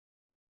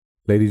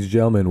Ladies and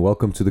gentlemen,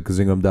 welcome to the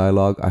Kazingam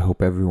Dialogue. I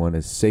hope everyone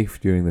is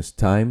safe during this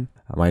time.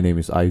 My name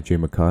is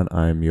IJ McCann.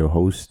 I'm your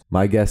host.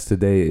 My guest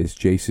today is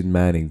Jason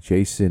Manning.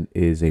 Jason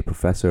is a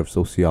professor of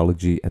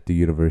sociology at the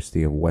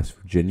University of West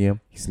Virginia.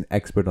 He's an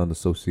expert on the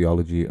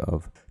sociology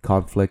of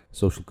conflict,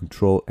 social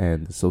control,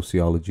 and the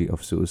sociology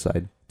of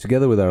suicide.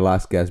 Together with our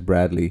last guest,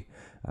 Bradley,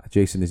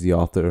 Jason is the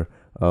author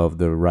of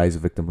The Rise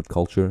of Victimhood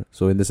Culture.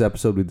 So in this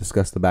episode, we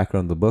discuss the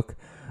background of the book,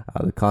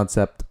 the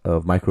concept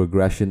of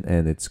microaggression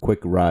and its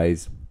quick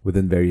rise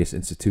within various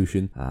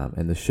institutions,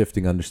 and the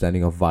shifting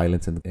understanding of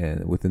violence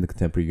and within the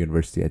contemporary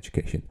university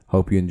education.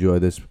 Hope you enjoy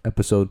this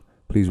episode.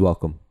 Please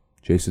welcome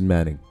Jason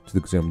Manning to the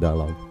Kazingam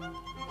Dialogue.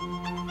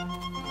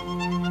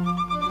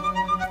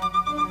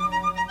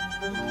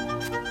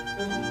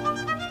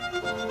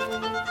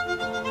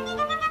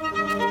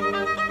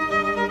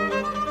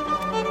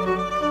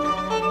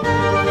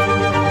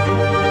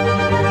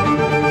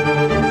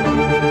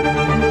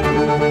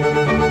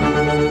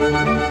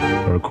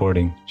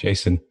 Recording.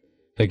 Jason,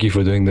 thank you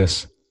for doing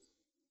this.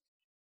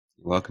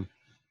 You're welcome.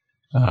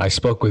 I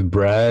spoke with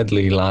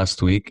Bradley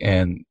last week,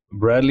 and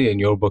Bradley, in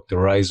your book, The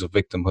Rise of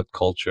Victimhood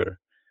Culture,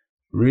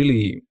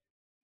 really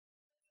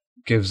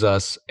gives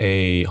us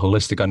a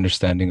holistic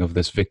understanding of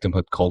this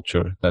victimhood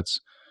culture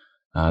that's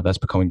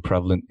becoming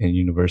prevalent in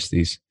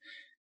universities.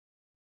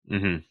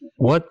 Mm-hmm.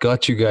 What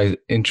got you guys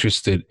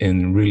interested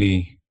in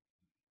really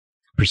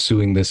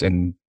pursuing this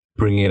and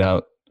bringing it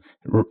out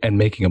and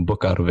making a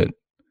book out of it?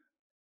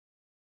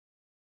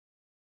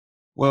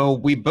 Well,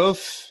 we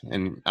both,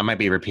 and I might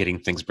be repeating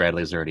things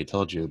Bradley has already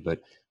told you,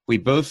 but we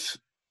both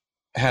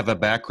have a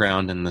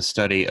background in the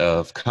study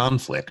of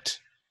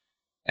conflict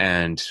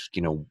and,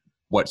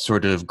 what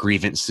sort of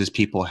grievances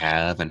people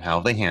have and how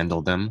they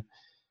handle them.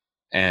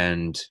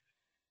 And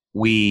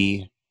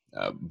we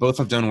both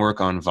have done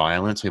work on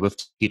violence. We both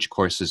teach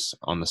courses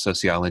on the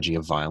sociology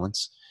of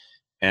violence.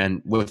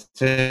 And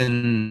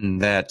within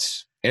that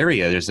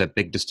area, there's that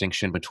big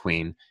distinction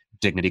between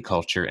dignity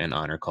culture and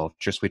honor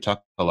culture. So we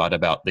talk a lot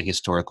about the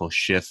historical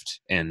shift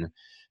in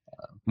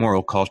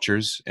moral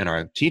cultures in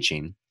our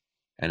teaching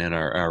and in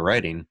our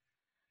writing.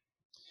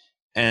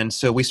 And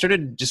so we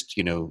started just,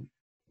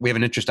 we have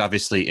an interest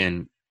obviously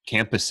in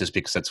campuses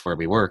because that's where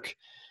we work.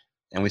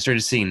 And we started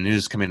seeing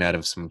news coming out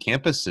of some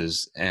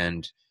campuses,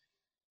 and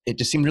it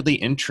just seemed really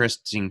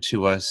interesting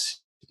to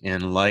us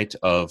in light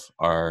of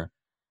our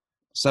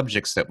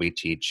subjects that we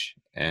teach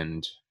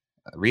and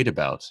read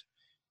about.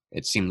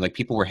 It seemed like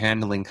people were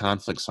handling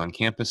conflicts on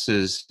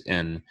campuses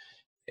in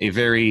a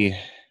very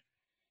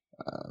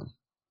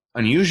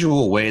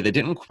unusual way that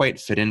didn't quite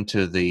fit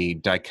into the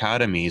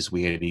dichotomies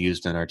we had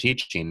used in our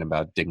teaching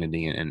about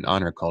dignity and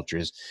honor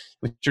cultures.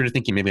 We started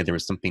thinking maybe there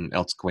was something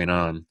else going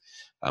on.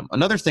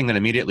 Another thing that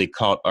immediately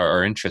caught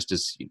our interest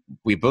is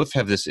we both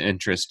have this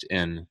interest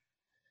in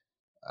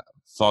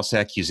false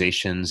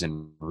accusations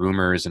and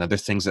rumors and other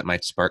things that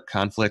might spark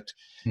conflict.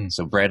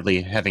 So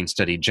Bradley, having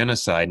studied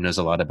genocide, knows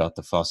a lot about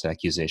the false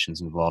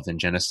accusations involved in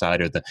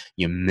genocide, or the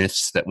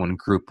myths that one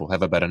group will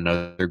have about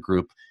another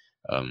group.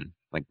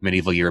 Like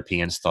medieval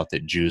Europeans thought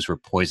that Jews were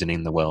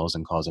poisoning the wells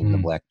and causing the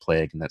Black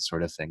Plague and that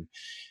sort of thing.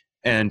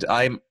 And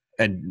I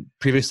had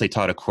previously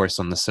taught a course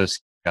on the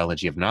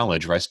sociology of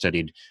knowledge, where I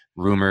studied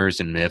rumors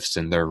and myths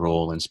and their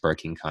role in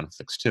sparking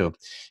conflicts too.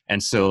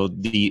 And so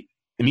the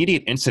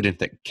immediate incident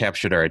that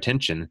captured our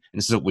attention, and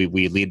this is what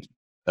we lead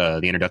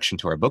the introduction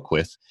to our book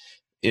with,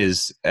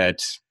 is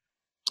at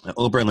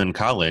Oberlin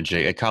College,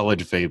 a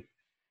college of a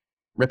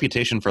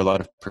reputation for a lot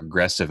of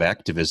progressive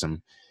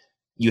activism.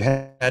 You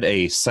had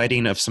a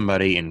sighting of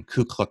somebody in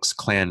Ku Klux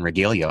Klan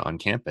regalia on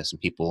campus, and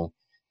people,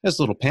 there's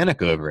a little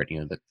panic over it.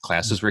 The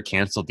classes were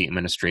canceled, the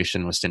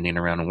administration was sending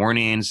around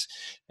warnings,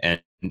 and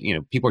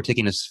people are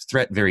taking this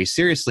threat very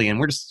seriously.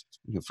 And we're just,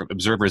 from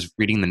observers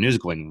reading the news,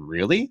 going,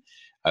 "Really?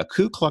 A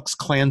Ku Klux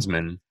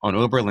Klansman on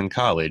Oberlin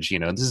College?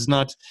 This is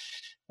not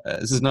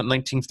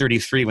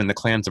 1933 when the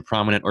Klan's a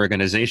prominent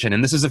organization,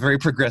 and this is a very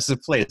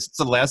progressive place. It's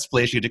the last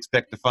place you'd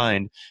expect to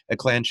find a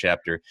Klan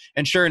chapter."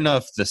 And sure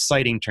enough, the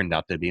sighting turned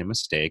out to be a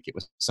mistake. It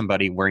was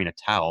somebody wearing a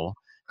towel,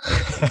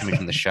 coming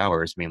from the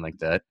showers, being like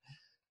that.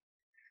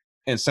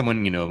 And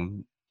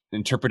someone,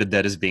 interpreted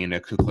that as being a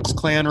Ku Klux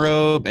Klan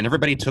robe, and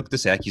everybody took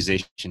this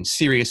accusation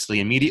seriously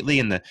immediately.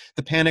 And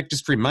the panic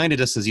just reminded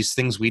us of these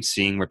things we'd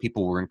seen where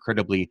people were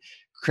incredibly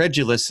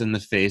credulous in the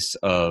face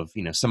of,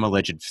 some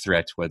alleged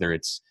threat, whether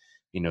it's,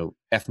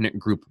 ethnic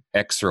group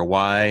X or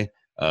Y,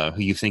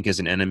 who you think is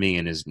an enemy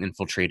and is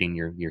infiltrating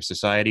your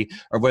society,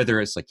 or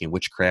whether it's like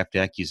witchcraft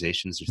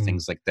accusations or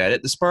things like that.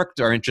 It sparked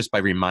our interest by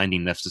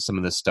reminding us of some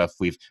of the stuff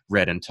we've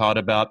read and taught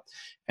about.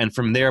 And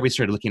from there, we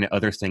started looking at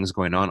other things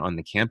going on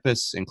the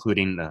campus,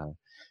 including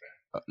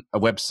a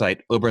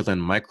website, Oberlin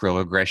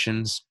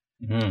Microaggressions,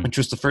 which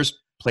was the first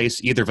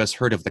place either of us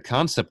heard of the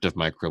concept of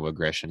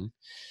microaggression.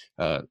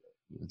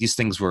 These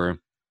things were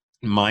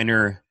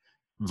minor,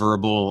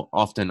 verbal,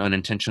 often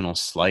unintentional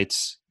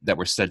slights that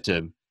were said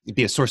to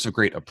be a source of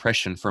great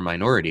oppression for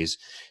minorities.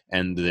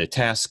 And the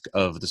task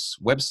of this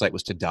website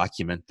was to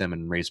document them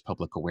and raise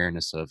public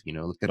awareness of,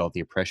 look at all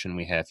the oppression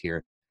we have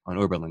here. on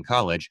Oberlin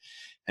College.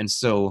 And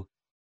so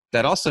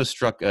that also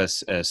struck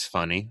us as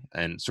funny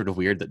and sort of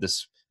weird that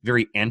this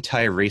very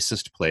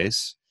anti-racist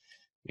place,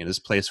 this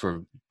place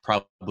where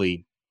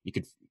probably you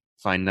could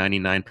find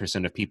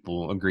 99% of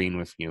people agreeing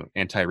with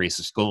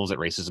anti-racist goals, that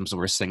racism is the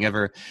worst thing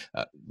ever,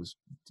 was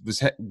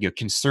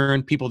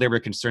concerned. People there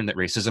were concerned that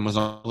racism was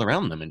all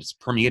around them and it's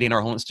permeating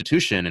our whole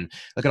institution. And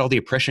look at all the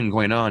oppression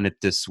going on at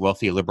this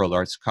wealthy liberal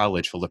arts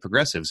college full of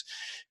progressives.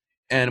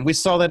 And we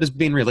saw that as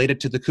being related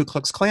to the Ku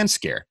Klux Klan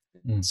scare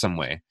in some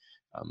way.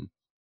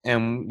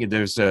 And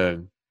there's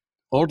a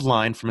old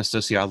line from a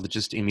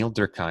sociologist, Emil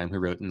Durkheim, who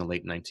wrote in the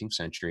late 19th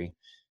century.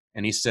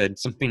 And he said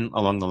something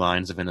along the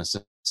lines of, in a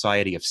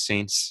society of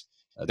saints,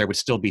 there would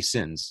still be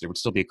sins, there would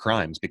still be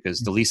crimes,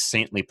 because the least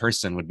saintly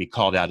person would be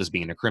called out as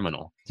being a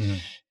criminal.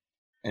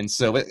 And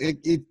so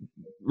it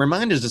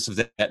reminded us of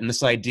that, and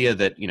this idea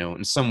that,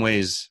 in some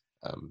ways,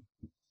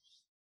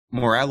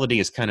 morality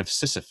is kind of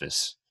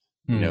Sisyphus.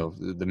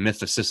 The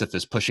myth of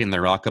Sisyphus pushing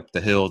the rock up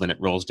the hill, then it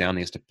rolls down,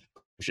 he has to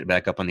push it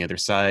back up on the other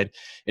side.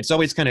 It's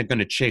always kind of going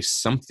to chase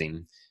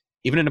something,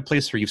 even in a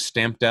place where you've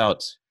stamped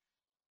out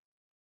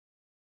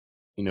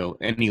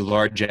any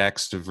large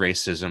acts of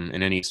racism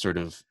and any sort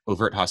of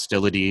overt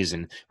hostilities,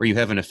 and where you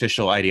have an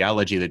official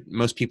ideology that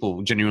most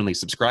people genuinely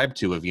subscribe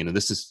to of,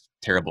 this is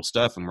terrible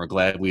stuff and we're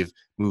glad we've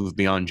moved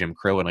beyond Jim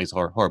Crow and these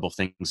horrible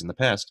things in the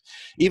past.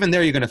 Even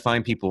there, you're going to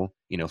find people,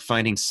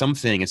 finding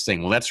something and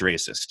saying, well, that's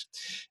racist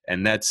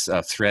and that's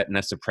a threat and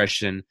that's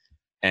oppression.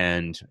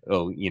 And,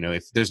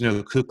 if there's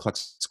no Ku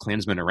Klux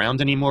Klansman around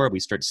anymore, we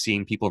start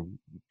seeing people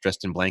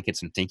dressed in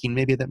blankets and thinking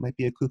maybe that might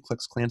be a Ku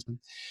Klux Klansman.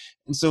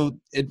 And so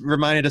it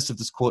reminded us of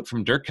this quote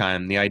from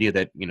Durkheim, the idea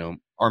that,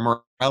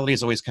 our morality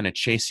is always kind of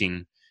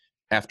chasing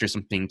after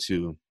something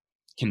to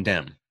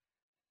condemn.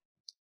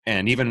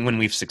 And even when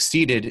we've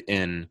succeeded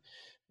in,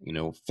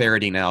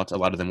 ferreting out a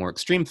lot of the more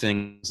extreme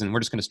things, and we're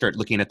just going to start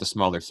looking at the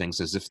smaller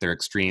things as if they're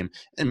extreme,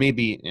 and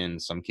maybe in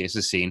some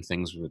cases seeing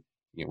things with,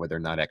 where they're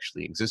not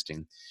actually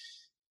existing.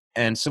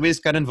 And so we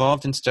just got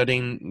involved in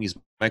studying these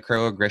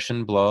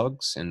microaggression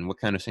blogs and what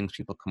kind of things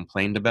people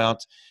complained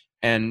about.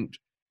 And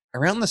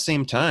around the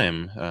same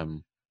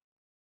time,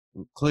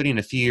 including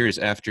a few years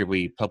after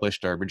we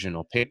published our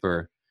original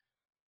paper,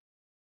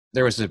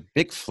 there was a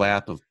big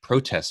flap of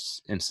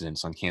protests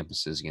incidents on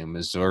campuses,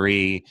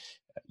 Missouri,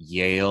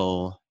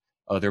 Yale,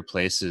 other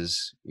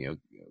places,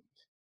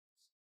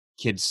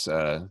 kids,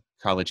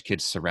 college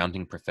kids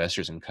surrounding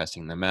professors and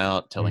cussing them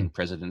out, telling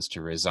presidents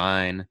to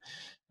resign,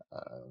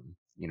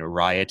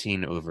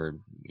 rioting over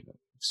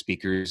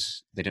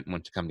speakers they didn't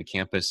want to come to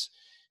campus.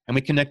 And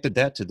we connected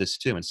that to this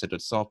too and said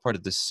it's all part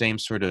of the same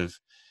sort of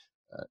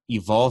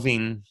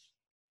evolving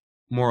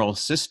moral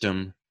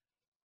system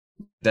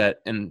that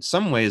in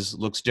some ways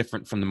looks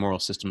different from the moral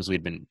systems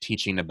we'd been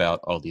teaching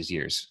about all these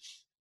years.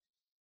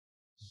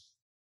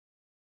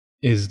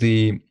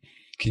 Can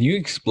you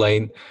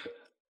explain,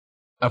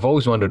 I've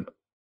always wondered,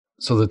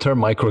 so the term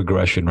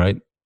microaggression, right?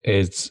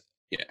 It's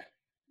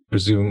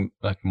presume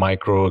like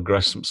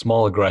microaggression,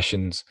 small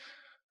aggressions,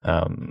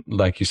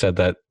 like you said,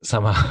 that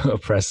somehow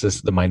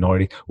oppresses the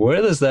minority.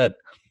 Where does that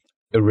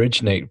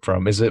originate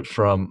from? Is it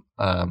from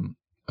a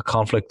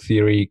conflict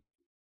theory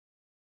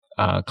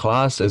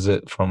class? Is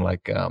it from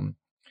like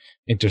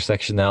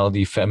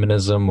intersectionality,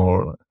 feminism,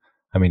 or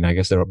I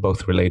guess they're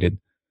both related.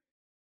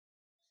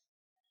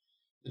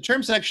 The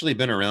term's actually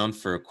been around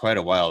for quite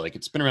a while. Like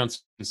it's been around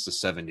since the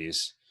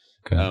 70s.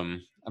 Okay.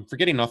 I'm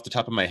forgetting off the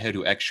top of my head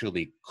who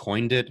actually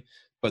coined it,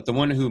 but the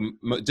one who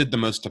did the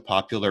most to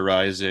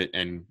popularize it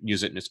and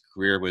use it in his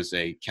career was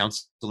a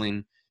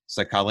counseling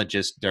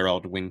psychologist,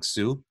 Daryl Wing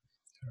Su.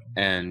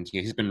 And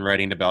he's been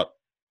writing about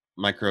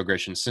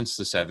microaggression since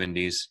the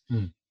 70s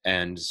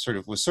and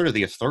was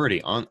the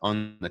authority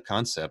on the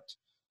concept.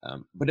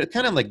 But it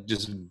kind of like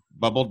just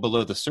bubbled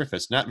below the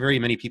surface. Not very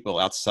many people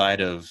outside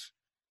of,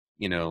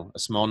 a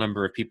small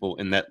number of people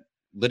in that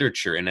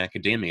literature in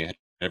academia had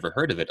ever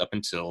heard of it up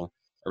until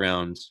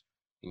around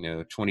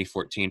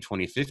 2014,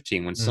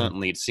 2015, when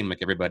suddenly it seemed like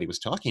everybody was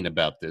talking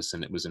about this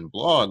and it was in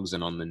blogs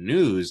and on the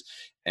news,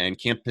 and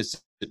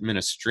campus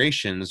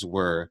administrations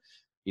were,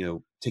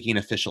 taking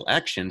official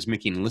actions,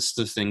 making lists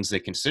of things they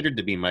considered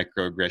to be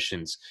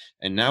microaggressions.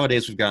 And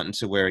nowadays we've gotten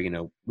to where,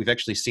 we've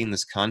actually seen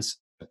this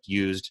concept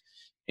used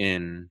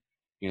in,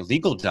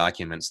 legal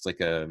documents,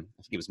 like I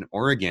think it was in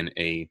Oregon,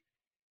 a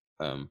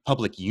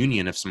public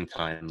union of some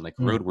kind, like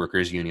road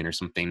workers union or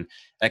something,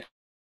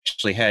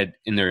 actually had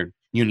in their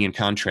union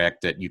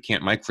contract that you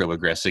can't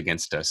microaggress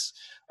against us.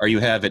 Or you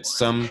have at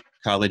some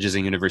colleges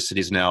and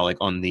universities now, like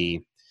on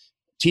the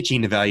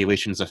teaching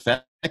evaluations of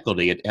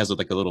faculty, it has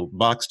like a little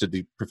box to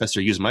the professor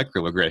use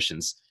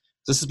microaggressions.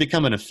 So this has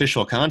become an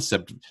official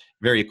concept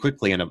very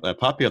quickly and a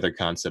popular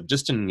concept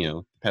just in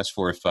the past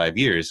 4 or 5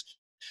 years.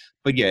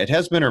 But yeah, it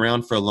has been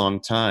around for a long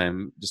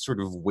time, just sort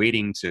of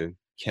waiting to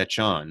catch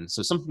on.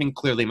 So something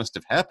clearly must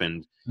have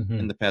happened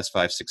in the past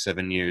 5, 6,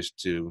 7 years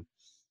to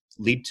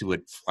lead to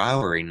it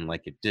flowering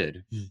like it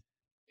did.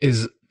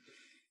 Is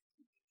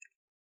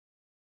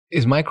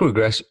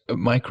microaggression,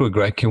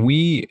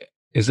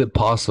 is it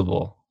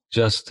possible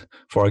just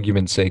for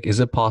argument's sake, is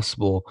it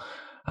possible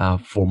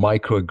for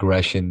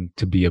microaggression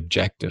to be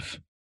objective?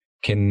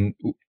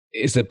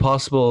 Is it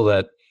possible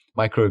that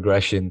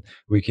microaggression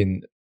we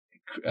can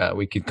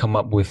come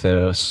up with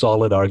a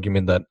solid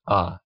argument that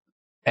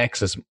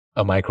X is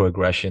a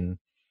microaggression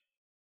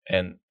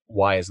and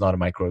Y is not a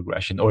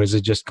microaggression, or is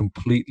it just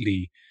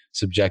completely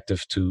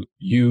subjective to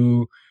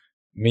you,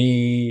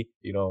 me,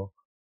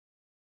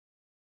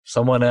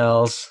 someone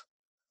else?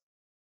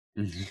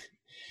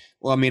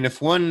 Well, I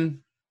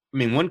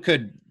mean, one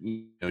could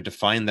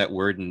define that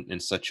word in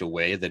such a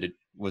way that it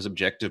was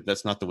objective.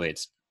 That's not the way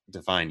it's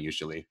defined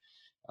usually.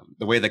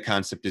 The way the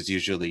concept is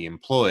usually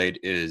employed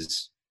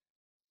is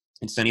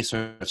it's any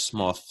sort of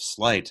small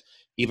slight,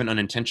 even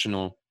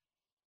unintentional,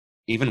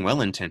 even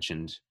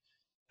well-intentioned,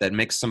 that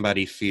makes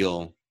somebody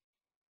feel,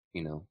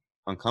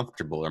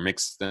 uncomfortable or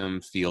makes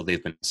them feel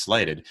they've been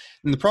slighted.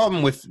 And the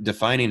problem with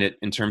defining it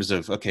in terms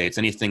of, okay, it's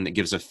anything that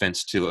gives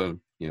offense to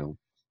a,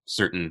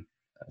 certain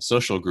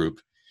social group,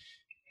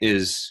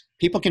 is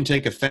people can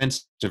take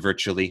offense to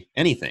virtually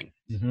anything.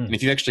 Mm-hmm. And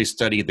if you actually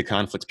study the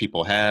conflicts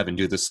people have and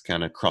do this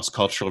kind of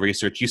cross-cultural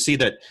research, you see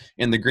that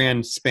in the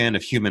grand span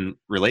of human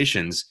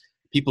relations,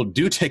 people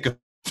do take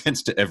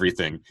offense to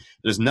everything.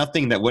 There's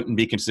nothing that wouldn't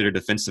be considered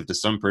offensive to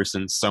some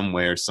person,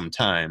 somewhere,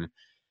 sometime.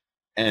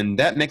 And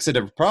that makes it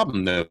a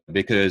problem, though,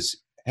 because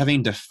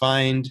having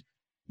defined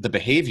the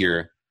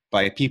behavior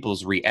by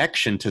people's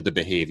reaction to the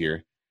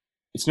behavior,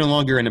 it's no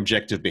longer an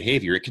objective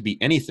behavior. It could be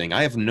anything.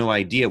 I have no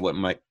idea what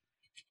might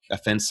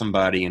offend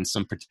somebody in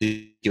some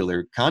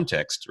particular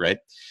context, right?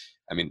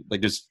 I mean,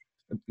 like there's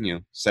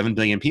 7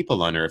 billion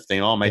people on Earth. They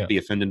all might be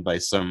offended by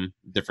some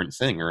different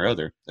thing or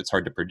other. It's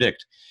hard to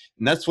predict.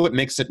 And that's what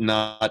makes it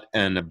not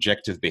an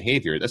objective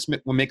behavior. That's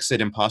what makes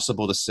it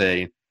impossible to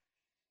say,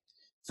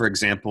 for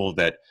example,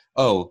 that,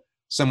 oh,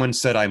 someone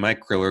said I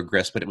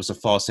microaggressed, but it was a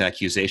false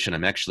accusation.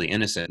 I'm actually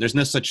innocent. There's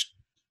no such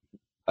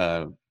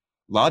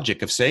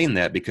logic of saying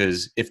that,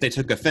 because if they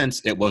took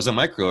offense, it was a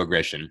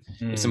microaggression.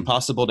 It's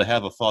impossible to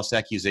have a false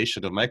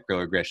accusation of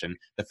microaggression.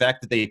 The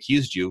fact that they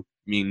accused you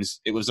means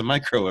it was a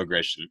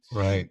microaggression.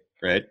 Right.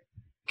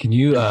 Can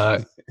you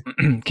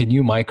can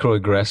you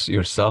microaggress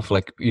yourself?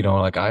 Like,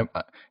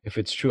 if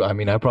it's true, I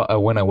mean,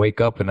 when I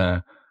wake up and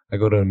I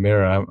go to the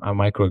mirror, I'm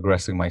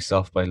microaggressing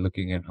myself by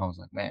looking at, I was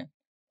like, man,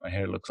 my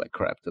hair looks like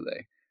crap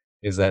today.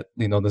 Is that,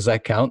 does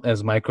that count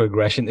as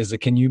microaggression?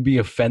 Can you be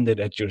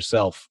offended at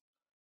yourself?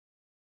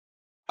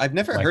 I've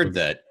never heard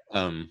that.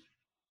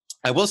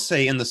 I will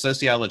say, in the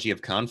sociology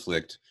of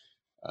conflict,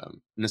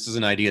 and this is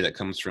an idea that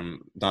comes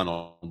from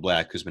Donald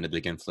Black, who's been a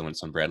big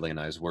influence on Bradley and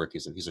I's work.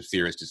 He's a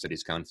theorist who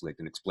studies conflict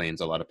and explains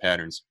a lot of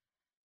patterns.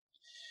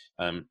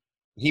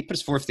 He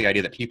puts forth the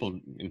idea that people,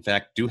 in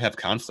fact, do have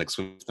conflicts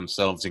with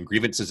themselves and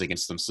grievances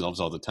against themselves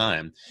all the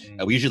time.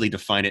 We usually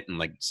define it in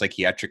like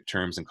psychiatric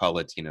terms and call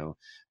it,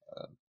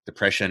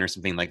 depression or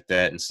something like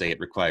that, and say it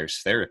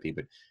requires therapy.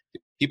 But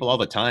people all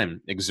the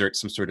time exert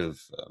some sort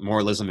of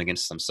moralism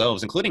against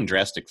themselves, including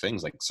drastic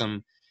things like this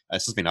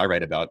is something I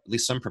write about. At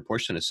least some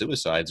proportion of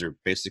suicides are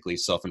basically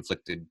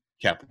self-inflicted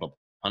capital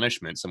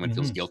punishment. Someone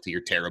feels guilty or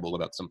terrible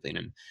about something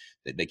and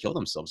they kill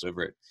themselves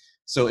over it.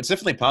 So it's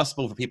definitely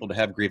possible for people to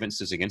have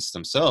grievances against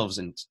themselves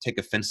and to take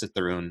offense at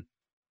their own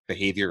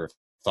behavior or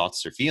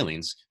thoughts or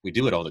feelings. We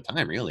do it all the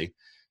time, really.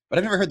 But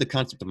I've never heard the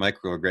concept of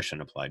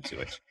microaggression applied to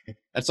it.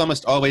 That's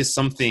almost always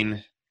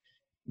something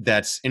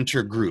that's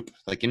intergroup,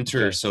 like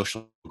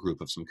intersocial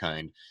group of some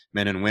kind,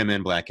 men and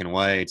women, black and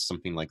white,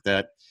 something like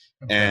that.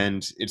 Okay.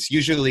 And it's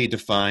usually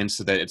defined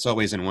so that it's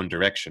always in one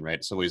direction, right?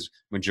 It's always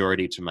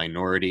majority to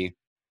minority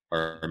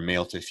or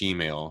male to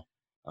female.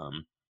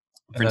 And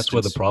that's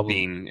where the problem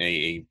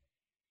being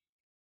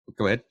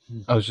go ahead.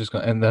 I was just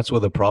going, and that's where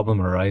the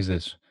problem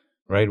arises,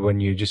 right? When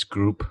you just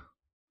group.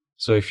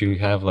 So if you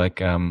have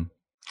like,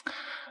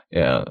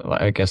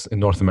 I guess in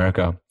North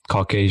America,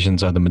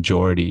 Caucasians are the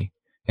majority.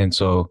 And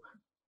so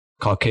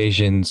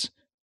Caucasians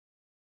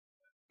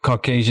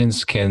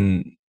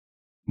can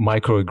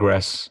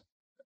microaggress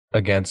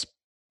against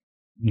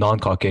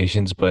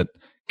non-Caucasians, but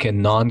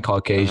can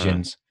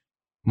non-Caucasians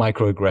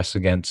microaggress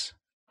against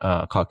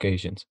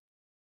Caucasians?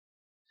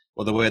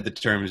 Well, the way the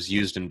term is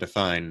used and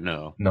defined,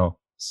 no.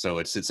 So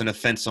it's an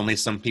offense only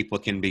some people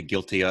can be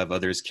guilty of,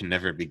 others can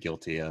never be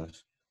guilty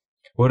of.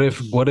 What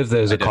if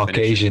there's a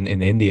Caucasian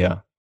in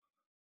India?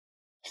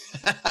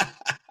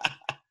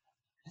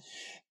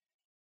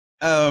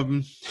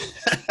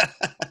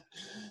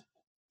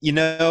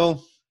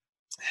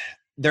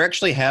 There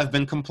actually have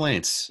been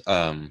complaints.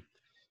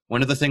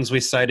 One of the things we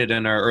cited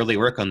in our early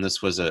work on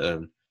this was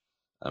a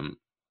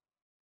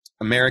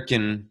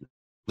American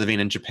living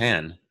in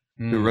Japan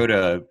who wrote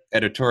a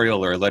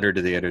editorial or a letter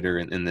to the editor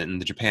in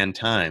the Japan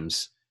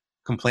Times,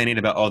 complaining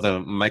about all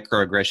the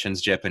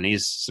microaggressions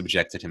Japanese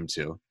subjected him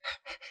to,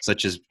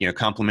 such as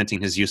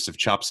complimenting his use of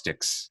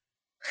chopsticks.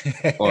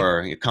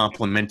 Or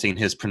complimenting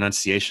his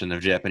pronunciation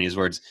of Japanese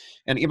words.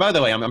 And by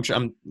the way,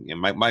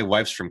 my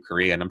wife's from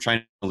Korea, and I'm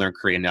trying to learn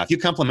Korean now. If you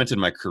complimented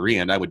my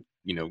Korean, I would,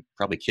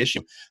 probably kiss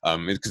you,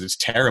 because it's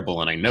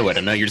terrible, and I know it.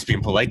 I know you're just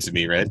being polite to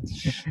me, right?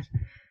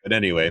 But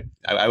anyway,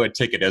 I would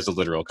take it as a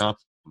literal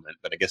compliment.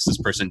 But I guess this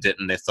person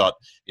didn't. They thought,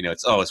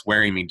 it's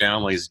wearing me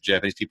down. All these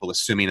Japanese people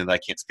assuming that I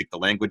can't speak the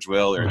language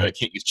well, or that I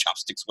can't use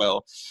chopsticks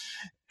well.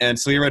 And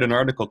so he wrote an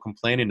article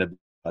complaining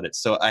about it.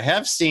 So I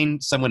have seen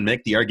someone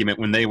make the argument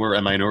when they were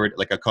a minority,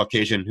 like a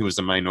Caucasian who was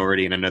a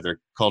minority in another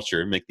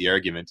culture, make the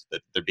argument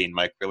that they're being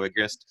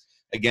microaggressed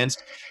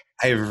against.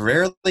 I've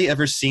rarely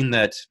ever seen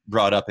that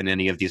brought up in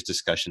any of these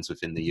discussions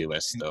within the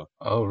U.S., though.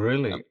 Oh,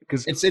 really?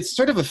 Because it's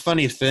sort of a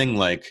funny thing.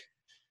 Like,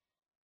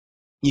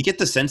 you get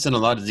the sense in a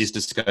lot of these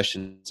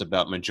discussions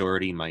about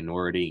majority,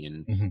 minority,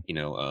 and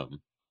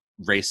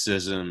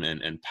racism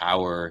and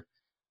power,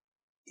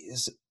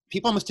 is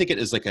people almost take it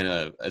as like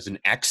as an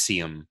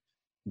axiom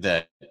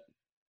that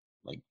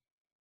like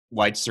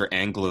whites or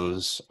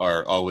Anglos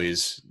are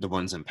always the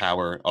ones in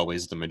power,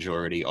 always the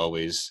majority,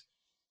 always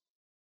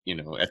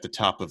at the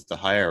top of the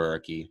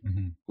hierarchy,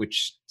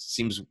 which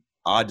seems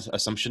odd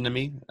assumption to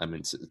me. I mean,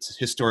 it's a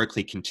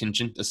historically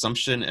contingent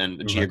assumption and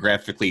a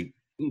geographically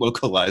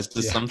localized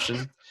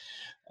assumption.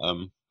 I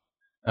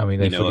mean,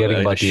 they're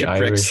forgetting about the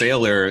Irish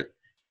sailor.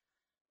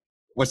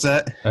 What's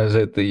that? As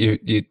it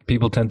you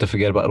people tend to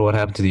forget about what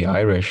happened to the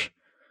Irish.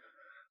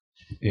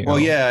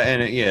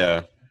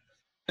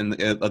 And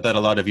that a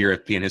lot of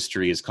European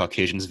history is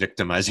Caucasians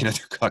victimizing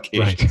other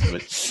Caucasians,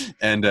 right.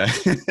 And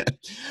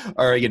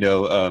or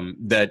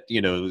that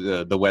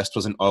the West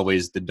wasn't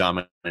always the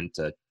dominant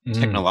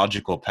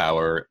technological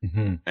power,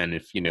 and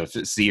if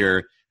it's the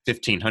year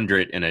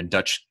 1500 and a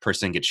Dutch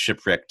person gets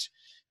shipwrecked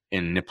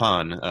in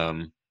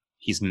Nippon,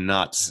 he's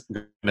not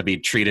going to be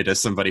treated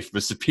as somebody from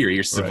a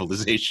superior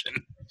civilization.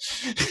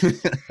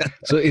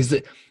 So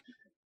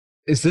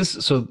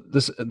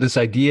this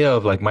idea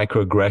of like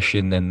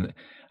microaggression and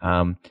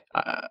I'm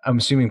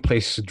assuming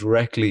plays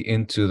directly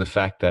into the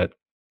fact that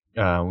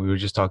we were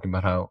just talking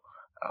about how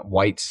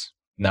whites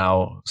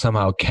now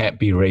somehow can't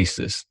be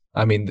racist.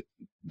 I mean,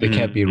 they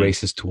can't be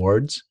racist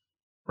towards,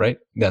 right?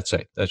 That's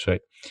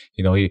right.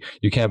 You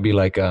can't be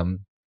like you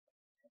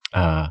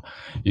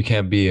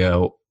can't be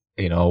a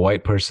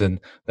white person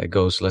that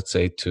goes, let's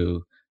say,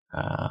 to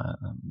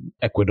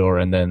Ecuador,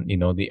 and then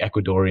the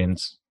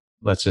Ecuadorians,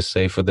 let's just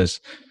say for this,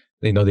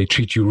 they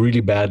treat you really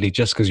badly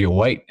just because you're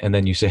white, and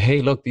then you say,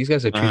 hey, look, these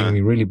guys are treating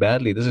me really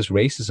badly, this is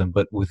racism.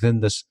 But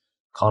within this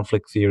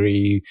conflict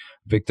theory,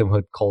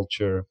 victimhood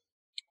culture,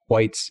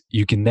 whites,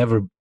 you can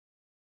never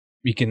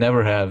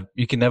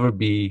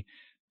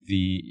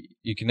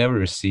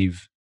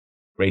receive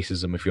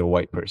racism if you're a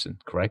white person,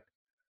 correct?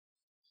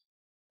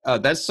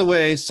 That's the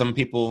way some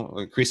people,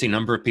 an increasing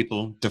number of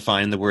people,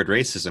 define the word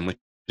racism, which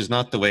is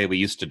not the way we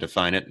used to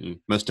define it, and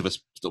most of us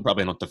still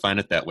probably don't define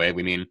it that way.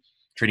 We mean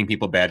treating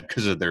people bad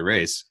because of their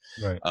race.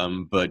 Right.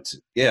 But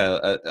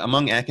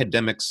among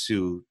academics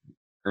who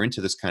are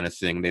into this kind of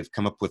thing, they've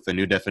come up with a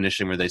new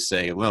definition where they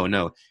say, well,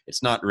 no,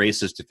 it's not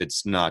racist if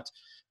it's not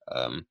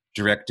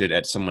directed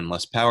at someone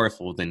less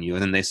powerful than you.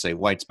 And then they say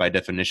whites by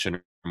definition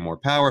are more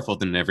powerful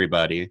than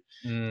everybody.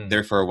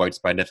 Therefore, whites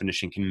by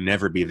definition can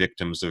never be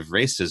victims of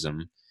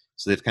racism.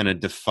 So they've kind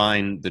of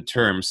defined the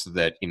term so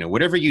that,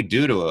 whatever you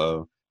do to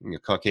a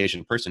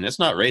Caucasian person, it's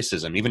not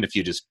racism, even if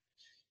you just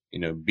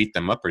beat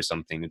them up or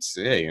something. It's,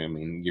 hey, I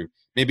mean,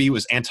 maybe it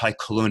was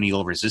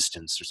anti-colonial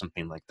resistance or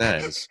something like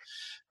that.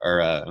 Or,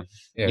 a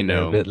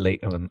bit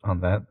late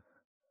on that.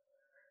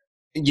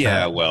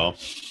 Yeah, well,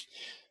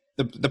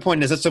 the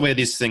point is that's the way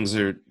these things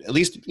are, at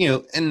least,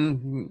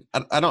 and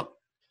I don't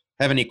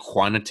have any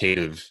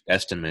quantitative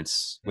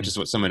estimates, which is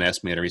what someone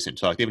asked me at a recent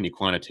talk. Do you have any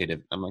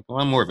quantitative? I'm like, well,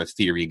 I'm more of a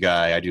theory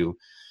guy. I do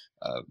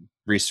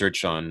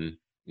research on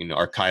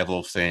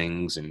archival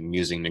things and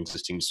using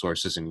existing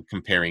sources and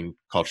comparing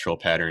cultural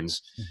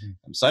patterns.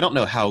 So I don't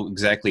know how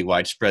exactly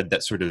widespread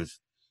that sort of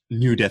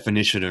new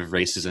definition of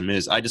racism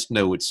is. I just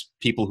know it's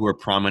people who are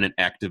prominent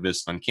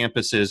activists on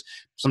campuses,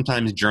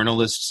 sometimes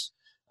journalists.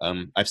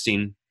 I've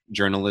seen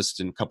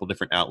journalists in a couple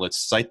different outlets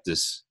cite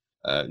this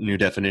new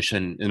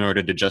definition in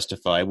order to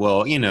justify,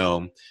 well,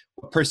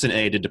 what person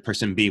A did to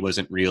person B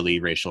wasn't really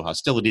racial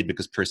hostility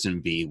because person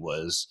B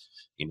was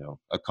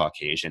a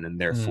Caucasian, and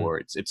therefore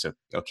it's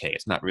okay.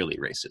 It's not really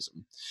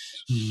racism.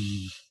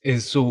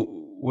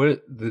 So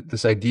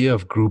this idea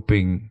of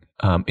grouping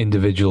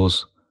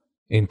individuals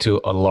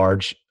into a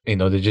large,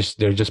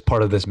 they're just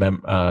part of this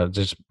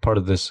just part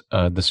of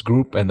this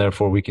group, and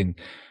therefore we can,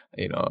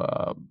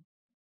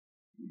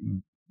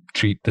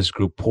 treat this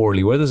group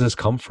poorly. Where does this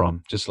come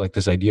from? Just like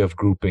this idea of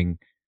grouping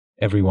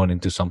everyone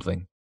into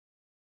something.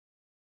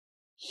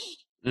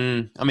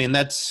 I mean,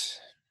 that's.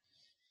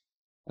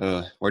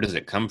 Where does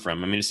it come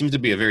from? I mean, it seems to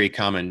be a very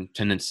common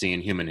tendency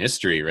in human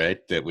history, right?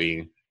 That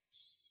we,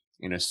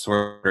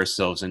 sort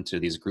ourselves into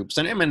these groups.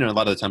 And I mean, a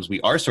lot of the times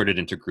we are sorted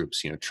into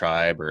groups,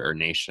 tribe or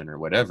nation or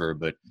whatever.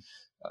 But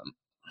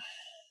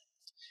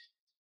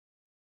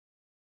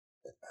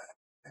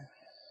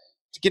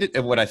to get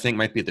at what I think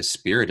might be the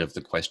spirit of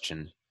the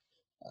question,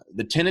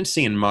 the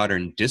tendency in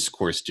modern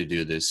discourse to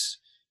do this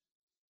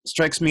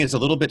strikes me as a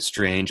little bit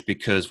strange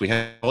because we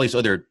have all these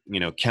other,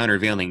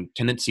 countervailing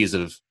tendencies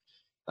of,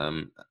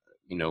 in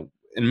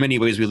many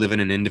ways we live in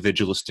an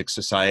individualistic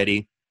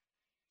society.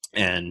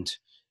 And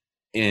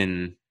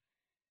in,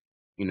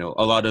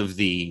 a lot of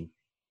the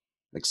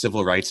like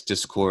civil rights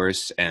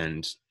discourse,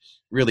 and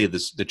really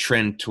the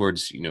trend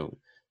towards,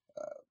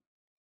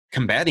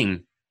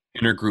 combating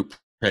intergroup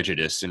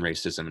prejudice and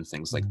racism and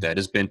things like that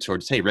has been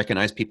towards, hey,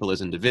 recognize people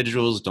as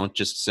individuals. Don't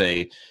just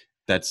say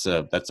that's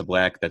a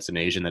black, that's an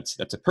Asian,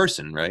 that's a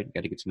person, right? You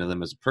got to get to know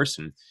them as a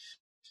person.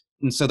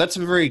 And so that's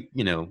a very,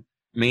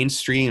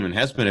 mainstream, and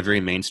has been a very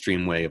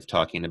mainstream way of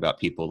talking about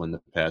people in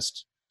the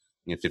past,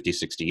 50,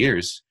 60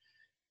 years.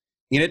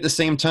 Yet at the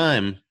same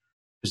time,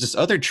 there's this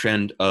other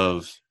trend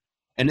of,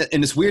 and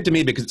it's weird to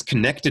me because it's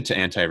connected to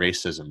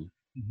anti-racism,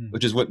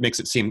 which is what makes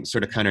it seem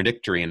sort of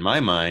contradictory in my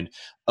mind,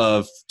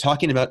 of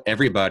talking about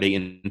everybody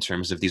in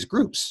terms of these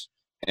groups.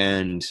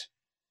 And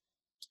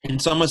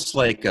it's almost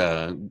like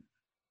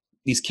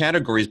these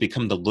categories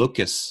become the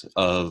locus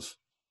of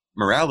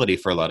morality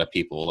for a lot of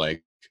people.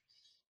 Like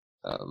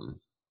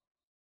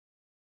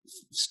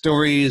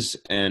stories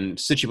and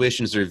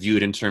situations are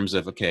viewed in terms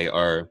of, okay,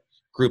 are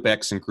group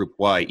X and group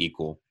Y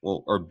equal?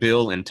 Well, are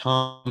Bill and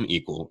Tom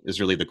equal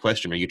is really the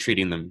question. Are you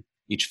treating them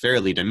each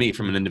fairly? To me,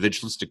 from an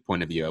individualistic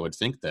point of view, I would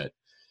think that.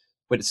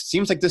 But it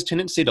seems like this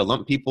tendency to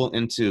lump people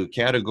into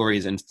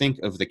categories and think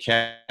of the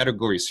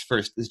categories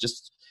first is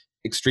just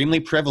extremely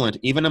prevalent,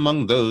 even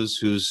among those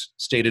whose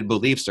stated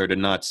beliefs are to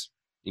not,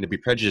 be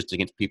prejudiced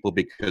against people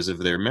because of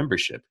their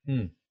membership.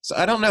 So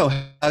I don't know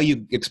how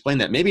you explain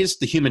that. Maybe it's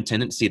the human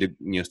tendency to,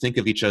 think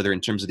of each other in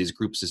terms of these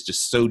groups as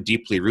just so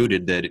deeply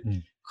rooted that it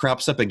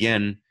crops up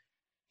again,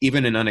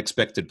 even in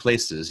unexpected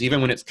places,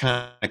 even when it's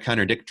kind of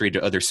contradictory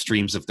to other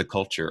streams of the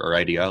culture or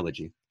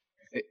ideology.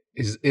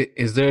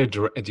 Is there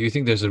do you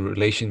think there's a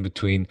relation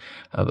between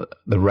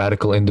the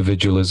radical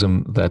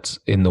individualism that's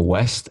in the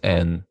West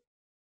and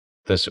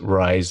this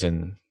rise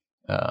in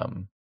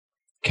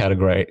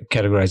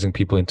categorizing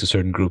people into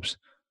certain groups?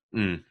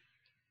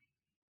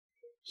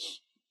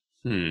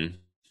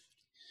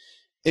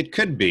 It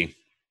could be.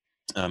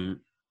 A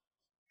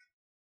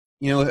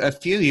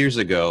few years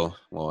ago,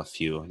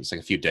 it's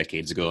like a few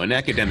decades ago, in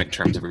academic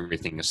terms,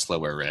 everything is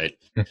slower, right?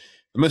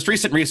 The most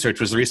recent research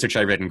was the research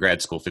I read in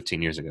grad school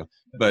 15 years ago.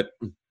 But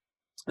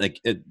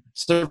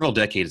several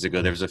decades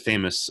ago, there was a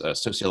famous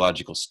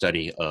sociological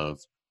study of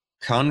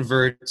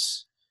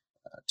converts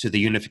to the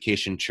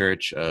Unification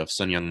Church of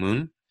Sun Myung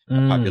Moon,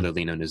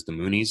 popularly known as the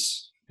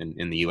Moonies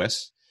in the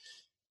US.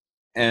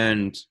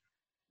 And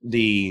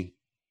the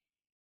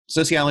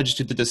sociologists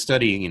who did this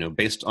study,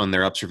 based on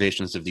their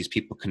observations of these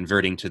people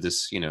converting to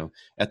this,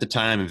 at the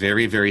time,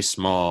 very, very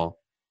small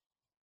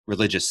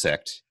religious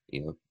sect,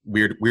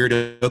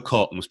 weird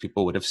occult, most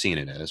people would have seen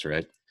it as,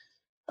 right?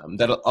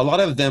 That a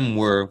lot of them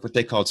were what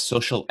they called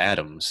social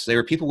atoms. They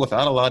were people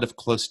without a lot of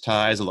close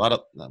ties,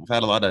 without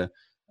a lot of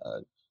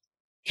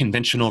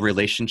conventional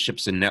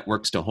relationships and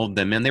networks to hold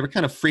them in. They were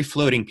kind of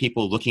free-floating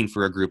people looking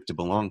for a group to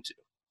belong to.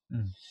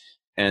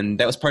 And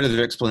that was part of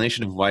their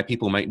explanation of why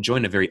people might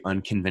join a very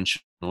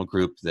unconventional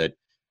group that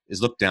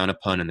is looked down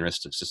upon in the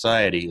rest of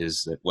society,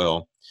 is that,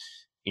 well,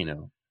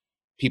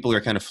 people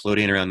are kind of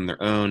floating around on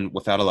their own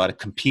without a lot of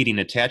competing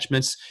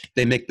attachments.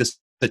 They make this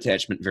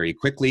attachment very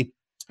quickly,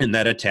 and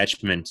that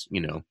attachment,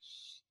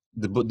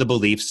 the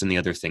beliefs and the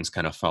other things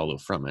kind of follow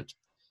from it.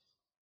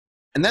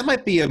 And that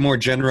might be a more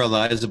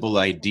generalizable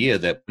idea,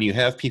 that when you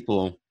have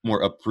people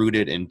more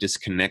uprooted and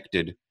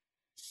disconnected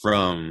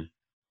from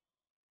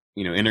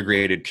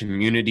integrated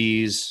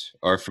communities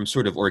or from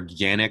sort of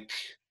organic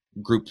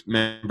group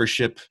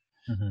membership,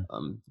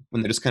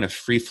 when they're just kind of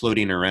free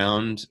floating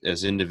around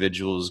as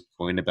individuals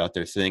going about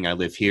their thing. I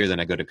live here, then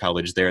I go to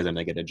college there, then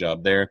I get a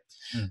job there.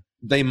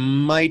 They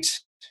might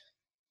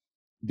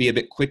be a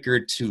bit quicker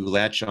to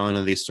latch on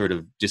to these sort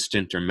of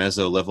distant or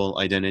meso level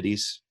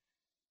identities.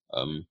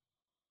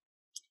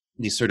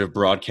 These sort of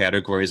broad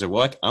categories are,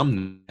 well,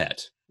 I'm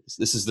that.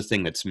 This is the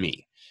thing that's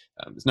me.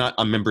 It's not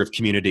I'm a member of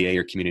community A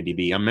or community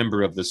B. I'm a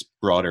member of this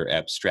broader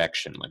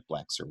abstraction, like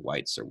blacks or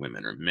whites or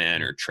women or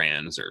men or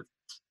trans or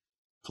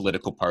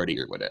political party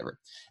or whatever.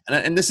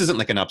 And this isn't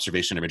like an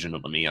observation original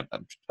to me.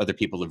 Other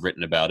people have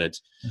written about it,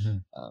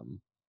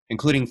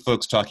 including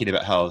folks talking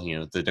about how,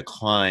 the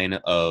decline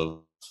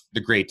of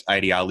the great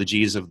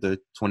ideologies of the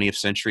 20th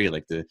century,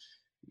 like the,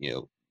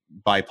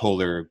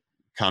 bipolar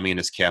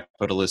communist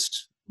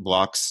capitalist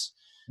blocks,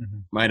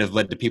 might have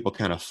led to people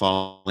kind of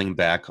falling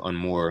back on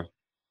more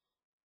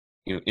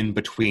in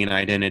between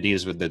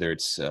identities, whether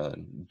it's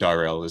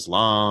Dar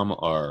el-Islam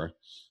or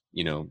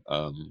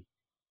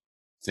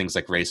things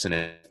like race and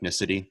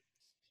ethnicity.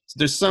 So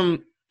there's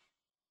some,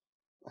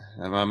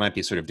 I might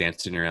be sort of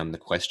dancing around the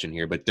question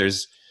here, but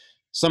there's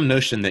some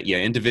notion that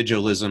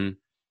individualism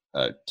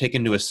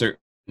taken to a certain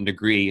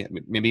degree,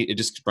 maybe it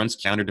just runs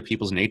counter to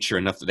people's nature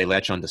enough that they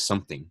latch onto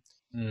something.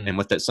 And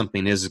what that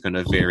something is going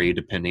to vary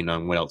depending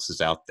on what else is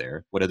out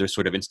there, what other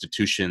sort of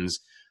institutions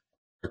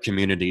or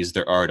communities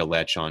there are to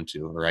latch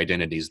onto, or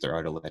identities there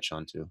are to latch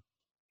onto.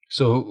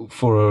 So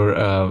for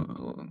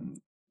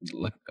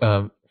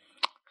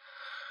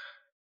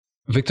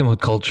victimhood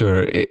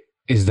culture,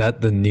 is that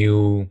the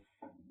new?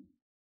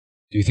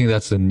 Do you think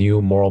that's the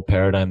new moral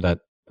paradigm that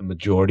the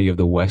majority of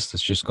the West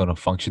is just going to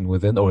function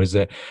within, or is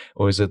it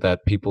that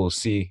people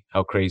see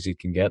how crazy it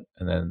can get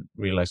and then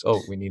realize,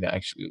 oh, we need to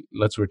actually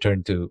let's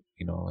return to,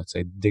 let's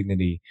say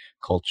dignity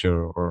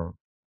culture, or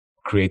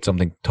create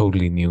something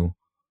totally new.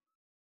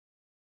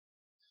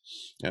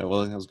 Yeah,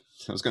 well,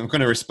 I'm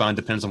going to respond.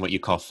 Depends on what you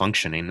call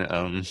functioning.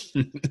 I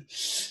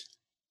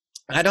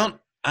don't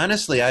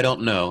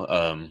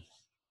know.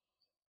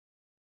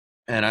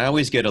 And I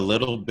always get a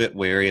little bit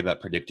wary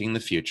about predicting the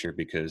future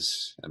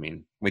because, I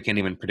mean, we can't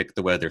even predict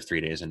the weather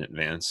 3 days in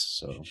advance.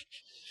 So,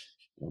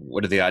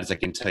 what are the odds I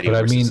can tell you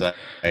But where society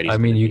is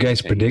going to you be in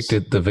guys 10 years?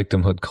 predicted the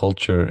victimhood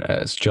culture,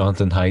 as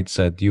Jonathan Haidt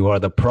said, "You are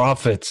the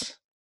prophets.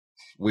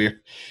 We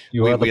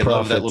You are the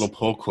love that little prophets."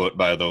 poll quote,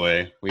 by the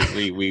way.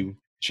 We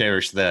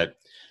cherish that.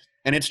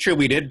 And it's true.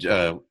 We did,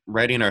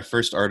 writing our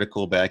first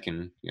article back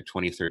in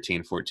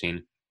 2013,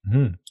 14,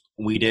 Mhm.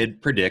 we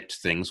did predict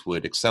things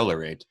would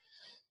accelerate.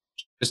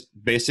 Just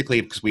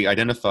basically because we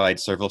identified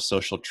several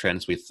social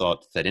trends we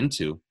thought fed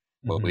into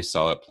what we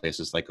saw at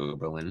places like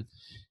Oberlin.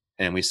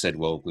 And we said,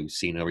 well, we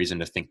see no reason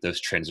to think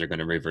those trends are going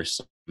to reverse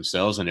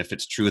themselves. And if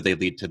it's true, they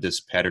lead to this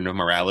pattern of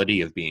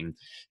morality of being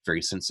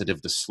very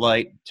sensitive to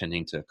slight,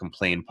 tending to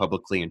complain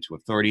publicly and to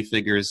authority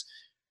figures,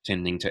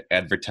 tending to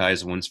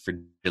advertise one's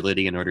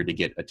fragility in order to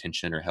get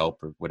attention or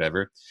help or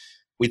whatever.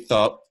 We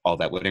thought all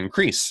that would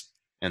increase.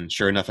 And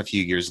sure enough, a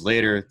few years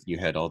later, you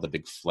had all the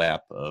big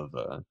flap of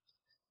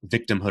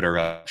victimhood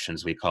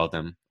eruptions, we call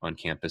them, on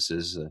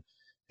campuses,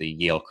 the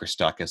Yale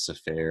Christakis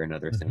affair and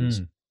other things.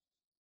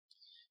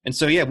 And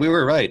so, yeah, we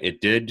were right. It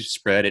did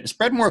spread. It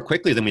spread more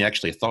quickly than we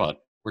actually thought.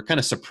 We're kind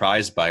of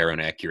surprised by our own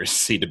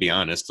accuracy, to be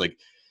honest. Like,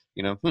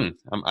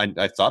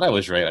 I thought I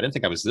was right. I didn't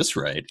think I was this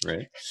right,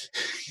 right?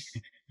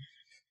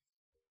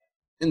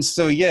 And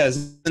so, yeah,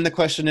 then the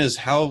question is,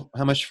 how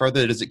much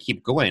farther does it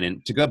keep going?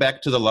 And to go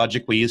back to the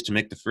logic we used to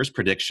make the first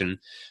prediction,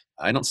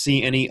 I don't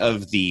see any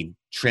of the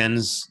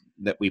trends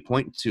that we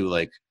point to,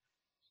 like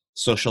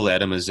social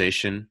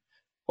atomization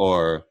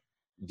or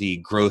the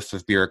growth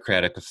of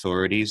bureaucratic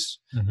authorities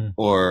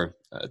or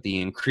the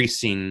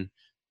increasing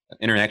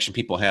interaction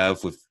people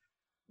have with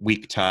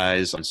weak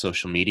ties on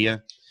social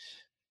media.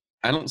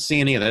 I don't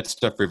see any of that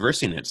stuff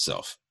reversing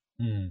itself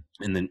in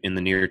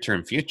the near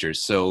term future.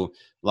 So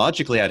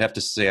logically, I'd have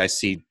to say I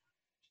see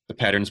the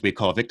patterns we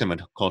call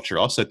victimhood culture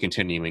also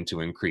continuing to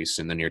increase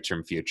in the near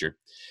term future.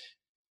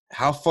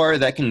 How far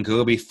that can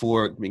go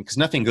before, because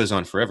nothing goes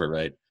on forever,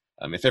 right?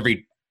 If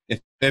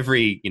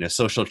every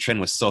social trend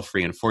was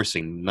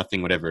self-reinforcing,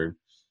 nothing would ever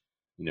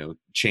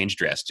change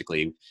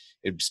drastically.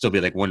 It'd still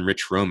be like one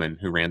rich Roman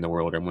who ran the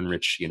world, or one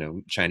rich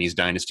Chinese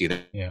dynasty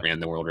that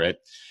ran the world, right?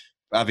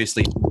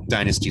 Obviously,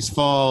 dynasties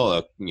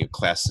fall,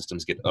 class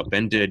systems get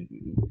upended,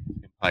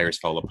 empires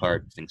fall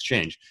apart, things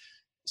change.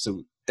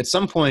 So at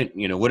some point,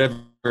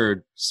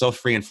 whatever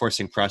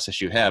self-reinforcing process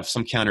you have,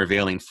 some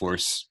countervailing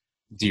force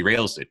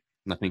derails it.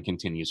 Nothing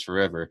continues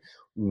forever.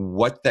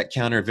 What that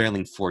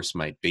countervailing force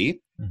might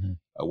be,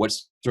 what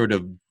sort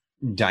of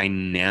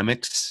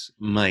dynamics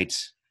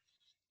might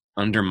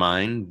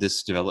undermine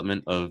this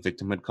development of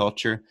victimhood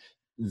culture,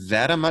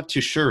 that I'm not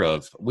too sure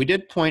of. We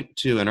did point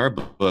to, in our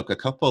book, a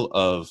couple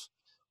of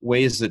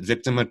ways that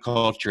victimhood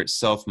culture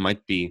itself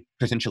might be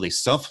potentially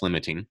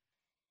self-limiting.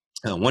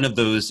 One of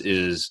those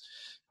is,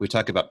 we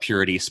talk about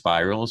purity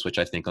spirals, which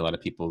I think a lot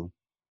of people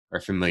are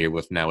familiar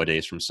with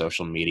nowadays from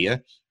social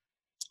media.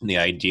 And the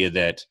idea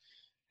that,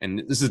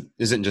 and this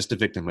isn't just a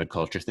victimhood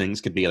culture thing, this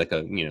could be like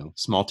a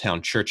small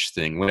town church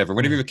thing, whatever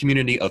you have a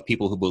community of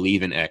people who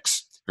believe in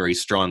X very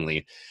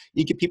strongly,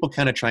 you get people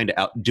kind of trying to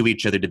outdo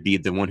each other to be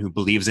the one who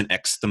believes in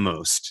X the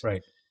most.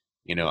 Right.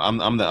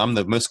 I'm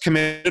the most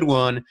committed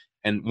one,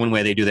 and one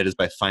way they do that is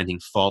by finding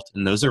fault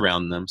in those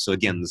around them. So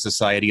again, the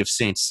Society of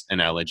Saints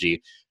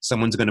analogy,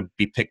 someone's going to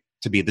be picked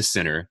to be the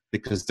sinner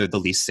because they're the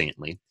least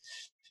saintly.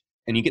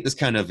 And you get this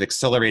kind of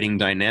accelerating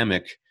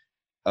dynamic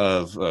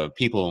of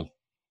people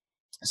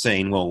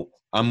saying, well,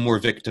 I'm more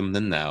victim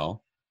than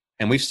thou.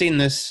 And we've seen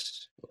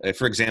this,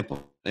 for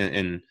example,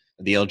 in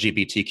the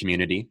LGBT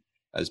community.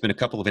 There's been a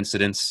couple of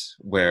incidents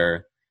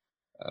where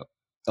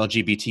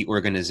LGBT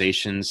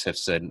organizations have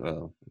said,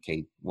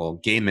 okay, well,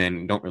 gay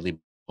men don't really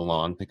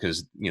belong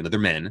because, they're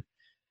men.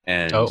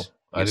 And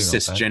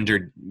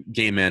cisgendered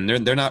gay men,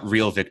 they're not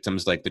real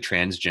victims like the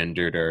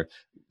transgendered or,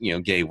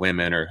 gay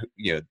women, or,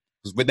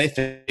 they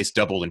face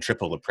double and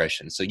triple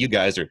oppression. So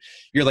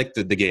you're like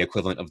the gay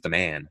equivalent of the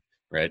man,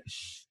 right?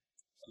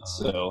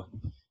 So,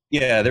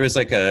 yeah, there was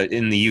like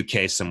in the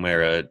UK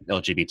somewhere, a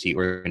LGBT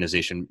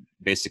organization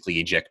basically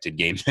ejected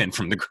gay men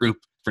from the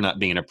group for not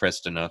being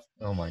oppressed enough.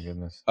 Oh my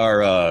goodness.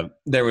 Or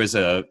there was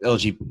a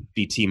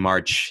LGBT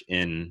march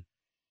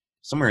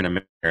somewhere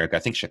in America, I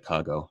think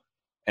Chicago,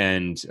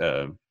 and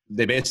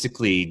they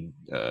basically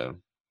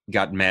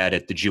got mad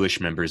at the Jewish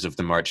members of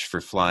the march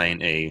for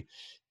flying a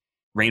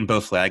rainbow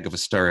flag of a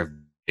Star of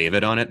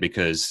David on it,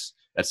 because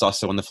that's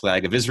also on the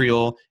flag of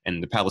Israel,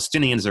 and the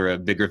Palestinians are a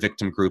bigger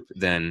victim group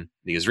than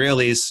the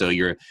Israelis. So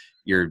you're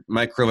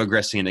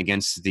microaggressing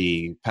against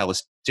the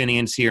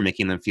Palestinians here,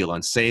 making them feel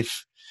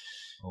unsafe.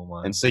 Oh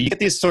my. And so you get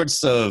these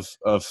sorts of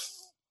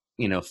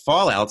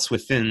fallouts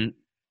within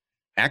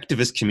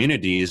activist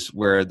communities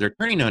where they're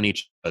turning on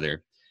each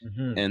other.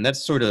 Mm-hmm. And that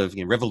sort of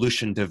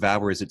revolution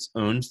devours its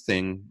own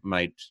thing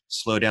might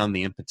slow down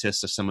the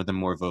impetus of some of the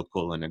more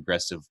vocal and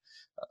aggressive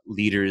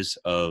leaders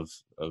of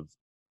the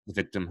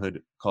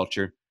victimhood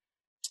culture.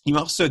 You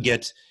also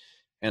get,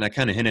 and I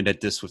kind of hinted at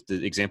this with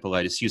the example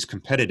I just used,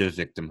 competitive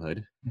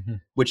victimhood, Mm-hmm.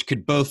 which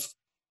could both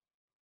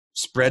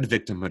spread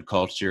victimhood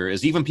culture,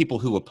 as even people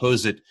who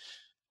oppose it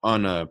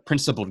on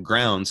principled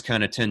grounds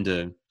kind of tend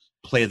to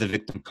play the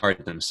victim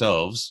card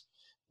themselves.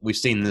 We've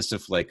seen this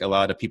with like a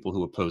lot of people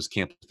who oppose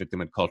campus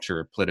victimhood culture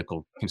are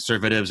political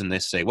conservatives, and they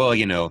say, well, if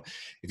you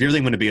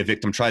really want to be a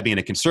victim, try being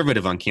a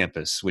conservative on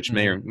campus, which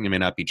may or may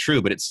not be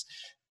true, but it's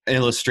an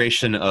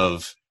illustration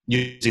of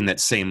using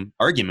that same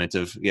argument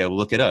of, well,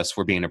 look at us,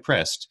 we're being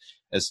oppressed,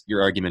 as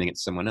your argument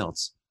against someone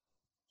else.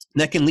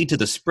 And that can lead to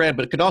the spread,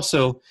 but it could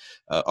also,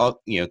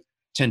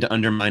 tend to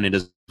undermine it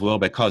as well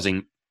by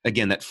causing,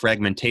 again, that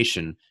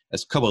fragmentation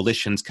as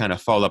coalitions kind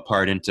of fall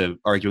apart into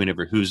arguing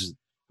over who's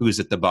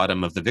at the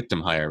bottom of the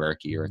victim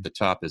hierarchy or at the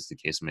top, as the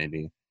case may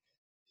be.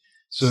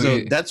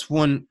 So that's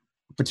one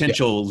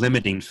potential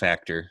limiting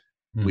factor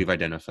we've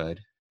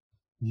identified.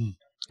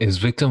 Is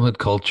victimhood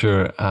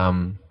culture,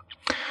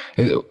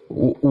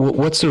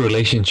 what's the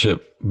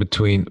relationship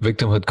between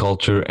victimhood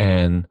culture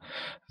and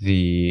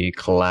the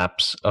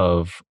collapse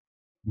of,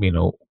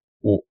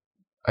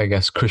 I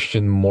guess,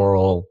 Christian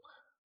moral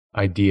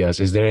ideas?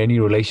 Is there any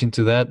relation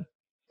to that?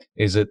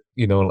 Is it,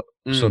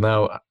 so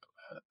now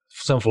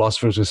some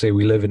philosophers would say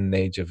we live in an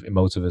age of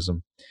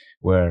emotivism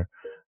where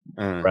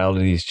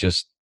morality is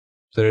just,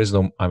 there is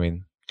no,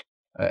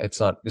 it's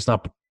not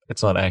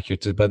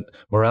accurate, but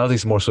morality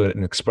is more so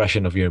an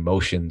expression of your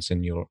emotions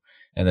and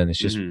then it's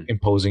just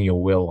imposing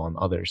your will on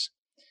others.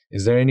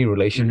 Is there any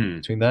relation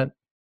between that?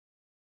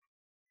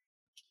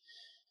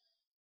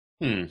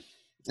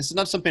 This is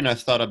not something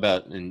I've thought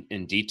about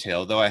in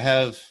detail, though I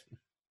have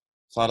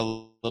thought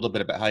a little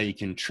bit about how you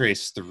can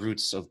trace the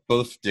roots of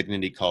both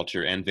dignity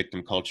culture and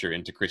victim culture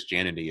into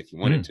Christianity if you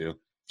wanted to.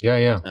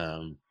 Yeah.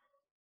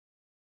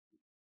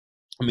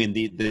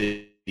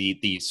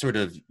 The sort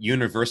of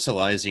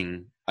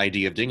universalizing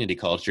idea of dignity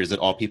culture is that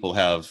all people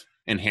have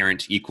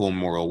inherent equal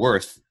moral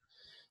worth,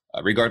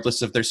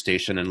 regardless of their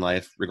station in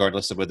life,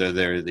 regardless of whether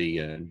they're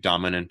the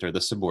dominant or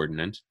the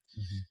subordinate.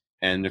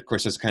 And of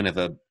course, there's kind of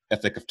a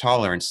ethic of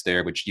tolerance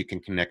there, which you can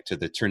connect to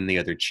the turn the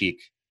other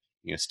cheek,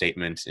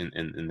 statement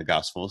in the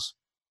Gospels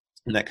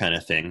and that kind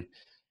of thing.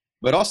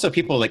 But also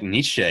people like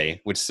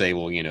Nietzsche would say,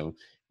 well,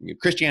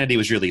 Christianity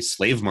was really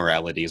slave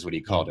morality is what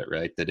he called it,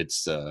 right? That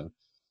it's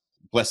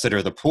blessed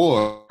are the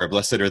poor, or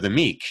blessed are the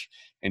meek.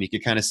 And you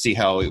could kind of see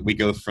how we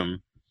go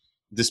from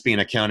this being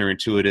a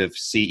counterintuitive,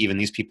 see, even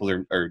these people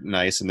are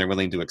nice and they're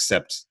willing to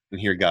accept and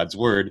hear God's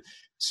word,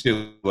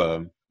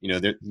 to,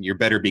 you're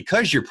better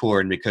because you're poor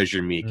and because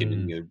you're meek.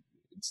 And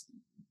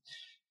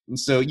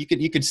so you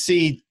could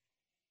see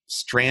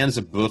strands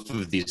of both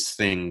of these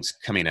things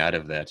coming out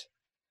of that.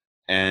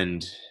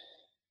 And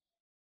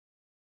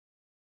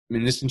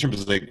this in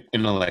terms of like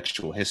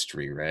intellectual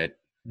history, right?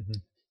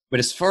 But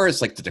as far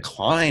as like the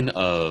decline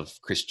of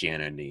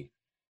Christianity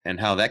and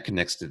how that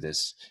connects to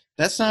this,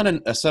 that's not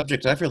a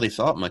subject I've really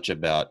thought much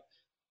about.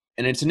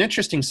 And it's an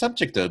interesting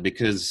subject, though,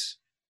 because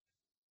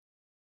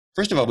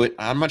first of all,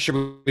 I'm not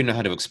sure we know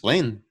how to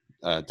explain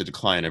the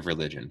decline of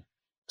religion,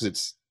 because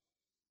it's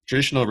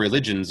traditional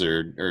religions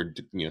or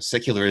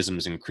secularism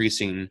is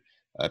increasing.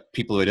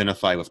 People who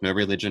identify with no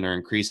religion are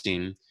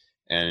increasing.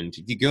 And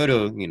if you go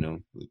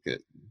to,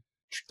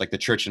 like the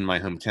church in my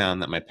hometown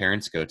that my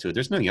parents go to,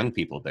 there's no young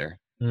people there.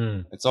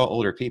 It's all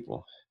older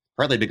people,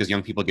 partly because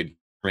young people get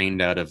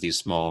trained out of these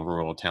small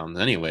rural towns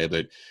anyway,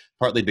 but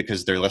partly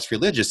because they're less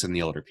religious than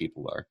the older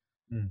people are.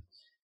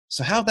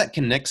 So how that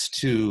connects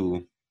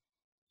to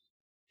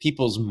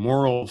people's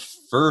moral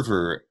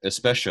fervor,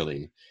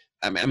 especially,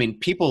 a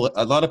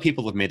lot of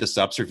people have made this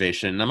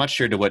observation, and I'm not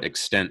sure to what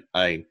extent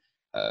I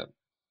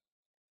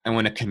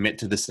want to commit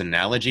to this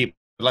analogy.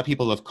 A lot of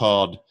people have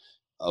called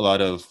a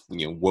lot of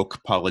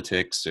woke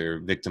politics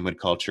or victimhood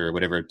culture or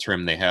whatever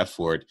term they have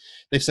for it.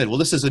 They've said, well,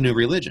 this is a new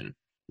religion.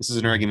 This is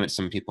an argument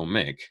some people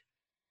make.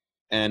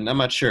 And I'm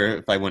not sure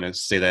if I want to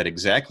say that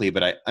exactly,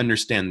 but I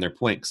understand their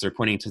point, because they're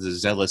pointing to the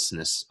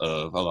zealousness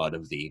of a lot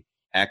of the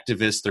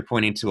activists. They're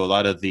pointing to a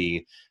lot of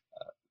the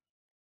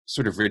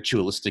sort of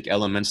ritualistic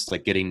elements,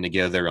 like getting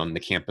together on the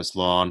campus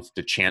lawn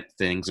to chant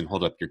things and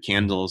hold up your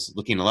candles,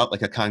 looking a lot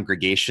like a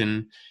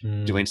congregation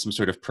doing some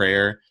sort of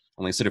prayer.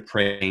 Only instead of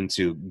praying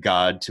to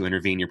God to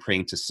intervene, you're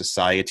praying to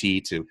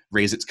society to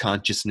raise its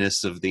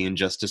consciousness of the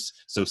injustice,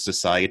 so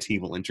society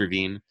will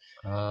intervene.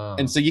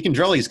 And so you can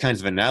draw these kinds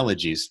of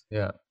analogies.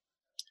 Yeah.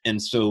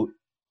 And so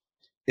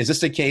is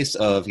this a case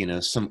of,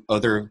 some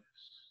other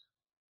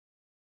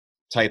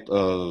type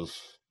of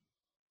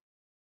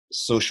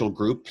social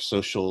group,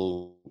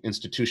 social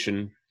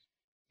institution,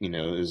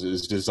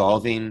 is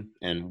dissolving,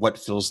 and what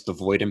fills the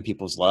void in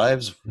people's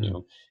lives?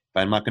 If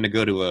I'm not going to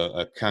go to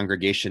a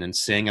congregation and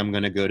sing, I'm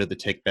going to go to the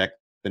Take Back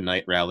the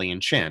Night rally and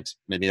chant.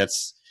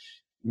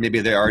 Maybe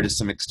there are to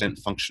some extent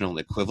functional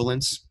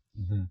equivalents.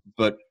 Mm-hmm.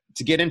 But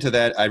to get into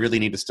that, I really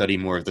need to study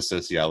more of the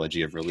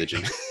sociology of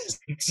religion.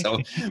 So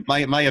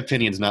my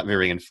opinion's not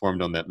very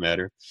informed on that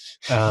matter.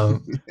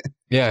 Um,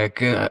 yeah,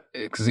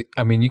 because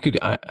I mean, you could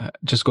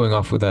just going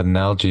off with that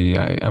analogy.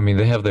 I mean,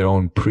 they have their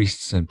own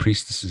priests and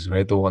priestesses,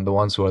 right? The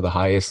ones who are the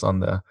highest on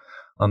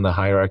the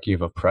hierarchy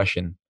of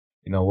oppression.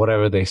 You know,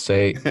 whatever they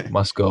say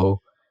must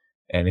go,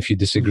 and if you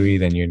disagree,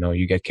 then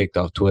you get kicked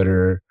off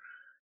Twitter,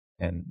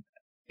 and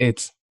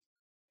it's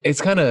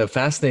it's kind of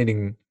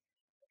fascinating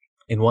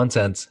in one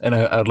sense. And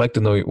I'd like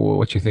to know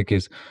what you think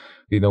is,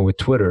 with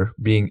Twitter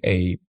being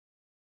a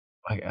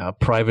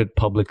private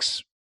public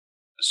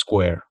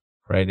square,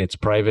 right? It's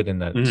private in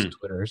that it's Mhm.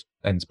 Twitter's,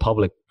 and it's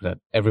public that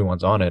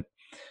everyone's on it.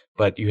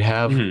 But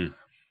Mhm.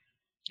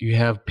 you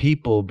have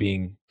people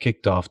being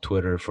kicked off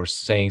Twitter for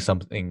saying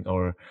something,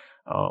 or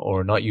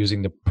not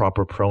using the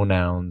proper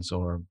pronouns,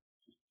 or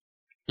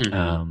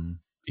Mhm.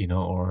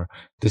 or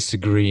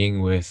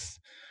disagreeing with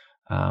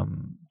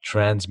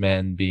trans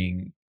men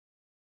being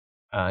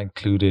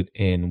included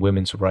in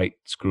women's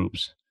rights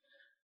groups.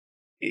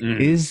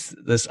 Mhm. Is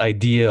this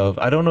idea of,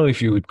 I don't know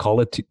if you would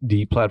call it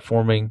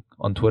deplatforming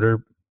on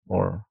Twitter,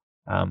 or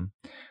um,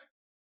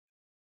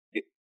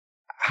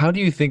 how do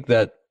you think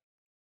that,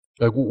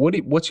 like,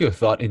 what's your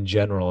thought in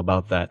general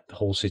about that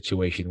whole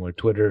situation where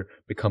Twitter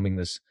becoming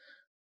this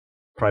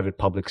private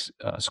public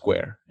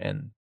square,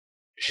 and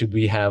should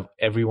we have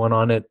everyone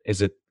on it?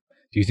 Do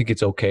you think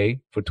it's okay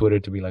for Twitter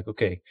to be like,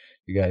 okay,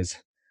 you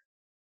guys,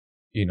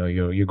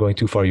 you're going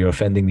too far, you're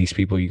offending these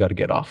people, you got to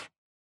get off?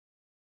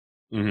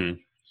 Mhm.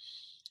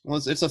 Well,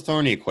 it's a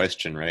thorny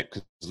question, right?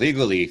 Because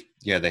legally,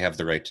 yeah, they have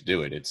the right to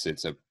do it.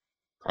 It's a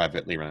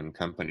privately run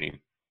company.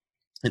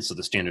 And so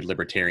the standard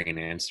libertarian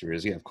answer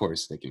is, yeah, of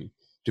course, they can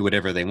do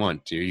whatever they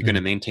want. Are you going Mm,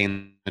 to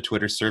maintain the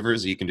Twitter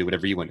servers? You can do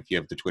whatever you want if you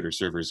have the Twitter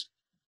servers.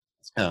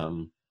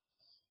 Um,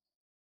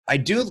 I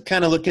do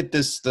kind of look at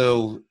this,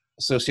 though,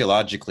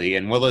 sociologically,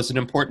 and while there's an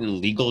important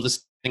legal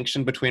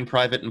distinction between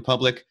private and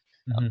public,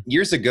 mhm,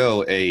 years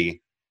ago,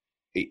 a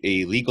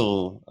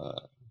legal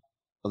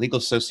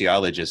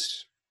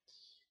sociologist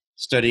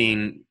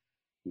studying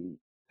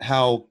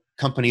how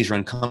companies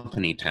run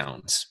company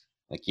towns.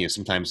 Like,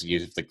 sometimes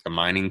you like the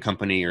mining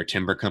company or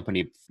timber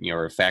company,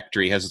 or a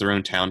factory has their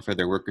own town for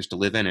their workers to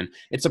live in, and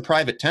it's a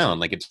private town,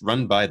 like it's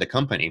run by the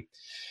company.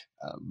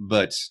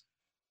 But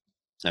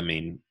I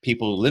mean,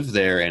 people live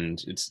there,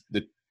 and it's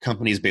the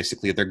company is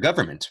basically their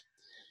government.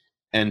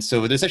 And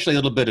so there's actually a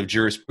little bit of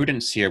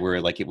jurisprudence here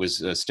where, like, it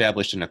was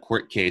established in a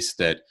court case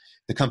that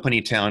the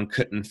company town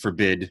couldn't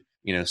forbid,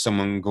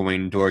 someone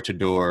going door to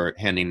door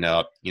handing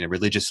out,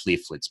 religious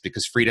leaflets,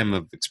 because freedom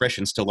of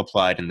expression still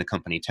applied in the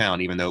company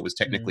town, even though it was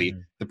technically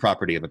mm, the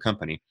property of a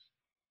company.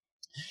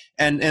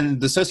 And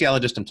the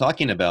sociologist I'm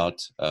talking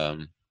about,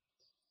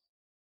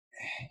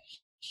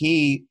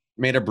 he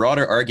made a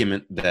broader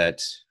argument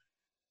that,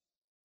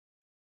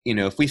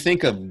 if we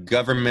think of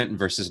government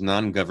versus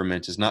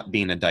non-government as not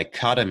being a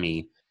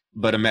dichotomy,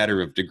 but a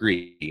matter of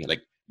degree,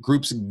 like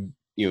groups,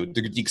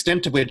 the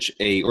extent to which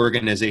a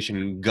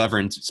organization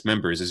governs its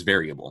members is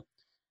variable.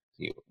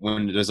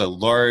 When there's a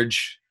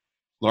large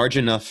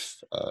enough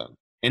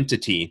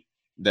entity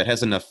that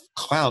has enough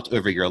clout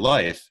over your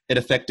life, it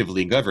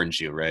effectively governs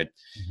you, right?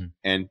 mhm,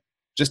 And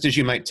just as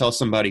you might tell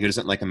somebody who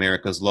doesn't like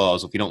America's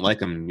laws, if you don't like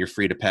them, you're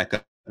free to pack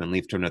up and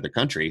leave to another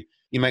country.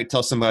 You might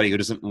tell somebody who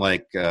doesn't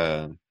like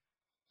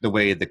the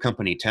way the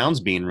company town's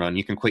being run,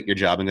 you can quit your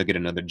job and go get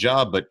another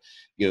job. But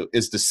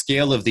as the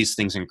scale of these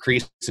things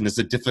increase, and as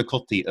the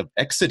difficulty of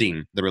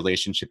exiting the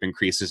relationship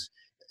increases,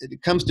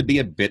 it comes to be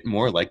a bit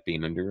more like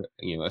being under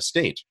a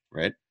state,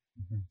 right?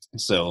 mhm.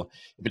 So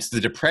if it's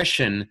the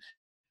depression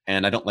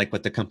and I don't like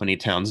what the company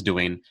town's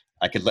doing,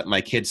 I could let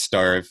my kids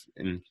starve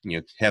and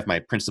have my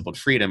principled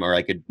freedom, or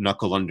I could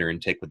knuckle under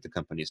and take what the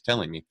company is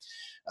telling me.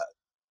 Uh,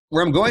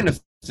 where I'm going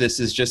with this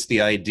is just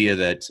the idea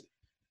that,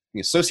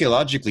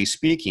 sociologically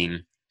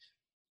speaking,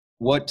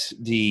 what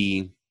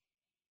the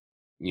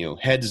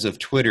heads of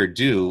Twitter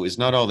do is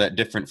not all that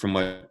different from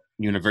what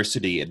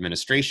university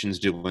administrations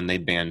do when they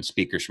ban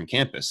speakers from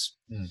campus.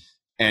 Mm,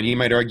 And you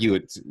might argue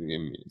it's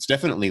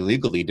definitely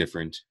legally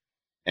different,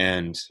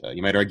 and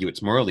you might argue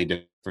it's morally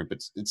different,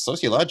 but it's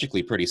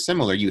sociologically pretty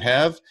similar. You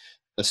have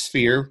a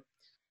sphere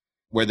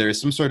where there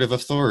is some sort of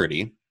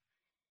authority,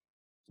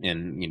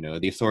 and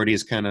the authority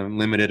is kind of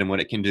limited in what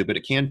it can do, but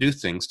it can do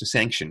things to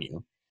sanction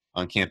you.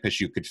 On campus,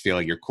 you could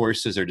fail your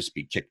courses or just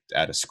be kicked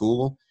out of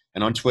school,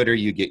 and on Twitter,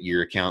 you get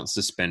your account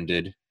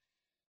suspended.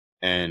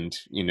 And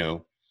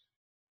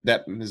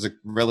that is a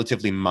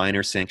relatively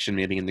minor sanction,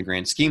 maybe in the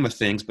grand scheme of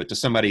things, but to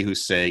somebody who,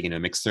 say,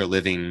 makes their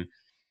living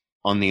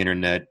on the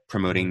internet mm,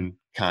 promoting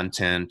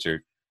content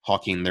or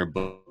hawking their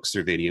books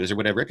or videos or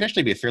whatever, it can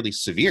actually be a fairly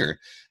severe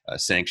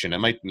sanction. It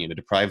might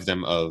deprive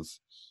them of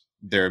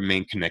their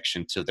main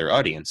connection to their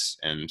audience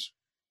and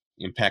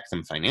impact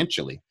them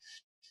financially.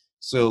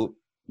 So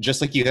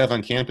just like you have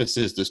on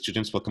campuses, the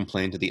students will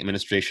complain to the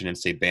administration and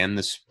say, ban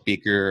this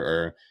speaker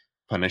or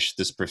punish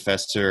this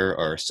professor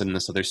or send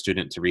this other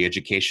student to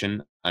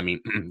re-education. I mean,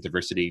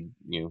 diversity,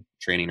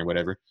 training or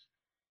whatever.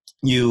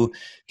 You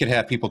could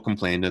have people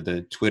complain to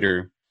the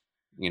Twitter,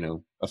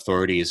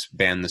 authorities,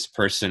 ban this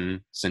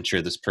person,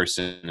 censure this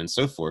person, and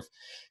so forth.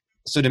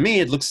 So to me,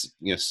 it looks,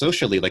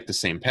 socially like the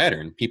same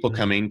pattern. People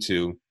coming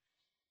to,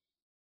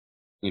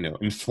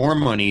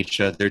 inform on each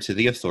other to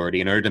the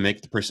authority in order to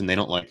make the person they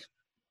don't like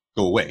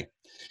go away.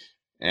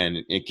 And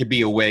it could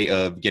be a way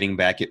of getting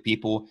back at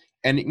people.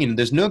 And,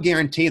 there's no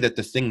guarantee that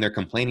the thing they're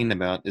complaining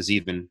about is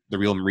even the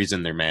real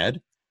reason they're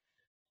mad,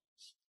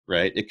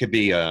 right? It could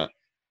be,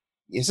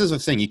 this is the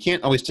thing, you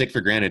can't always take for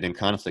granted in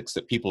conflicts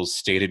that people's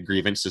stated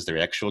grievance is their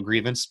actual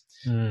grievance,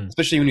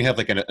 especially when you have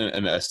like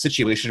a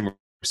situation where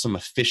some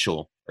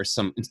official or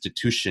some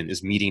institution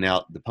is meting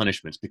out the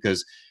punishments.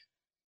 Because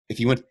if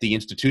you want the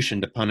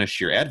institution to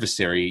punish your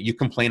adversary, you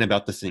complain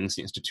about the things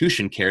the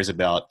institution cares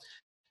about,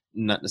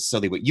 not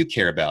necessarily what you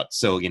care about.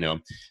 So,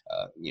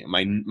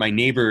 my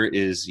neighbor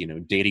is,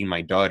 dating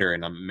my daughter,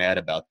 and I'm mad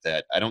about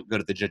that. I don't go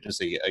to the judge and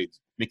say, I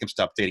make him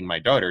stop dating my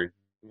daughter.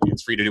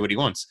 It's free to do what he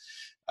wants.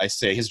 I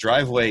say his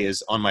driveway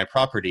is on my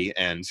property,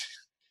 and,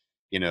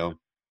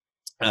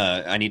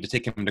 I need to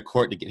take him to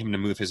court to get him to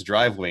move his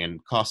driveway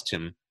and cost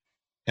him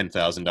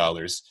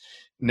 $10,000.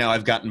 Now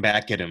I've gotten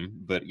back at him,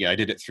 but yeah, I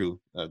did it through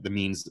the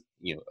means,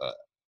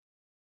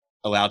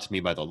 allowed to me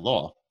by the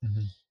law.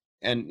 Mm-hmm.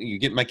 And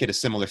you might get a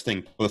similar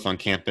thing both on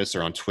campus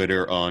or on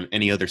Twitter, on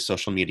any other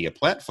social media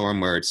platform,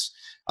 where it's,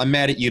 I'm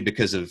mad at you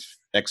because of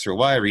X or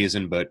Y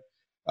reason, but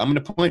I'm going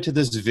to point to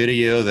this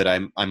video that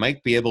I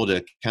might be able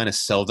to kind of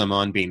sell them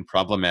on being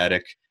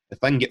problematic. If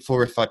I can get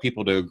 4 or 5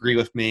 people to agree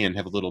with me and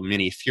have a little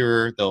mini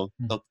furor, they'll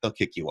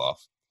kick you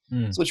off.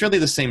 So it's really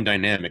the same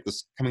dynamic.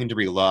 This coming to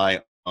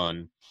rely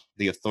on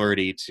the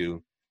authority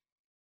to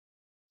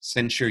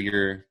censure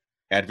your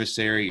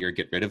adversary or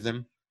get rid of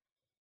them.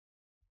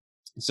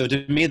 So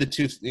to me, the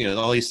two,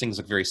 all these things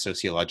look very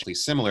sociologically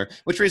similar,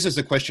 which raises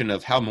the question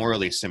of how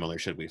morally similar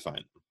should we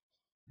find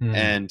them?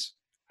 And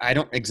I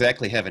don't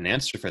exactly have an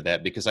answer for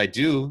that, because I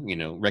do,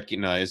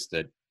 recognize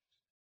that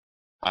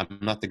I'm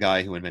not the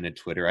guy who invented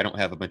Twitter. I don't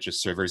have a bunch of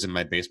servers in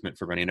my basement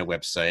for running a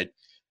website.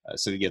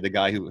 So yeah, the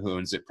guy who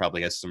owns it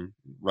probably has some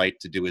right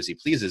to do as he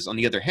pleases. On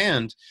the other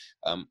hand,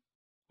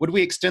 would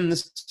we extend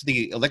this to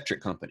the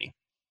electric company?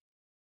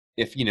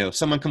 If,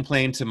 someone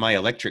complained to my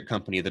electric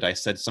company that I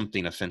said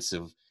something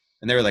offensive,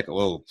 and they were like,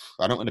 oh,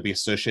 I don't want to be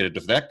associated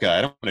with that guy,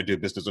 I don't want to do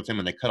business with him,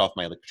 and they cut off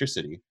my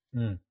electricity.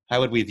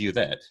 How would we view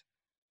that?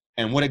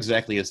 And what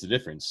exactly is the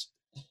difference?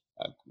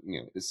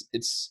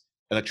 It's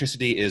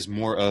electricity is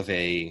more of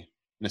a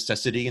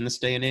necessity in this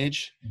day and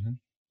age.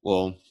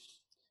 Well,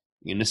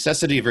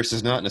 necessity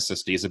versus not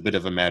necessity is a bit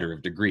of a matter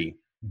of degree.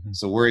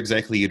 So where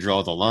exactly you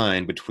draw the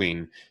line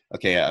between,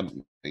 okay,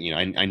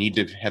 I need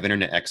to have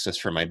internet access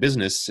for my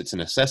business, it's a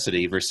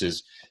necessity,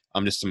 versus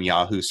I'm just some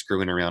Yahoo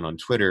screwing around on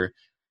Twitter.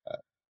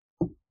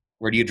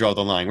 Where do you draw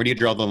the line? Where do you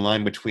draw the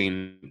line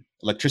between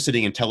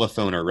electricity and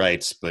telephone are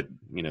rights, but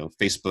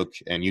Facebook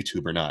and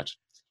YouTube are not?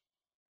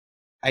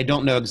 I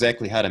don't know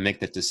exactly how to make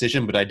that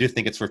decision, but I do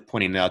think it's worth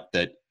pointing out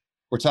that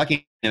we're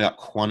talking about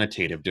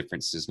quantitative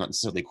differences, not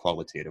necessarily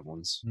qualitative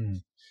ones.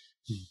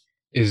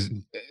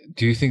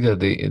 Do you think that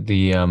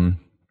the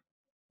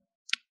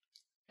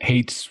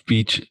hate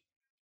speech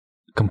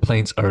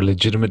complaints are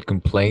legitimate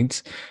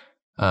complaints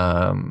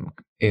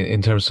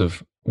in terms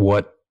of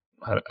what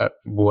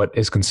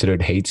is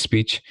considered hate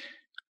speech?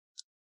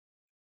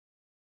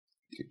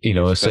 Say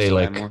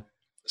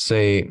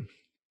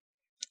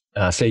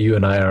you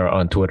and I are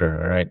on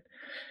Twitter, right?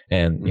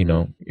 And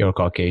you're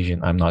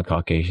Caucasian, I'm not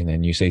Caucasian,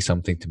 and you say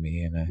something to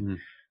me, and I'm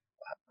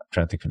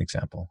trying to think of an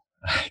example.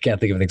 I can't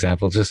think of an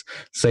example. Just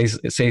say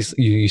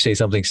you say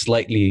something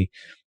slightly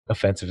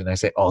offensive, and I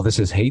say, "Oh, this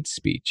is hate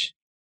speech."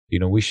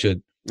 We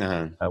should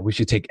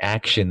take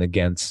action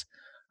against.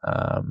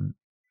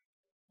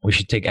 We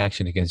should take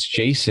action against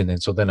Jason.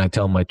 And so then I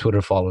tell my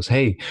Twitter followers,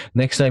 hey,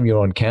 next time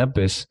you're on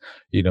campus,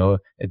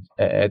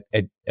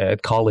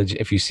 at college,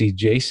 if you see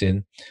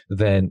Jason,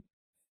 then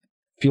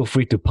feel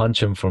free to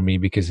punch him for me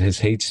because his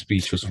hate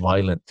speech was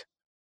violent.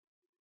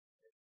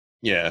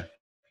 Yeah.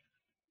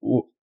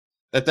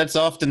 That's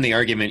often the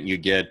argument you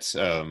get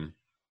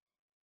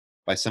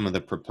by some of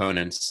the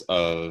proponents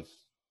of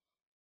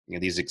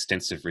these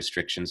extensive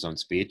restrictions on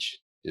speech,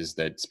 is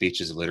that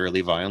speech is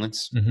literally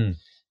violence.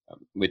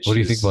 What do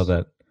you think about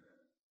that?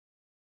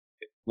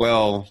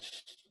 Well,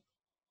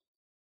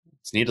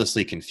 it's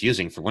needlessly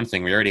confusing. For one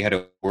thing, we already had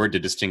a word to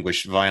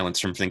distinguish violence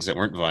from things that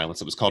weren't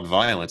violence. It was called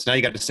violence. Now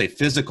you got to say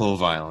physical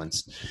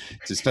violence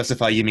to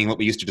specify you mean what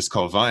we used to just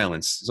call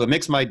violence. So it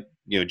makes my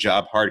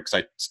job hard, because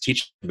I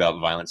teach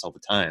about violence all the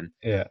time.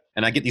 Yeah.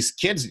 And I get these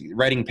kids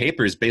writing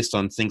papers based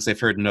on things they've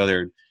heard in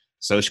other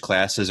social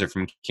classes or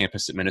from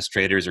campus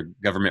administrators or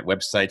government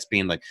websites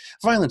being like,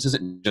 violence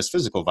isn't just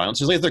physical violence.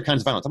 There's other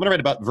kinds of violence. I'm going to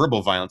write about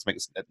verbal violence.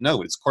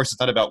 No, of course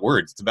it's not about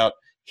words. It's about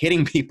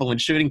hitting people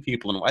and shooting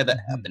people and why that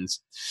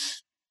happens.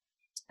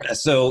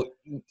 So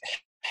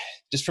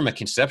just from a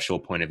conceptual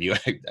point of view,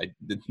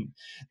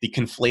 the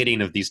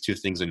conflating of these two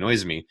things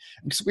annoys me.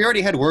 Because we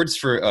already had words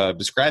for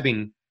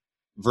describing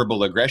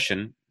verbal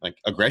aggression. Like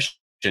aggression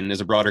is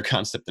a broader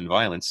concept than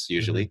violence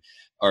usually.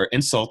 our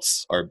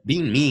insults are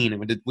being mean.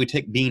 Did we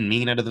take being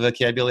mean out of the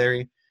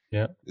vocabulary?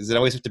 Yeah. Does it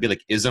always have to be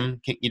like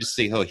ism? Can't you just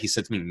say, oh, he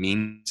said something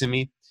mean to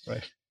me?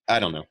 Right. I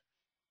don't know.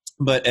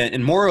 But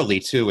and morally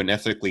too, and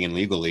ethically and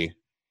legally,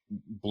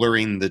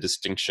 blurring the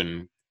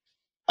distinction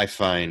I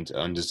find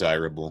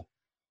undesirable,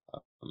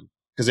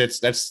 because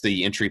that's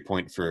the entry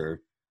point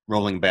for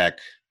rolling back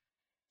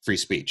free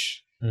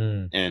speech.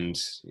 And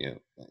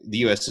the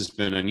U.S. has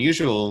been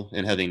unusual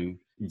in having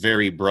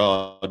very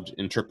broad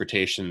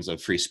interpretations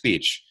of free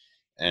speech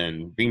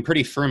and being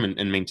pretty firm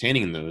in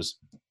maintaining those.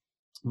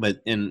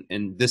 But and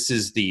this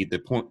is the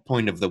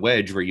point of the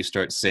wedge where you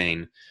start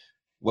saying,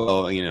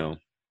 well,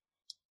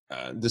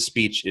 the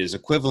speech is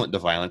equivalent to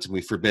violence, and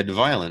we forbid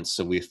violence,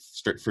 so we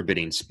start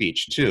forbidding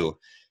speech too.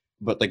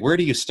 But like, where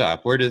do you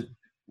stop? Where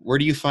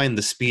do you find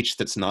the speech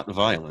that's not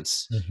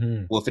violence?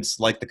 Mm-hmm. Well, if it's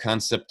like the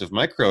concept of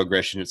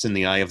microaggression, it's in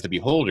the eye of the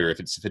beholder. If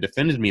it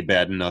offended me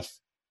bad enough,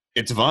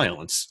 it's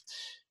violence,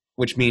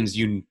 which means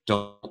you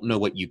don't know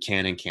what you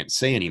can and can't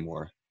say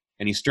anymore.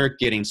 And you start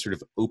getting sort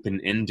of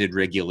open-ended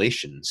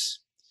regulations.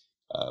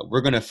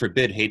 We're going to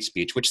forbid hate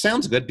speech, which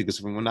sounds good, because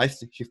when I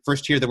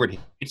first hear the word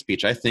hate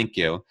speech, I think,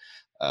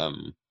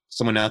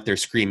 someone out there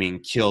screaming,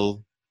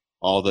 kill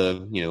all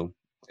the,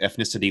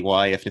 ethnicity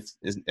Y,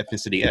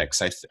 ethnicity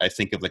X. I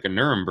think of like a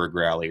Nuremberg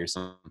rally or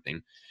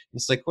something.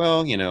 It's like,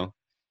 well,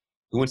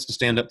 who wants to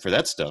stand up for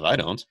that stuff? I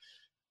don't.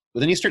 But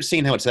then you start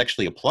seeing how it's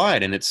actually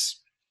applied, and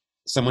it's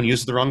someone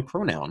used the wrong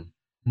pronoun.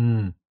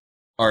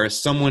 Or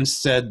someone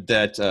said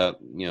that,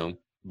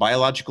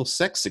 biological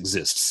sex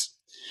exists.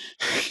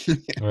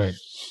 Right.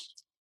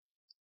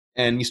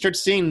 And you start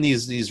seeing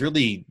these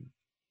really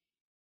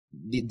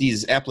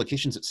these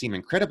applications that seem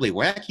incredibly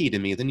wacky to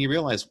me. Then you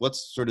realize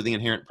what's sort of the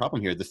inherent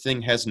problem here. The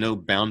thing has no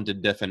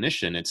bounded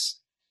definition.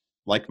 It's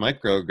like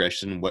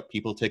microaggression, what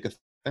people take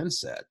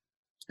offense at.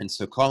 And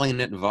so calling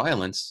it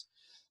violence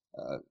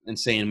and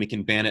saying we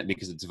can ban it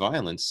because it's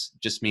violence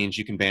just means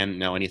you can ban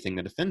now anything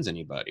that offends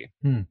anybody.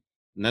 And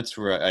that's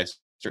where I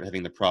start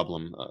having the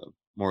problem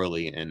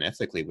morally and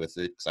ethically with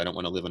it, because I don't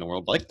want to live in a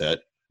world like that.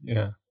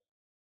 Yeah.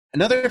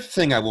 Another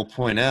thing I will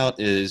point out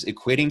is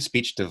equating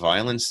speech to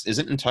violence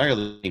isn't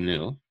entirely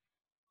new.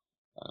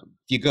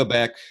 If you go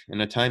back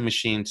in a time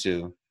machine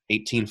to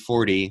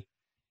 1840,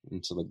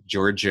 into like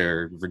Georgia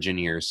or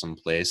Virginia or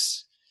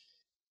someplace,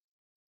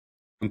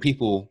 when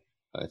people,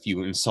 if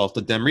you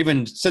insulted them or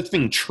even said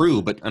something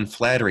true but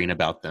unflattering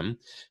about them,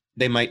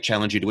 they might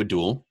challenge you to a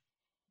duel.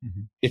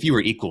 If you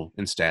were equal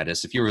in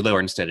status. If you were lower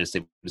in status, they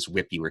would just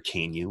whip you or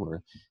cane you,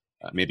 or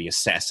maybe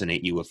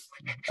assassinate you with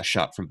a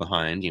shot from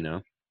behind,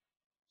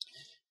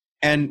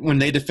 And when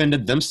they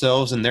defended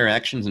themselves and their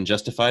actions and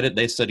justified it,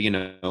 they said,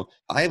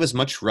 I have as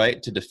much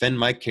right to defend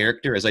my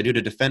character as I do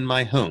to defend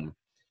my home.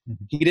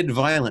 He did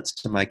violence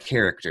to my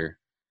character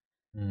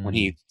when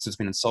he says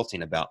something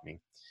insulting about me.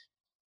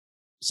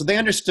 So they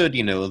understood,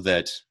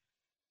 that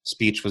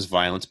speech was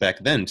violence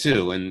back then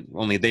too, and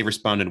only they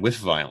responded with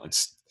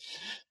violence.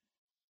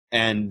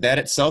 And that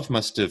itself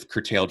must have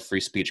curtailed free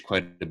speech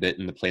quite a bit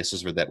in the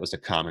places where that was a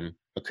common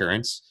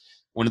occurrence.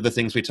 One of the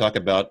things we talk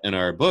about in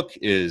our book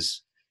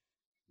is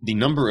the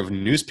number of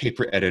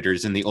newspaper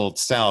editors in the Old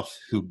South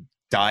who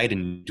died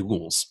in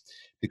duels.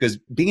 Because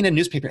being a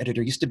newspaper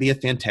editor used to be a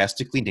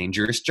fantastically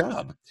dangerous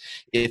job.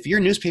 If your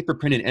newspaper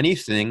printed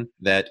anything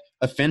that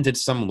offended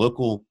some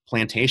local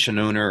plantation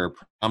owner or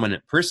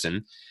prominent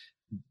person,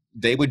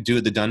 they would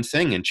do the done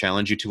thing and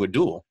challenge you to a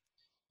duel.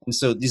 And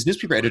so these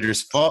newspaper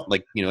editors fought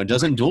like, a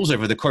dozen duels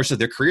over the course of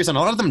their careers, and a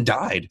lot of them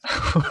died.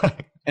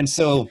 And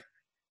so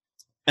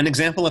an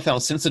example of how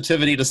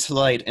sensitivity to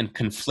slight and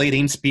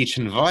conflating speech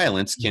and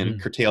violence can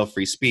curtail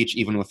free speech,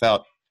 even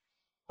without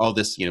all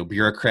this,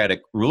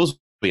 bureaucratic rules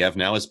we have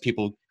now, is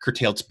people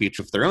curtailed speech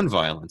with their own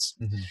violence.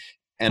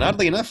 And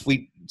oddly enough,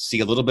 we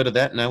see a little bit of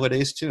that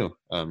nowadays too.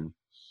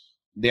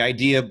 The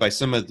idea by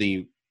some of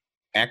the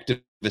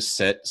activist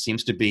set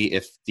seems to be,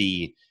 if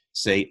the,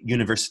 say,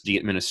 university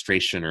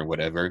administration or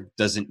whatever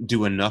doesn't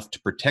do enough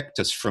to protect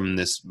us from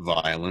this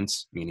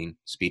violence, meaning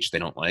speech they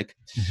don't like,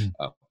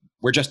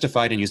 we're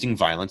justified in using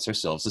violence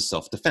ourselves as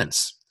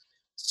self-defense.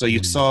 So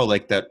you saw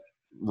like that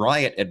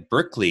riot at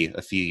Berkeley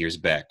a few years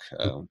back.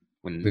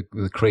 When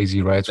the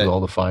crazy riots with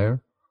all the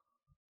fire?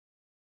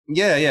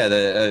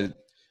 Yeah.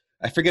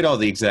 I forget all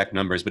the exact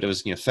numbers, but it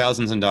was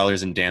thousands of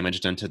dollars in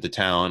damage done to the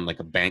town. Like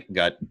a bank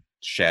got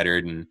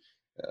shattered, and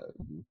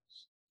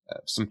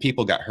some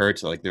people got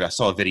hurt. Like I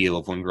saw a video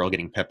of one girl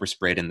getting pepper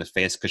sprayed in the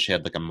face because she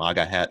had like a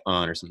MAGA hat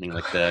on or something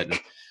like that. And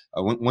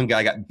one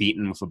guy got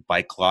beaten with a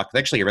bike lock. They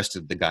actually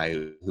arrested the guy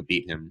who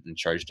beat him and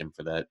charged him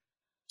for that.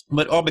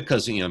 But all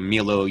because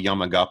Milo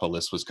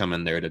Yiannopoulos was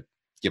coming there to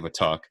give a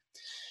talk.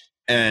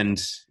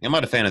 And I'm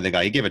not a fan of the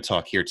guy. He gave a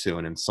talk here too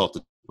and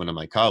insulted one of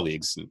my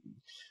colleagues.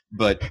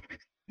 But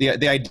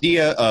the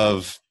idea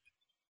of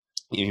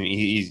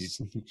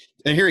he's,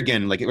 and here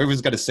again, like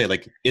everyone's got to say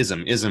like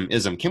ism.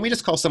 Can we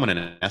just call someone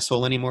an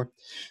asshole anymore?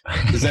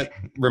 Is that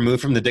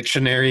removed from the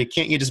dictionary?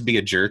 Can't you just be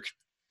a jerk?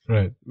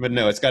 Right. But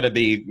no, it's got to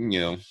be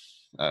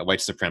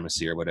white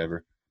supremacy or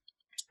whatever.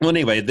 Well,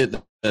 anyway,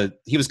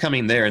 he was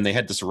coming there, and they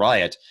had this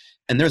riot,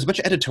 And there was a bunch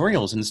of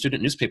editorials in the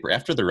student newspaper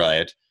after the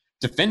riot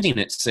defending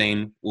it,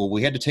 saying, well,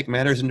 we had to take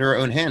matters into our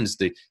own hands.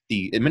 The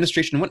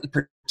administration wouldn't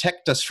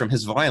protect us from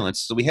his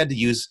violence, so we had to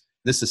use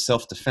this as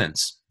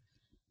self-defense,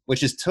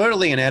 which is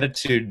totally an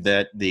attitude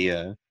that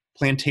the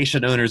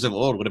plantation owners of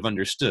old would have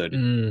understood.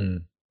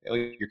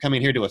 You're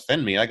coming here to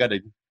offend me. I got to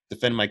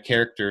defend my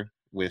character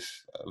with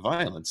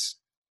violence.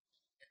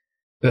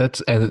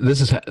 This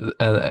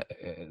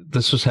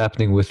was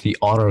happening with the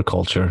honor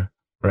culture,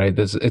 right?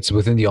 It's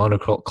within the honor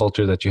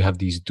culture that you have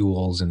these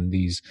duels and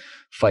these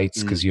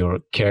fights because your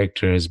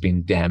character has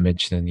been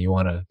damaged and you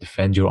want to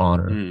defend your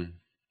honor.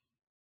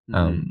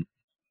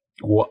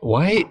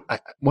 Why?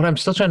 What I'm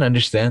still trying to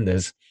understand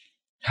is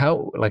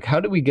how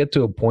do we get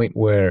to a point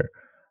where,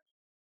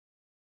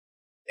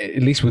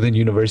 at least within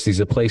universities,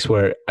 a place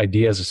where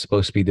ideas are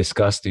supposed to be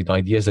discussed,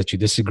 ideas that you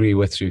disagree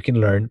with, so you can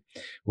learn,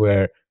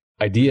 where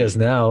ideas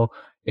now,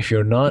 if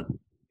you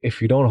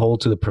don't hold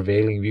to the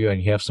prevailing view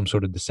and you have some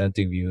sort of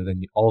dissenting view,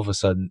 then all of a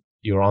sudden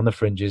you're on the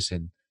fringes,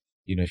 and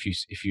if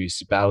you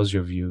espouse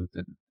your view,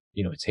 then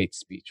it's hate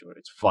speech or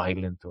it's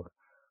violent. Or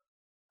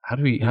how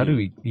do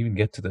we even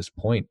get to this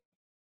point?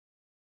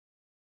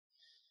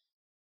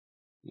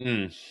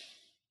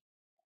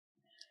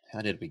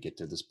 How did we get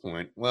to this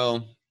point?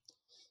 Well,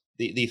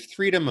 the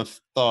freedom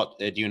of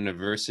thought at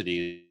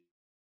universities,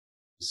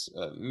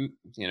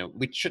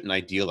 we shouldn't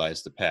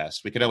idealize the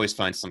past. We could always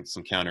find some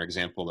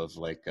counterexample of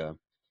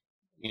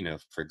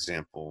for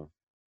example,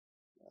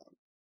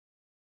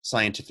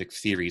 scientific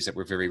theories that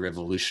were very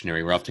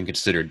revolutionary were often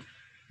considered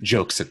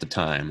jokes at the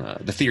time.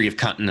 The theory of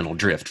continental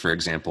drift, for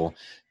example,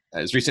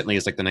 as recently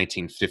as the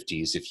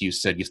 1950s, if you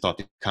said you thought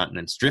the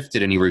continents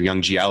drifted and you were a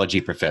young geology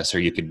professor,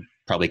 you could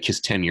probably kiss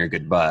tenure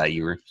goodbye.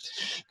 You were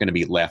going to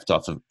be laughed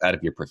out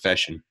of your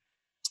profession.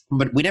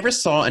 But we never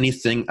saw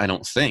anything, I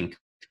don't think,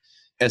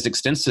 as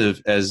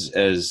extensive as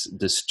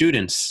the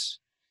students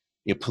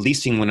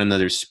policing one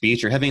another's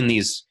speech or having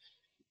these.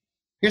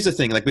 Here's the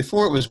thing,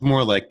 before it was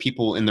more like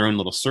people in their own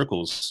little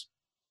circles.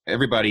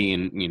 Everybody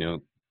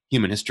in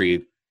human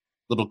history,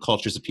 little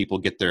cultures of people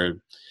get their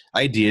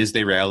ideas,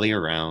 they rally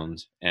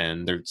around,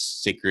 and their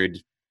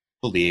sacred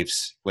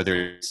beliefs,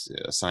 whether it's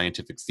a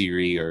scientific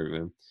theory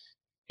or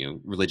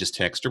religious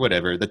text or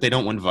whatever, that they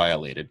don't want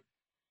violated.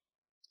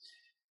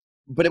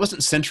 But it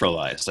wasn't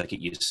centralized like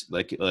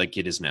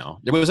it is now.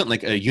 There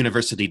wasn't a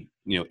university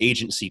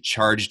agency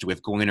charged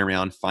with going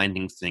around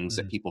finding things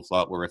that people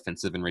thought were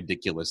offensive and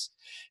ridiculous,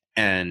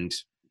 and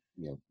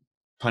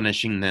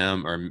punishing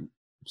them or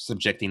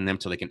subjecting them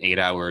to an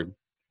 8-hour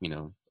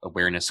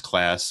awareness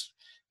class,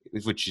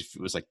 which if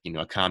it was a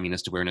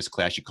communist awareness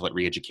class, you call it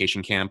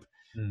re-education camp,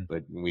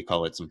 but we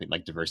call it something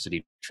like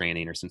diversity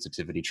training or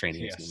sensitivity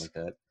training, or something like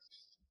that.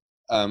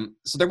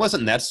 So there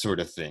wasn't that sort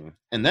of thing,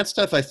 and that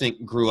stuff I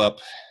think grew up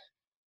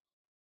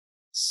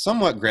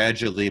somewhat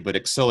gradually, but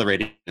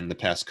accelerated in the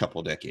past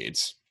couple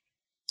decades.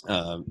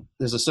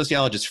 There's a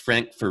sociologist,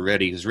 Frank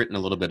Furedi, who's written a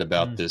little bit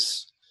about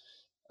this.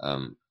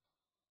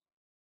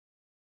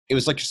 It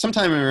was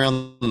sometime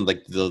around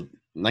the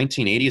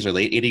 1980s or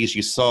late 80s,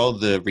 you saw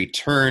the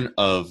return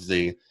of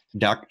the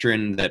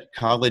doctrine that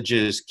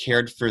colleges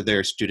cared for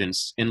their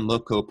students in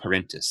loco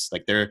parentis,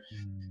 they're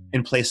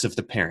in place of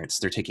the parents.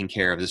 They're taking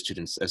care of the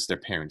students as their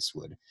parents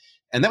would.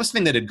 And that was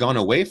something that had gone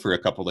away for a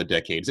couple of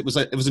decades. It was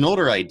an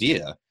older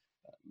idea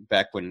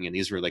back when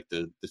these were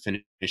the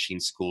finishing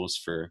schools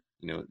for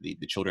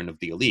the children of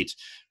the elite,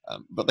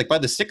 but by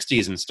the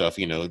 60s and stuff,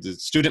 the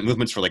student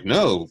movements were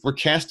no, we're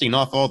casting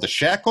off all the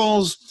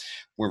shackles,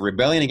 we're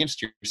rebelling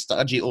against your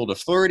stodgy old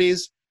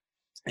authorities,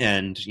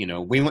 and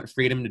we want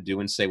freedom to do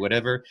and say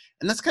whatever.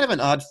 And that's kind of an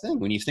odd thing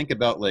when you think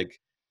about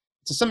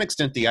to some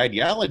extent the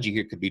ideology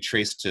here could be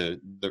traced to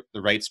the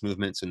rights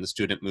movements and the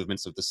student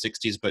movements of the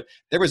 60s, but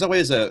there was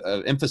always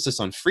a emphasis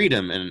on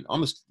freedom and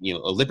almost a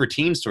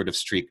libertine sort of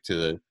streak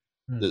to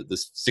the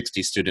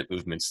 60s student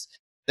movements.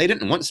 They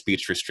didn't want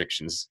speech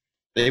restrictions.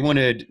 They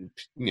wanted,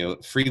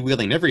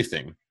 freewheeling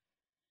everything.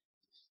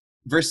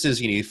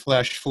 Versus, you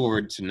flash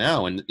forward to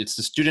now, and it's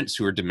the students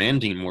who are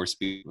demanding more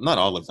speech. Not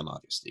all of them,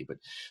 obviously, but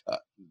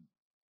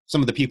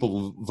some of the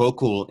people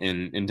vocal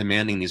in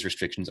demanding these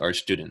restrictions are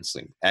students,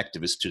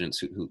 activist students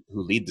who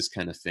lead this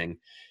kind of thing.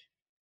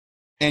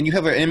 And you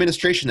have an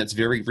administration that's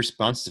very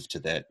responsive to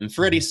that. And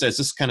Furedi says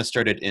this kind of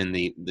started in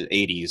the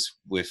 80s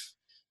with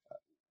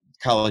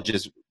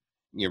colleges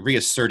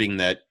reasserting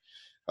that,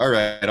 all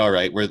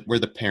right, we're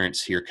the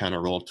parents here, kind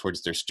of roll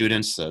towards their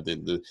students.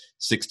 The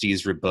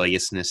 60s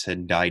rebelliousness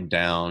had died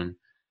down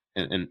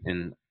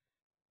and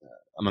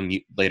among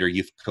later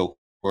youth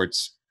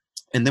cohorts.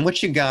 And then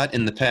what you got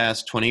in the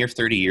past 20 or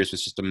 30 years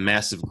was just a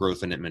massive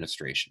growth in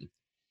administration.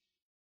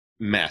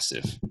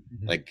 Massive.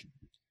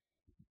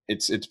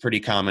 It's pretty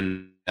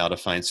common now to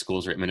find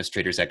schools where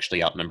administrators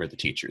actually outnumber the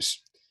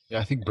teachers. Yeah,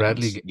 I think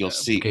Bradley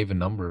gave a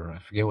number. I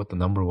forget what the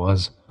number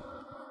was.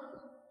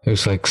 It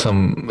was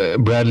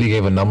Bradley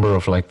gave a number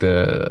of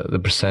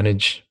the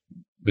percentage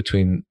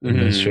between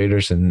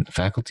administrators and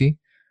faculty.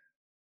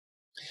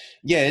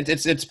 Yeah,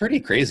 it's pretty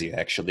crazy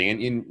actually,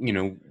 and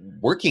in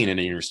working in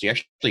a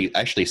university,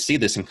 actually see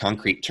this in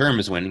concrete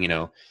terms when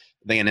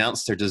they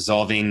announce they're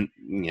dissolving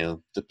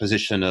the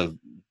position of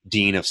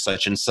dean of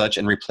such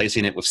and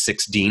replacing it with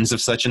six deans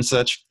of such and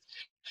such,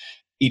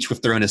 each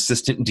with their own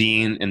assistant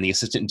dean, and the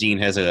assistant dean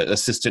has an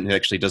assistant who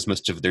actually does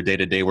most of their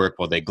day-to-day work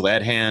while they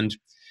glad hand.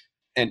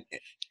 And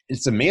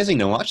it's amazing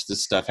to watch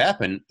this stuff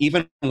happen,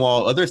 even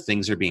while other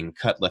things are being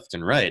cut left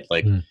and right.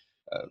 Like Mm.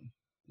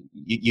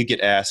 you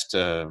get asked,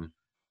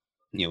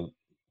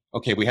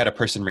 okay, we had a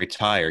person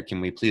retire.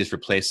 Can we please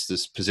replace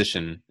this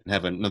position and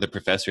have another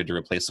professor to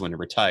replace the one who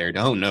retired?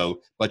 Oh no,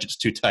 budget's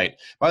too tight.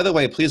 By the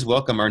way, please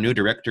welcome our new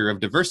director of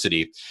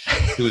diversity,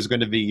 who is going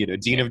to be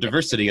dean of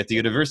diversity at the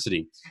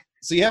university.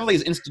 So you have all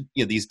these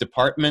these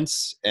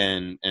departments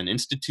and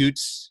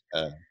institutes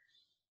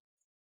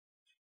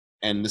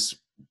and this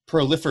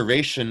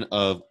proliferation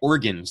of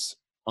organs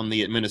on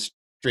the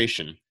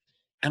administration.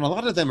 And a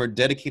lot of them are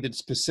dedicated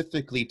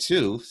specifically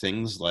to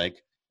things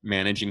like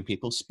managing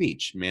people's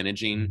speech,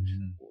 managing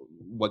Mhm.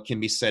 what can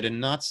be said and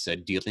not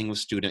said, dealing with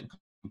student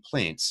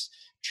complaints,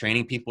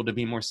 training people to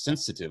be more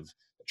sensitive,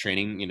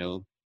 training,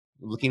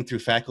 looking through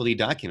faculty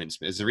documents.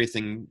 Is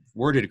everything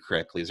worded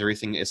correctly? Is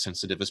everything as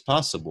sensitive as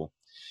possible?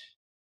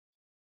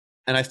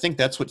 And I think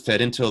that's what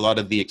fed into a lot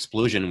of the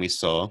explosion we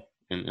saw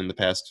in the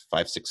past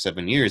 5, 6,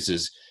 7 years.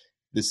 Is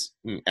this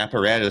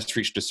apparatus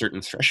reached a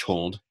certain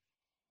threshold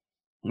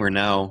where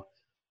now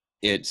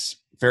it's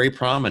very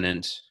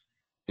prominent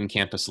in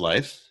campus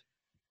life,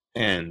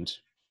 and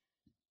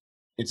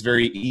it's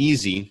very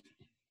easy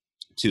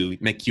to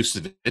make use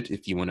of it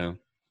if you want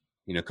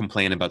to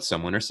complain about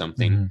someone or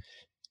something. Mhm.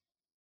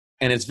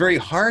 And it's very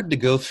hard to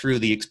go through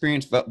the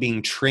experience without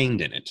being trained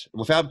in it,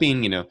 without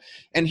being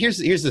and here's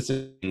the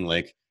thing,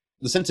 like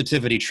the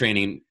sensitivity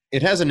training,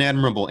 it has an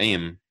admirable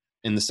aim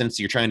in the sense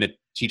that you're trying to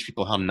teach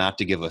people how not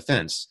to give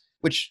offense,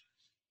 which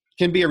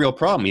can be a real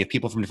problem. You have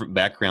people from different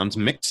backgrounds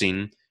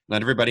mixing.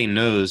 Not everybody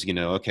knows,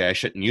 okay, I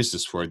shouldn't use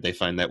this word. They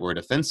find that word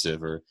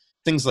offensive or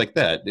things like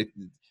that.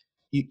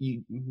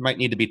 You might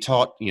need to be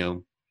taught,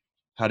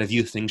 how to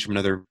view things from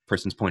another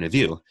person's point of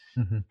view.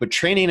 Mhm. But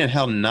training in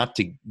how not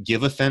to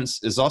give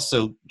offense is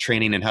also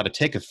training in how to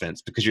take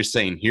offense, because you're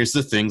saying, here's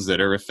the things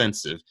that are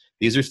offensive.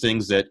 These are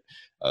things that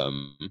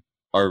um,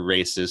 are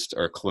racist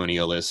or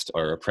colonialist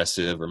or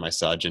oppressive or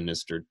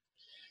misogynist or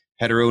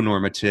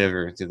heteronormative,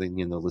 or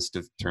the list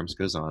of terms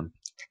goes on.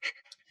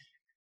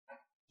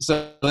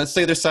 So let's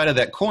say the side of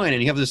that coin,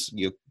 and you have this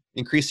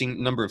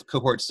increasing number of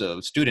cohorts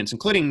of students,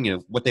 including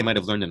what they might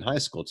have learned in high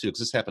school too, because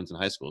this happens in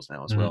high schools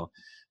now as Mhm. well,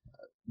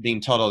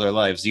 being taught all their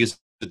lives, these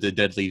are the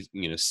deadly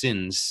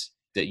sins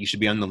that you should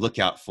be on the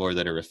lookout for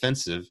that are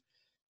offensive.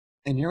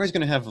 And you're always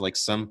going to have like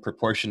some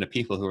proportion of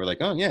people who are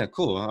like, oh yeah,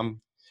 cool,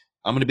 I'm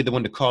going to be the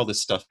one to call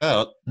this stuff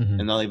out. Mhm.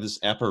 And they'll have this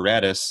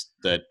apparatus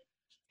that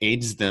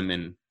aids them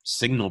in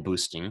signal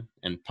boosting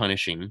and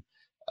punishing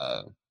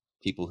uh,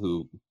 people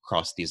who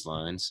cross these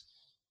lines.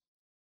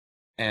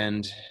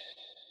 And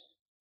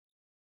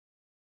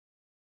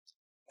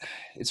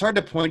it's hard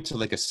to point to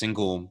like a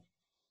single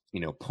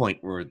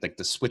point where like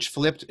the switch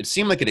flipped. It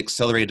seemed like it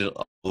accelerated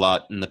a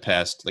lot in the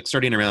past, like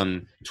starting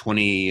around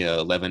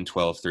 2011,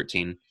 12,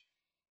 13.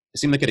 It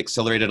seemed like it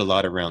accelerated a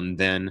lot around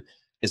then.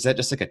 Is that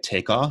just like a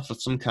takeoff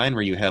of some kind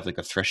where you have like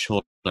a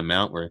threshold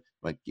amount where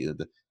like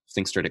the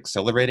things start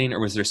accelerating, or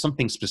was there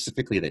something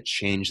specifically that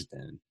changed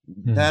then?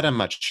 Mhm. That I'm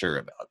not sure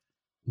about.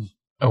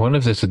 I wonder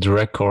if there's a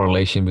direct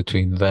correlation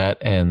between that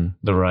and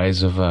the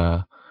rise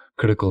of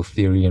critical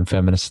theory and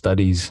feminist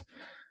studies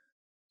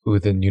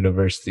within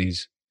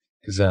universities.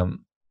 Because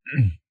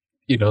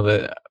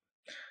that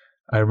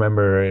I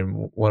remember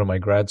in one of my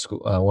grad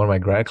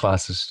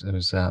classes, it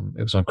was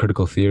on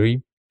critical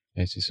theory.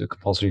 It's just a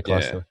compulsory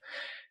class, Yeah.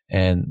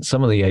 and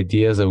some of the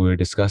ideas that we were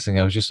discussing,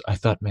 I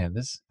thought, man,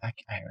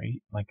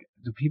 like,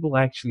 do people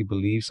actually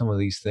believe some of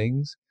these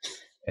things?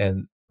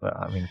 And well,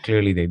 I mean,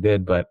 clearly they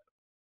did, but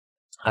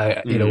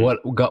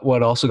Mm.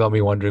 what also got me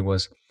wondering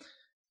was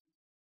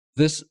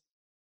this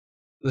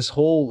this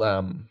whole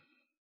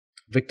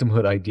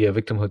victimhood idea,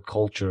 victimhood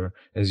culture,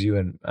 as you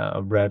and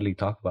Bradley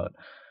talk about.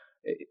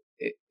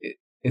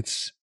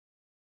 It's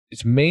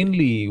it's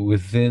mainly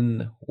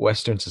within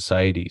Western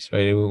societies,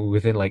 right?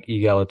 Within like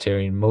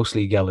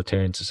mostly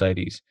egalitarian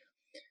societies,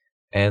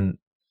 and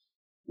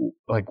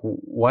like,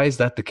 why is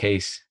that the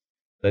case?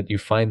 That you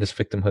find this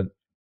victimhood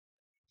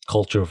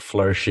culture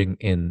flourishing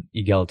in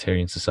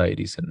egalitarian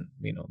societies, and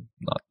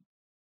not.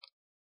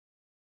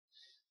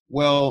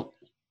 Well,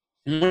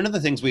 one of the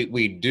things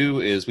we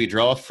do is we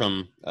draw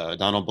from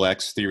Donald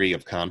Black's theory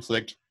of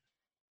conflict,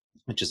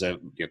 which is a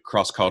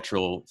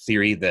cross-cultural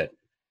theory that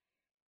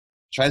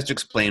tries to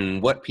explain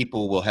what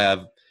people will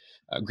have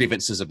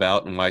grievances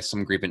about and why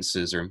some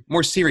grievances are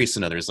more serious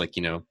than others. Like,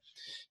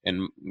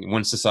 in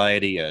one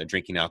society,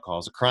 drinking alcohol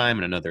is a crime,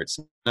 in another it's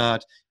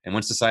not. In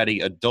one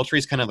society, adultery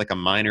is kind of like a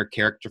minor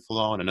character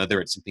flaw, in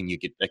another it's something you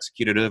get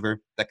executed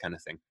over, that kind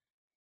of thing.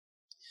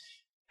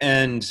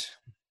 And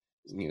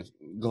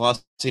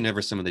glossing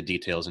over some of the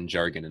details and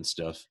jargon and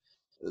stuff,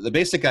 The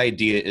basic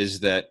idea is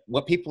that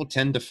what people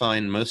tend to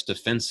find most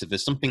offensive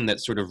is something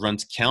that sort of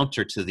runs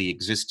counter to the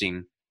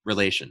existing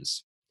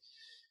relations.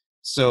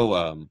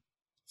 So,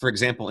 for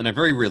example, in a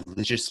very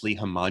religiously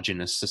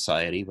homogenous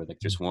society where like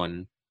there's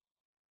one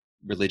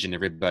religion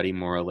everybody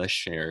more or less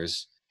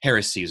shares,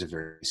 heresy is a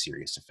very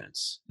serious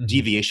offense.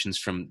 Deviations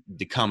from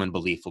the common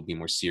belief will be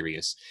more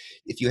serious.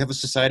 If you have a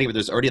society where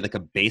there's already like a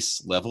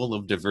base level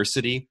of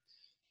diversity,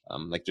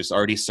 like there's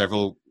already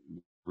several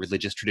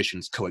religious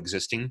traditions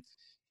coexisting,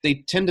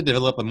 they tend to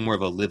develop a more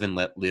of a live and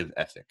let live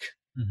ethic.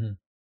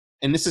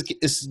 And this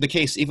is the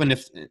case even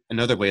if in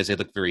other ways they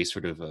look very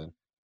sort of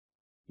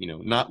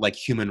not like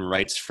human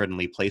rights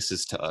friendly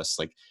places to us.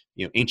 Like,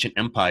 ancient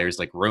empires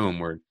like Rome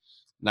were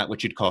not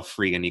what you'd call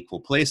free and equal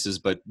places,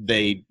 but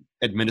they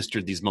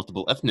administered these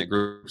multiple ethnic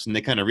groups, and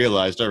they kind of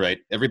realized, all right,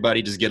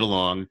 everybody just get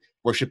along,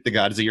 worship the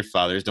gods of your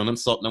fathers, don't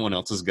insult no one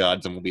else's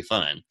gods, and we'll be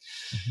fine.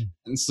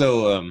 And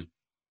so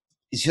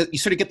you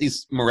sort of get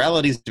these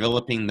moralities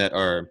developing that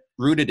are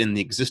rooted in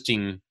the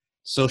existing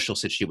social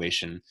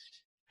situation,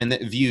 and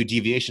that view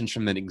deviations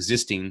from that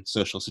existing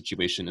social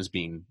situation as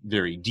being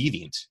very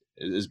deviant,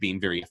 as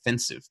being very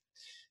offensive.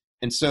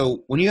 And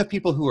so when you have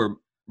people who are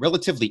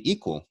relatively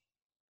equal,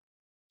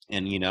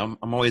 and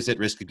I'm always at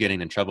risk of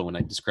getting in trouble when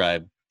I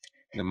describe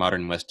the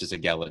modern West as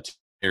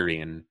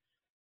egalitarian,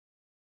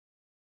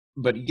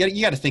 but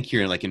you got to think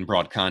here like in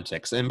broad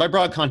context. And by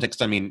broad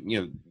context, I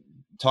mean,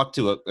 talk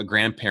to a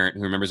grandparent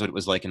who remembers what it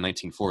was like in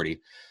 1940,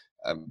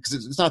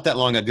 because it's not that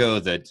long ago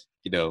that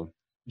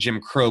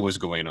Jim Crow was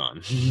going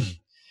on.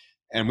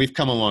 And we've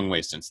come a long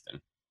way since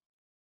then.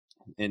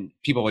 And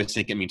people always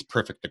think it means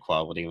perfect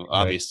equality. Well,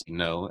 obviously,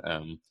 no.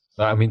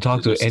 I mean,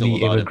 talk to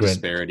any immigrant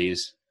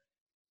disparities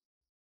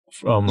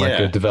from like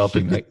a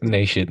developing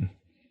nation.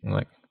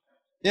 Like,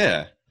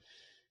 yeah.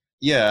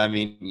 I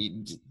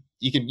mean,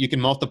 you can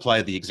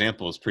multiply the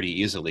examples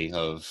pretty easily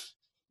of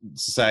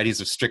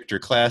societies of stricter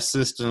class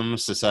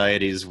systems,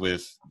 societies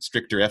with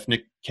stricter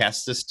ethnic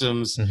caste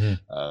systems.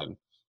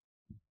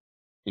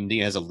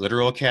 India has a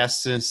literal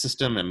caste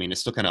system. I mean, it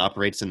still kind of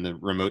operates in the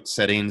remote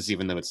settings,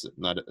 even though it's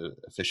not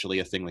officially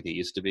a thing like it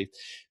used to be.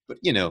 But,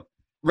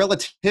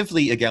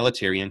 relatively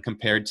egalitarian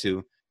compared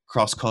to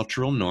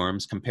cross-cultural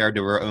norms, compared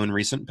to our own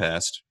recent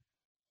past.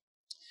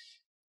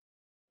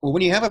 Well,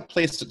 when you have a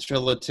place that's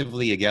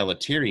relatively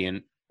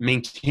egalitarian,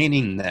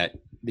 maintaining that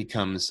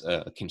becomes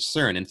a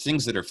concern, and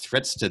things that are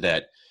threats to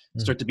that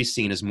start to be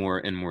seen as more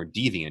and more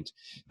deviant.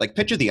 Like,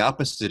 picture the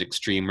opposite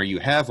extreme where you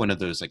have one of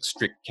those like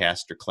strict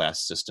caste or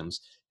class systems.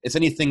 It's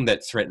anything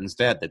that threatens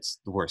that's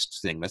the worst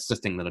thing. That's the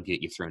thing that'll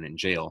get you thrown in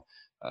jail.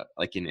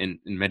 Like in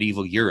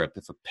medieval Europe,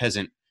 if a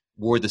peasant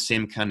wore the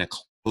same kind of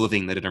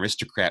clothing that an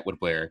aristocrat would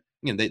wear,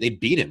 they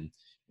beat him.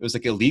 It was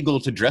like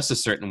illegal to dress a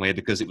certain way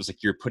because it was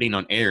like you're putting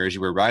on airs,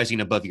 you were rising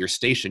above your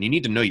station. You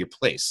need to know your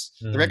place.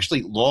 There are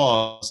actually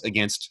laws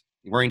against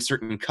wearing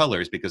certain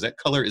colors because that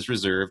color is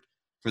reserved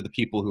for the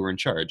people who are in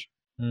charge.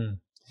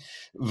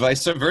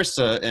 Vice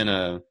versa, in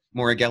a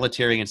more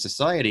egalitarian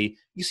society,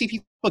 you see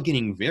people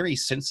getting very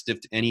sensitive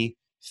to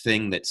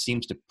anything that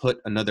seems to put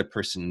another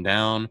person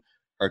down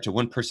or to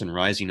one person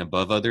rising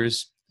above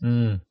others.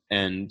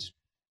 And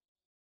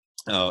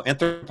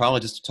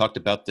anthropologists talked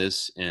about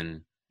this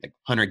in like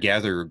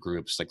hunter-gatherer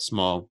groups, like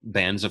small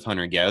bands of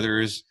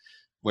hunter-gatherers,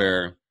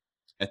 where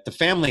at the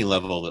family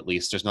level, at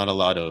least, there's not a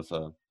lot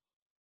of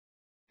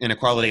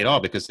inequality at all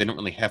because they don't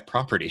really have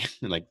property.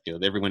 Like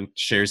everyone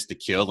shares the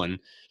kill, and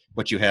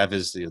what you have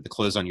is the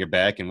clothes on your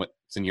back and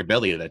what's in your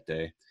belly that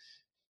day.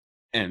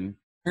 And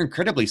they're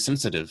incredibly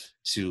sensitive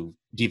to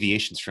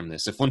deviations from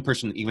this. If one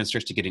person even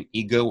starts to get an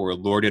ego or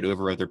lord it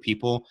over other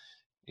people,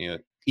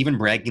 even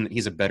bragging that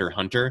he's a better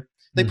hunter,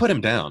 they put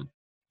him down.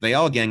 They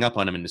all gang up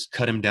on him and just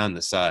cut him down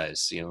to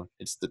size.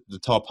 It's the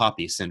tall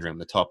poppy syndrome.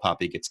 The tall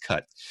poppy gets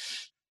cut.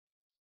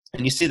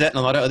 And you see that in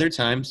a lot of other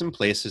times and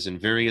places in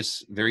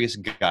various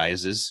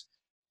guises.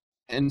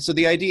 And so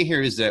the idea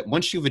here is that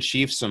once you've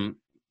achieved some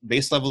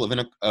base level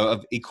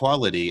of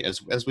equality,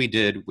 as we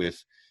did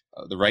with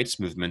the rights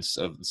movements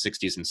of the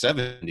 60s and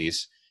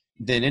 70s,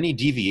 then any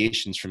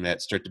deviations from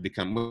that start to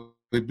become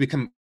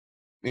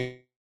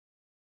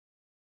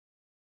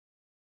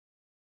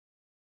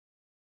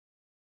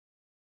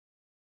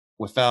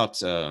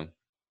without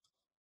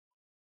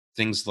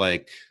things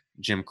like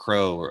Jim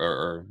Crow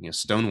or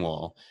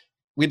Stonewall,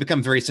 we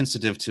become very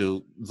sensitive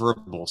to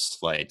verbal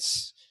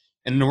slights.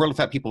 And in a world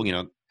without people,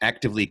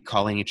 actively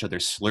calling each other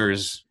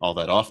slurs all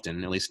that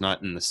often, at least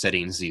not in the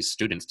settings these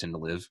students tend to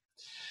live,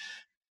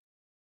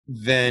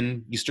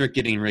 then you start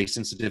getting really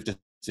sensitive to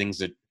things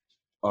that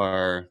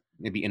are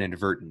maybe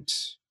inadvertent,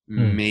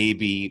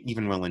 maybe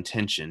even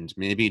well-intentioned,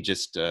 maybe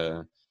just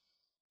a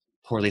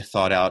poorly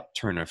thought out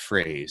turn of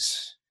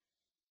phrase.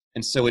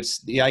 And so it's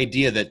the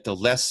idea that the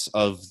less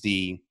of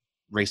the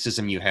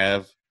racism you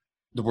have,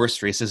 the worse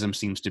racism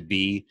seems to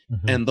be,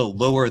 and the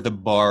lower the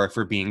bar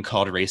for being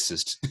called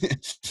racist,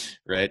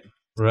 right?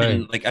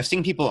 And like I've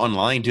seen people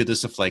online do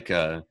this with like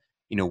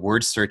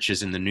word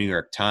searches in the New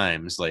York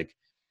Times. Like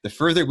the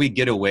further we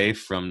get away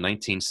from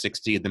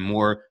 1960, the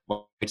more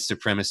white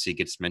supremacy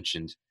gets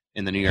mentioned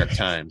in the New York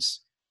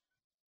Times.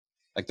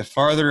 Like, the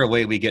farther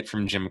away we get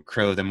from Jim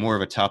Crow, the more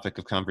of a topic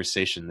of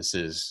conversation this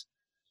is.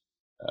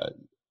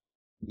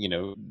 You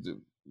know,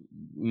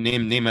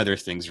 name other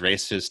things,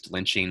 racist,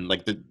 lynching,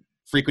 like the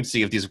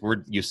frequency of these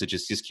word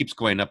usages just keeps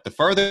going up the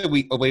farther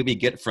away we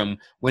get from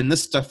when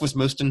this stuff was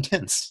most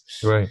intense.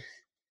 Right.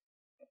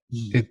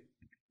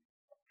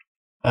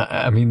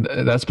 I mean,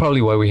 that's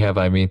probably why we have,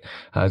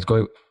 it's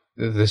going,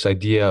 this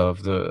idea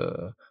of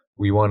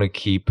we want to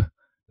keep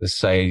the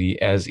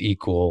society as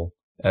equal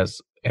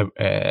as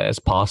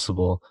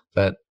possible,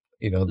 that,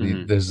 you know,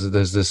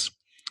 there's this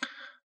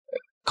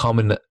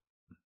common,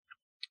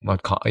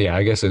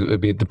 I guess it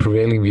would be the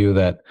prevailing view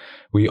that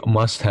we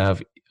must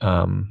have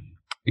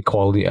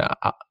equality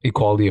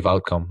of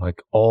outcome,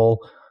 like all,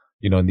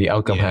 you know, and the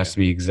outcome has to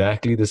be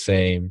exactly the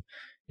same,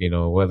 you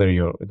know, whether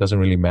it doesn't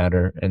really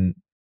matter. And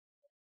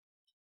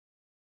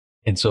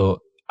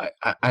so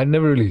I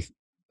never really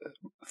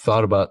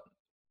thought about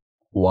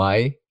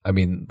why. I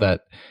mean,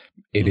 that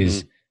it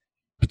is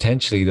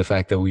potentially the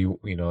fact that we,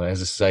 you know, as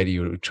a society,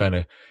 we're trying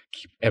to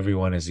keep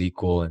everyone as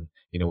equal, and,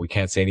 you know, we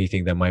can't say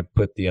anything that might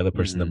put the other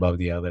person above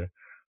the other.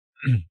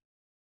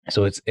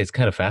 So it's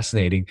kind of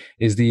fascinating.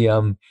 Is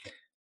the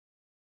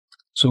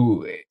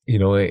so, you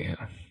know,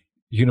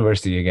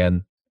 university,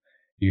 again,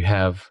 you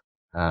have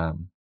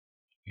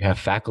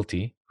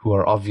faculty who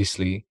are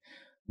obviously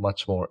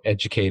much more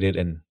educated,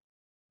 and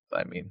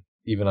I mean,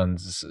 even on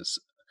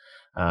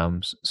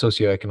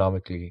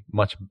socioeconomically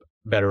much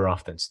better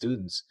off than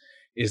students.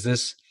 Is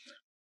this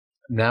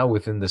now,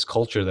 within this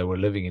culture that we're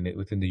living in,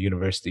 within the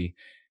university,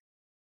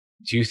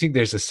 do you think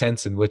there's a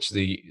sense in which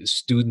the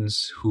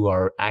students who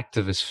are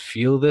activists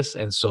feel this,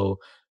 and so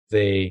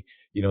they,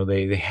 you know,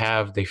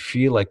 they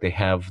feel like they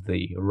have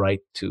the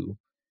right to,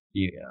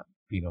 you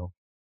know,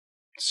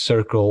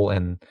 circle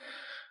and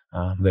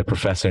their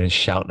professor and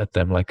shout at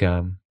them, like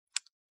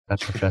that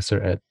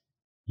professor at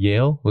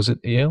Yale, was it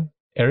Yale?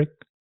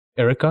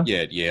 Erica? Yeah,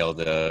 at Yale,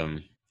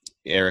 the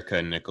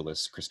Erica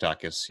Nicholas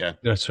Christakis. Yeah,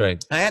 that's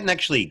right. I hadn't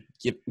actually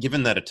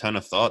given that a ton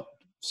of thought,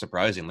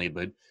 surprisingly,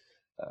 but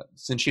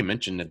since you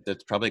mentioned it,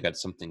 that's probably got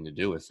something to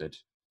do with it.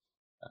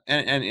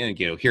 And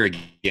you know, here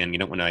again, you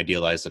don't want to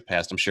idealize the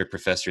past. I'm sure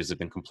professors have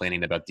been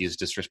complaining about these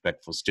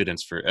disrespectful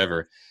students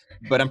forever,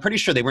 but I'm pretty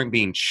sure they weren't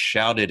being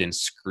shouted and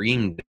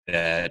screamed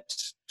at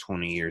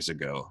 20 years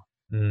ago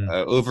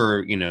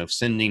over, you know,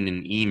 sending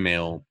an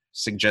email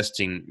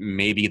suggesting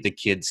maybe the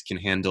kids can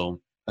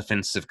handle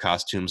offensive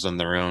costumes on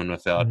their own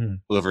without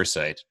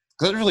oversight.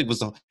 Because it really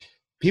was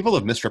people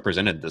have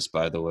misrepresented this,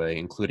 by the way,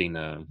 including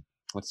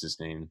what's his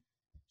name,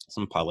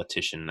 some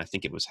politician. I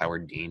think it was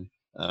Howard Dean.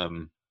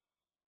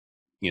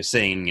 You know,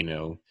 saying, you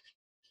know,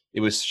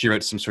 she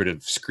wrote some sort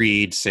of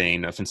screed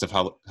saying offensive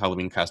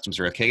Halloween costumes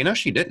are okay. You know,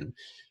 she didn't.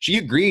 She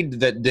agreed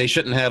that they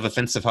shouldn't have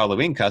offensive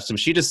Halloween costumes.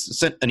 She just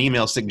sent an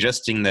email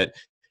suggesting that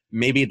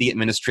maybe the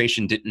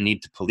administration didn't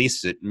need to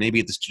police it.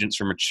 Maybe the students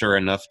were mature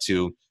enough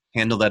to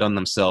handle that on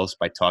themselves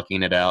by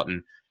talking it out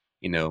and,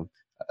 you know,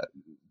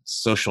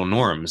 social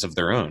norms of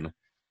their own.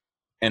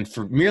 And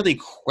for merely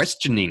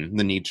questioning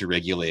the need to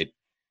regulate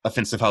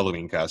offensive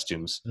Halloween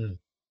costumes,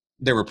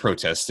 there were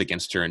protests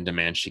against her and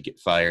demands she get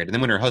fired. And then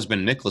when her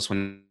husband, Nicholas,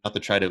 went out to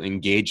try to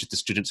engage the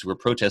students who were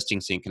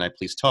protesting, saying, "Can I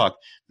please talk?"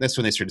 That's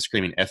when they started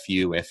screaming, F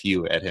you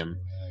at him.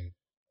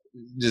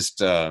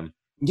 Just,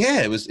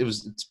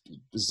 it's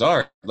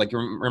bizarre. Like, it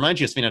reminds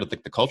you of something out of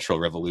like the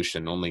Cultural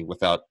Revolution, only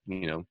without,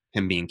 you know,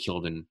 him being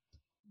killed and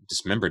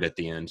dismembered at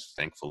the end,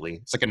 thankfully.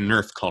 It's like a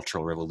Nerf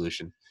Cultural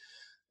Revolution.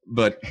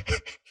 But,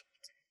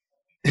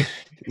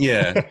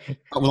 yeah.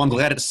 Well, I'm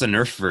glad it's the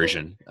Nerf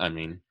version. I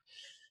mean,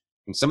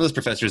 and some of those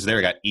professors there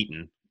got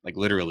eaten, like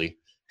literally.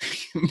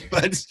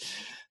 But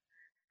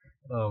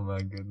oh my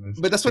goodness!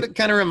 But that's what it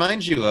kind of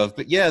reminds you of.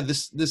 But yeah,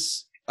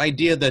 this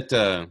idea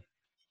that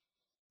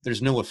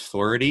there's no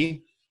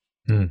authority,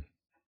 even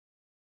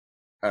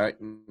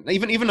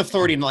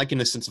authority, not like in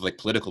the sense of like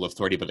political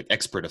authority, but like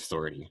expert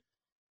authority.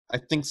 I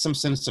think some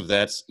sense of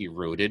that's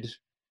eroded,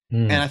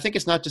 and I think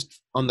it's not just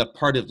on the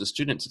part of the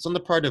students; it's on the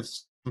part of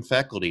some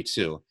faculty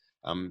too.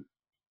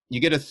 You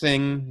get a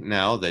thing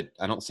now that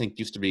I don't think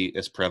used to be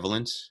as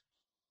prevalent.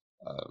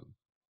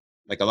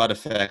 Like, a lot of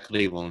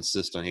faculty will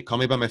insist on, "Hey, call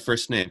me by my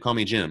first name, call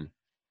me Jim,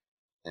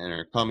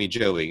 or call me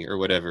Joey," or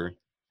whatever.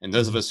 And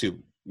those of us who,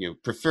 you know,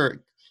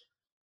 prefer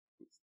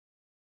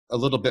a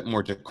little bit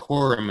more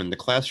decorum in the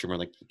classroom are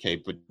like,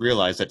 okay, but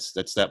realize that's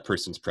that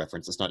person's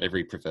preference. It's not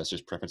every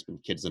professor's preference,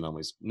 but kids don't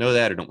always know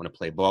that or don't want to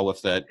play ball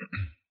with that.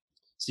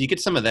 So you get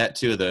some of that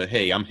too, the,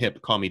 "Hey, I'm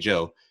hip, call me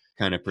Joe"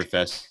 kind of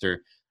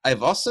professor.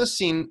 I've also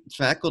seen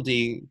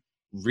faculty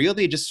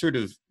really just sort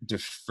of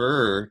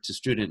defer to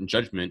student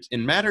judgment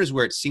in matters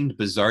where it seemed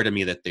bizarre to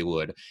me that they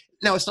would.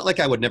 Now, it's not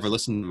like I would never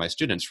listen to my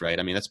students, right?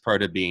 I mean, that's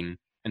part of being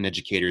an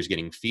educator, is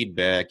getting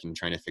feedback and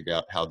trying to figure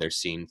out how they're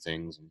seeing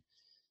things. And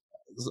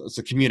it's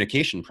a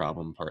communication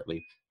problem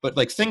partly. But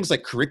like things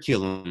like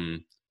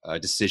curriculum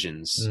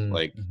decisions,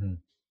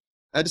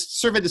 I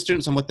just surveyed the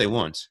students on what they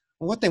want.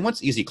 Well, what they want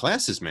is easy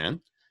classes, man.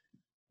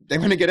 they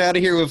want to get out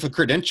of here with a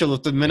credential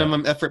with the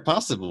minimum effort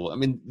possible. I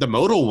mean, the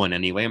modal one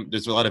anyway.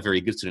 There's a lot of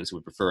very good students who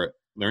would prefer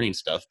learning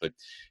stuff, but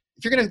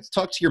if you're going to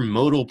talk to your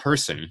modal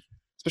person,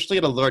 especially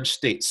at a large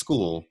state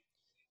school,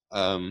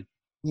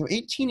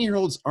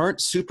 18-year-olds aren't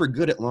super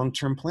good at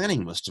long-term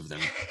planning, most of them.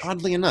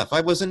 Oddly enough,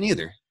 I wasn't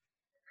either.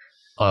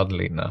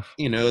 Oddly enough.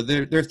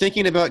 They're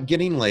thinking about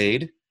getting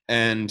laid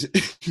and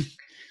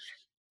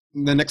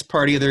the next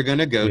party they're going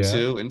to go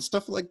to and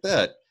stuff like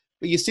that.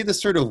 But you see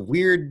this sort of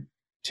weird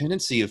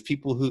tendency of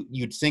people who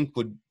you'd think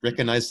would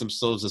recognize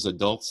themselves as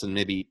adults and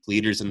maybe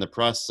leaders in the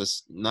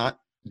process not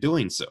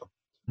doing so.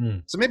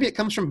 So maybe it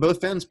comes from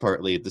both ends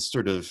partly, this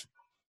sort of,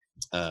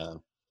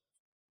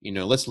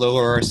 let's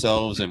lower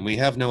ourselves and we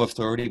have no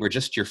authority. We're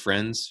just your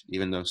friends,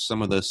 even though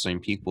some of those same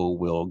people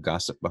will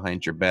gossip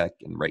behind your back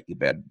and write you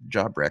bad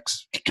job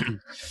recs.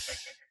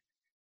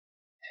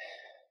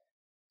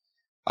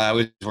 I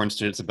always warn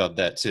students about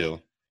that too.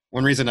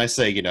 One reason I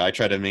say, I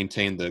try to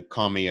maintain the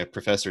call me a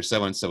professor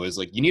so-and-so is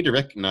like, you need to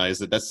recognize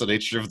that that's the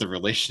nature of the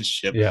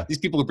relationship. Yeah. These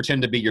people who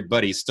pretend to be your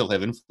buddies still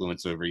have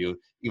influence over you,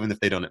 even if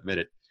they don't admit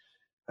it.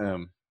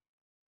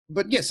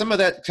 But yeah, some of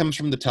that comes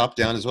from the top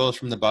down as well as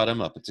from the bottom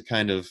up. It's a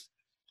kind of,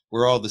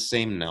 we're all the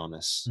same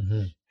nowness.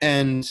 Mm-hmm.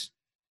 And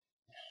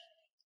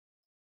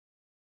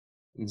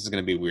this is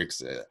going to be weird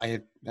because I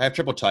have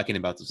trouble talking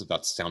about this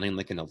without sounding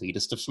like an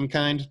elitist of some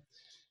kind.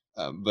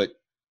 But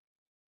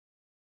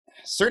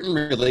certain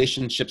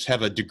relationships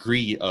have a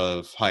degree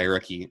of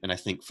hierarchy, and I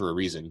think for a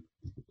reason.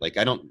 Like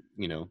I don't,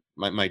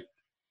 my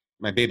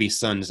baby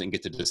son doesn't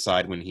get to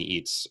decide when he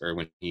eats or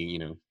when he,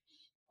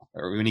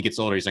 or when he gets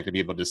older, he's not going to be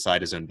able to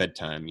decide his own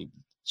bedtime.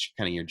 It's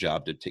kind of your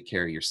job to take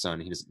care of your son.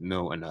 He doesn't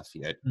know enough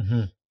yet.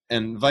 Mm-hmm.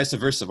 And vice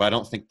versa. I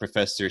don't think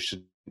professors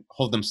should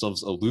hold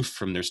themselves aloof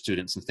from their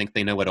students and think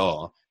they know it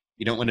all.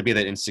 You don't want to be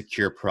that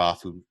insecure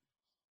prof who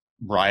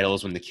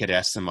bridles when the kid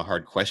asks them a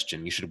hard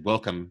question. You should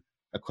welcome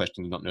a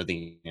question you don't know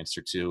the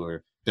answer to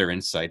or their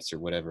insights or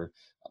whatever.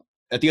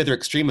 At the other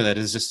extreme of that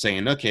is just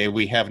saying, okay,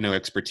 we have no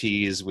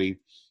expertise.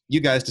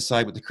 You guys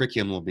decide what the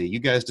curriculum will be. You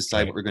guys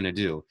decide what we're going to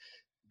do.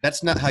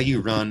 That's not how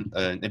you run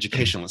an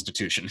educational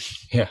institution.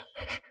 Yeah.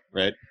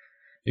 Right?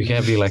 You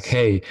can't be like,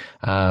 hey,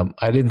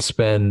 I didn't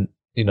spend,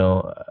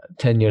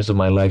 10 years of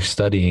my life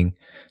studying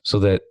so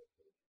that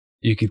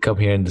you could come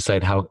here and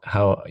decide how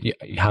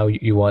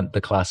you want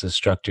the classes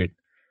structured.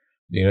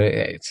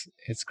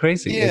 It's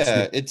crazy.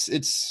 Yeah, it's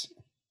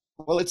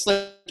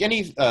like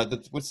any,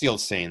 what's the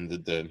old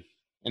saying?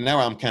 And now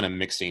I'm kind of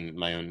mixing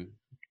my own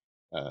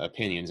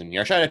opinions in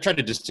here. I try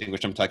to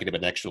distinguish. I'm talking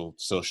about an actual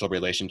social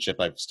relationship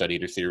I've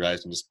studied or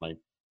theorized and just my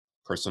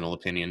personal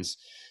opinions.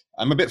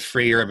 I'm a bit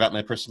freer about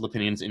my personal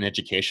opinions in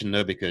education,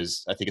 though,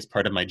 because I think it's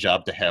part of my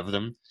job to have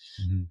them,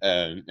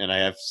 and I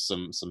have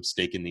some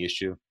stake in the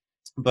issue.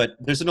 But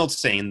there's an old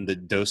saying: "The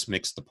dose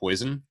makes the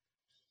poison."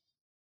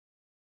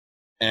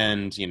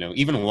 And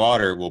even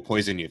water will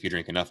poison you if you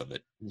drink enough of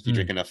it. If you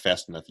drink enough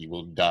fast enough, you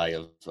will die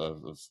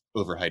of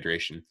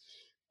overhydration.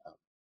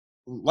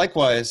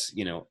 Likewise,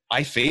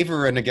 I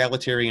favor an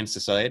egalitarian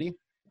society.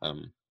 I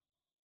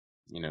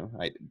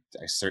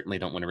certainly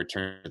don't want to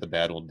return to the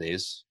bad old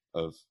days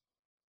of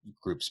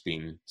groups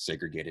being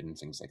segregated and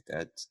things like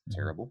that. It's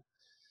terrible.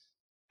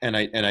 And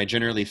I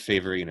generally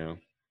favor,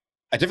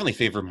 I definitely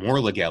favor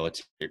moral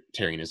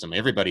egalitarianism.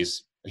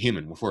 Everybody's a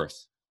human with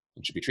worth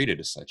and should be treated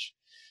as such.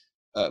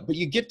 But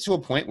you get to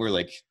a point where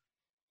like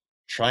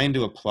trying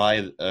to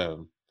apply,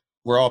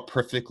 we're all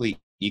perfectly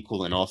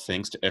equal in all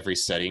things to every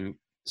setting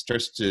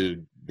starts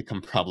to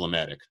become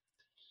problematic,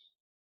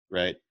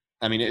 right?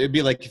 I mean, it'd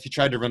be like if you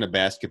tried to run a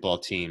basketball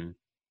team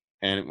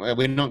and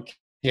we don't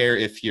care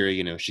if you're,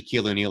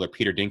 Shaquille O'Neal or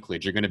Peter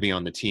Dinklage, you're going to be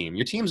on the team.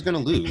 Your team's going to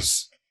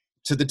lose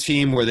to the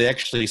team where they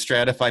actually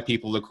stratify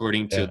people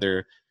according to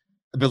their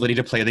ability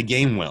to play the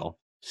game well,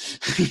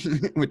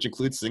 which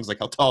includes things like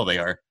how tall they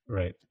are.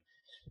 Right.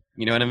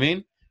 You know what I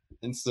mean?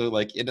 And so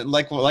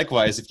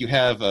likewise, if you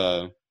have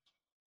an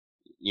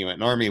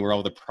army where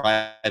all the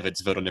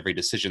privates vote on every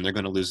decision, they're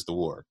going to lose the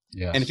war.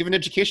 Yes. And if you have an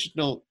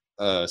educational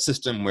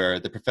system where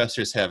the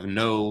professors have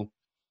no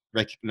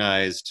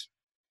recognized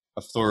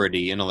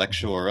authority,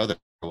 intellectual or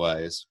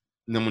otherwise,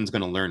 no one's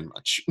going to learn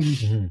much,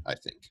 I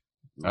think.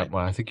 Right?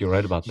 Well, I think you're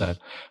right about that.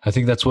 I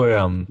think that's where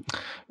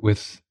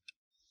with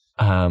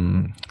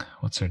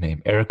what's her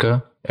name?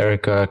 Erica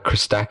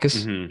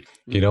Christakis.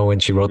 Mm-hmm. When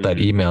she wrote that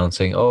email and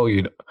saying, "Oh,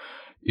 you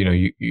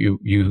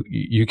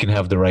can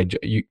have the right.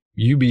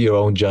 You be your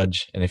own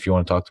judge, and if you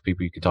want to talk to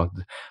people, you can talk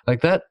to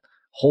like that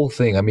whole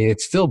thing." I mean,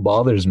 it still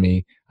bothers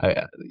me.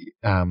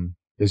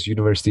 This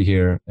university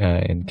here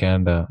in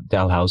Canada,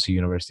 Dalhousie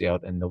University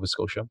out in Nova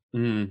Scotia.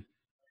 Mm-hmm.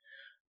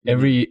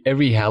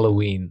 Every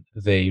Halloween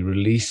they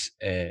release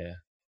a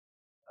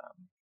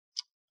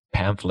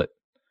pamphlet,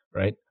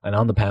 right? And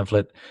on the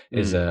pamphlet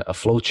is a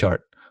flow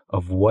chart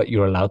of what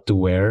you're allowed to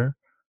wear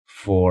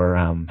for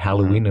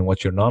Halloween and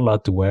what you're not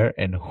allowed to wear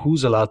and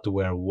who's allowed to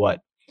wear what.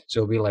 So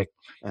it'll be like,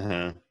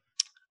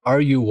 are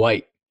you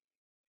white?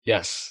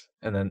 Yes.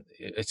 And then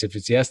if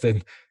it's yes,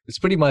 then it's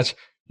pretty much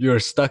you're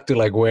stuck to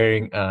like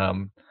wearing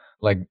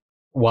like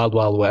Wild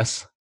Wild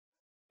West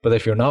But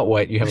if you're not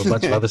white, you have a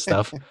bunch of other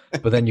stuff.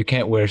 But then you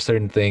can't wear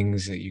certain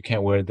things. You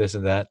can't wear this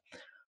and that.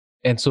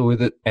 And so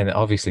with it, and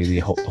obviously the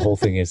whole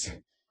thing is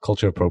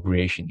culture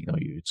appropriation.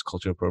 It's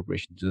culture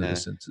appropriation to Yeah.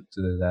 this and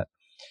to that.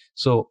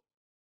 So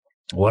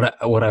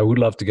what I would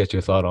love to get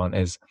your thought on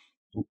is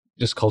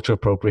just culture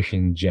appropriation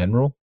in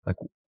general. Like,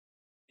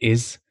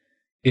 is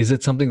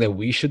it something that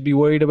we should be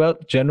worried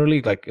about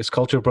generally? Like, is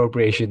culture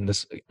appropriation,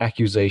 this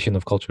accusation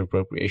of culture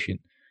appropriation,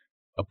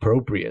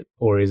 appropriate,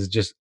 or is it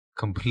just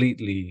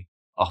completely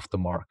off the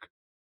mark?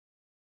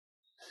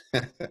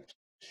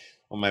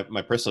 Well,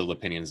 my personal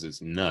opinions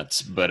is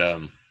nuts, but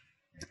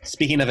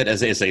speaking of it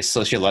as a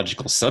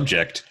sociological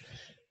subject,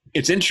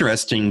 it's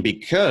interesting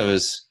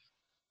because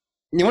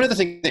one of the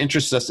things that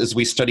interests us as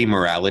we study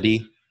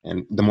morality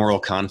and the moral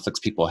conflicts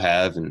people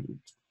have and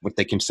what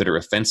they consider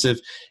offensive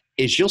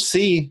is you'll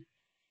see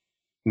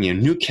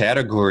new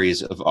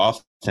categories of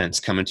offense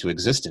come into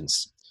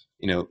existence.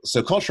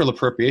 So cultural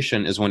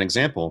appropriation is one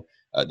example.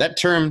 That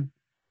term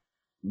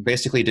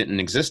basically didn't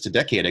exist a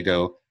decade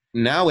ago.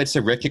 Now it's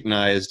a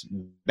recognized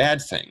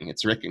bad thing.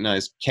 It's a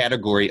recognized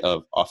category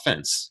of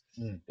offense.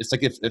 It's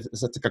like if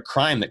it's like a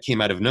crime that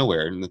came out of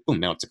nowhere and boom,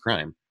 now it's a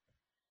crime.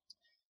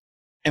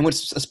 And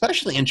what's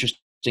especially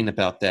interesting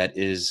about that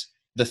is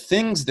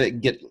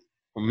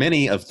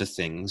many of the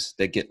things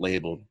that get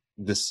labeled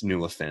this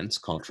new offense,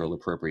 cultural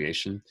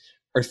appropriation,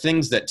 are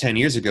things that 10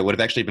 years ago would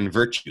have actually been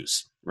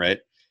virtues, right?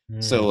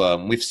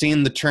 So we've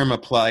seen the term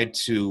applied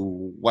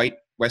to white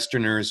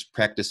Westerners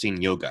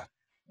practicing yoga.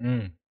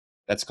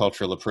 That's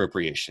cultural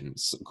appropriation,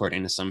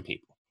 according to some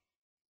people.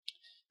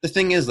 The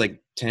thing is,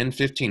 like 10,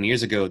 15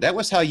 years ago, that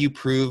was how you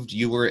proved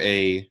you were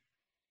a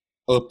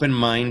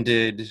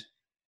open-minded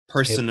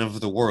person of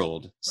the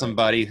world,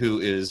 somebody who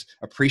is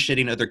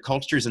appreciating other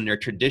cultures and their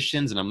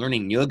traditions, and I'm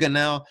learning yoga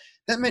now.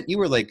 That meant you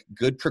were like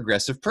good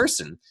progressive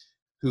person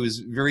who's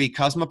very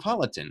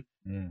cosmopolitan.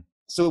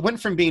 So it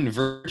went from being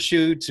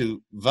virtue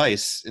to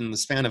vice in the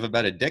span of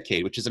about a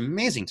decade, which is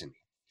amazing to me.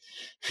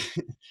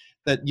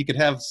 That you could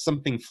have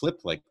something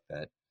flip like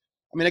that.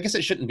 I mean, I guess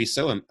it shouldn't be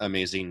so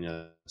amazing.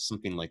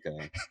 Something like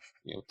a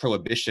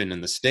prohibition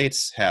in the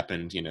States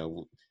happened.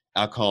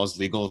 Alcohol is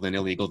legal, then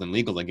illegal, then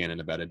legal again in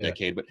about a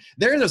decade. But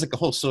there's like a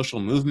whole social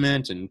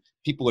movement, and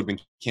people had been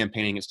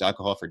campaigning against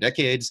alcohol for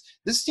decades.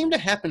 This seemed to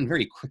happen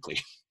very quickly.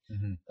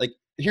 Like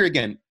here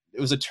again,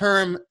 it was a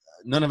term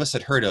none of us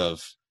had heard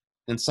of,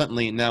 and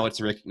suddenly now it's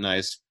a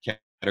recognized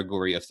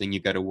category of thing you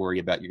got to worry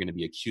about. You're going to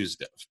be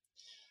accused of.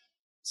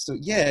 So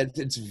yeah,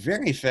 it's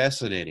very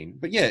fascinating.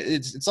 But yeah,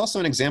 it's also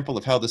an example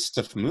of how this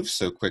stuff moves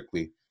so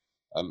quickly,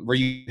 where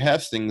you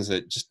have things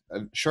that just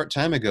a short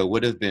time ago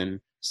would have been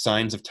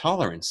signs of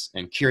tolerance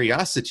and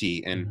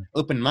curiosity and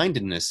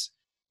open-mindedness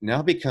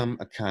now become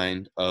a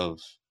kind of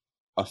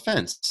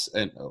offense.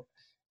 And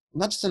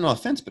not just an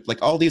offense, but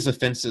like all these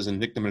offenses in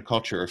victimhood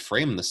culture are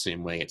framed the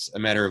same way. It's a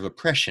matter of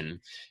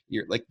oppression.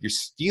 You're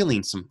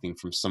stealing something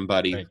from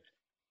somebody.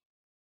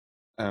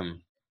 Right.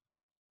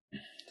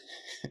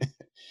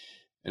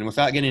 And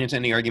without getting into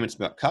any arguments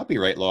about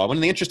copyright law, one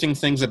of the interesting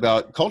things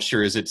about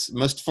culture is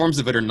most forms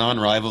of it are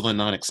non-rival and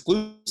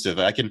non-exclusive.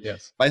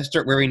 If I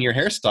start wearing your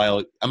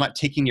hairstyle, I'm not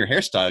taking your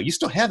hairstyle. You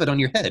still have it on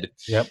your head.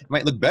 It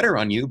might look better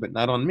on you, but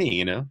not on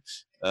me,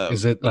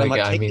 Is it like, I'm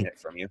not taking it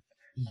from you.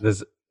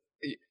 There's,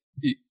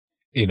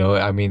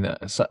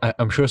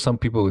 I'm sure some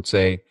people would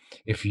say,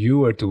 if you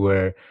were to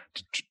wear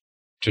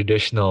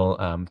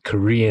traditional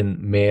Korean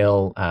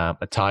male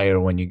attire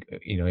when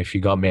if you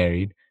got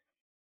married,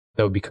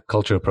 that would be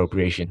cultural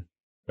appropriation,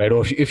 right?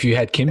 Or if you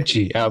had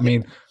kimchi, I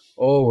mean,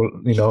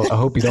 I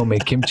hope you don't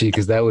make kimchi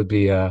because that would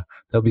be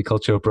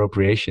cultural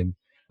appropriation.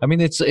 I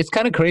mean, it's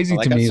kind of crazy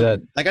to me that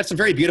I got some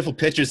very beautiful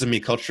pictures of me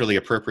culturally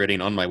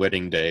appropriating on my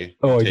wedding day.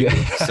 Oh yeah.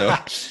 So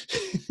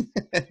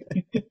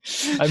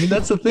I mean,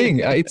 that's the thing.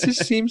 It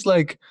just seems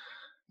like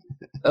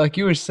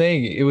you were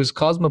saying, it was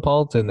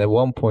cosmopolitan at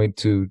one point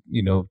to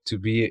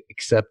be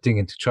accepting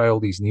and to try all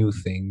these new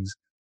things.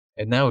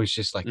 And now it's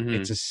just like,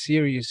 it's a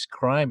serious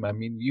crime. I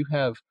mean, you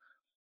have,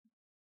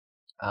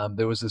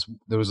 there was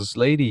this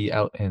lady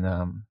out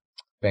in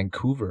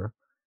Vancouver,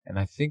 and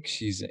I think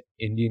she's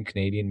Indian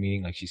Canadian,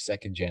 meaning like she's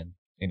second gen,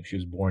 and she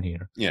was born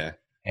here. Yeah.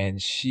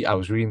 And I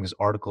was reading this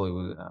article, it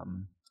was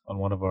on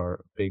one of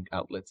our big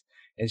outlets,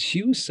 and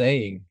she was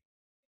saying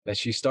that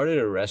she started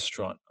a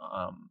restaurant,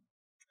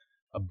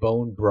 a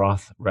bone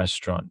broth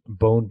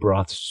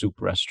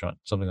soup restaurant,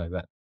 something like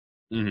that.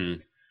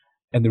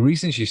 And the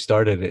reason she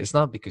started it's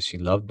not because she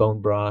loved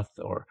bone broth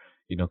or,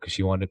 because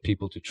she wanted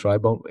people to try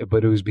bone,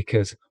 but it was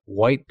because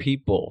white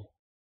people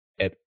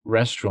at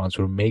restaurants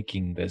were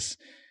making this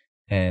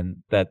and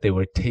that they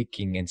were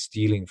taking and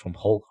stealing from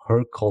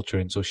her culture.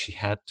 And so she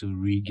had to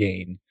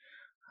regain,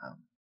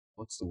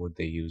 what's the word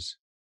they use?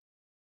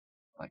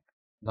 Like,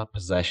 not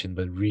possession,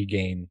 but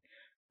regain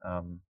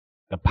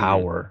the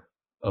power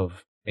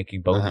of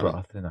making bone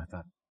broth. And I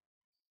thought,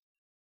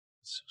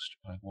 it's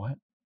so like, what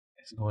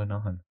is going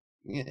on?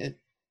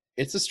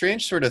 It's a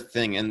strange sort of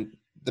thing, and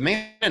the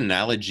main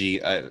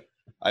analogy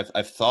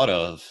I've thought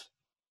of,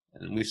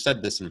 and we've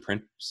said this in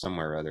print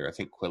somewhere or other, I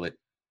think Quillette,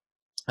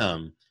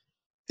 um,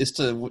 is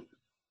to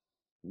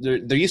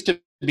there used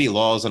to be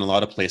laws in a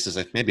lot of places,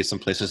 like maybe some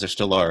places there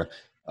still are,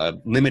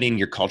 limiting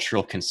your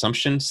cultural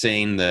consumption,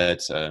 saying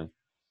that,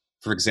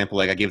 for example,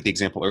 like I gave the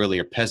example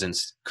earlier,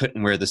 peasants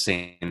couldn't wear the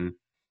same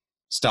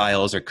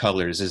styles or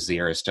colors as the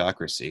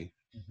aristocracy.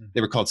 Mm-hmm.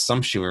 They were called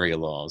sumptuary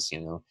laws,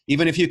 you know.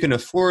 Even if you can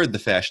afford the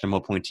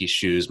fashionable pointy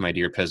shoes, my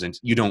dear peasant,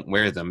 you don't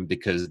wear them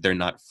because they're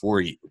not for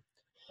you.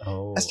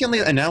 Oh, That's the only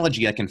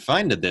analogy I can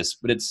find to this,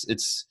 but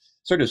it's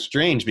sort of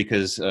strange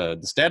because the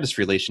status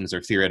relations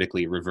are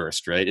theoretically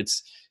reversed, right?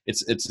 It's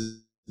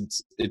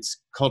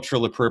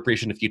cultural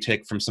appropriation if you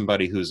take from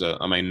somebody who's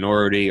a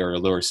minority or a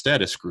lower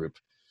status group.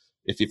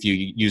 If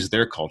you use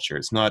their culture,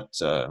 it's not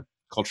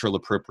cultural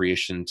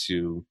appropriation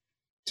to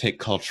take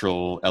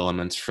cultural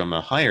elements from a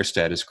higher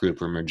status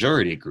group or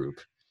majority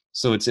group.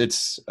 So it's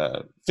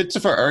fits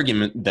with our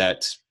argument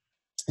that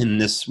in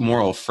this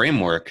moral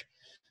framework,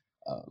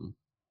 um,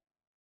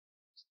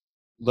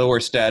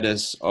 lower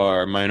status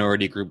or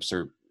minority groups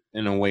are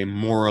in a way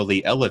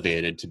morally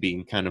elevated to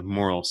being kind of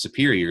moral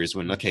superiors,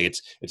 when okay,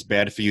 it's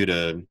bad for you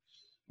to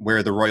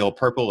wear the royal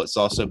purple, it's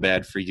also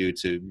bad for you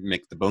to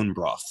make the bone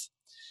broth.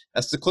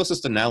 That's the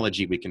closest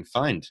analogy we can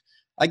find.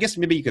 I guess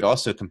maybe you could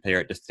also compare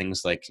it to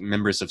things like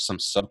members of some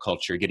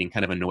subculture getting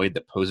kind of annoyed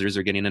that posers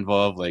are getting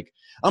involved. Like,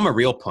 I'm a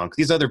real punk,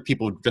 these other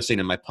people dressing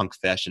in my punk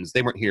fashions,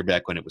 they weren't here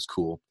back when it was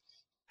cool.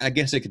 I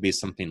guess it could be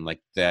something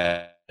like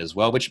that as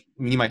well, which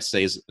you might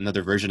say is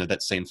another version of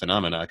that same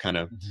phenomena, kind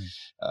of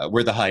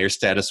we're the higher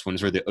status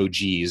ones, we're the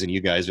OGs, and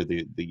you guys are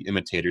the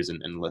imitators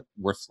and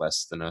worth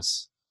less than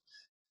us.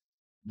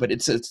 But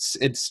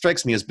it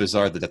strikes me as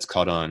bizarre that that's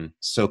caught on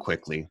so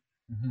quickly.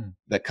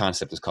 That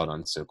concept is caught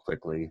on so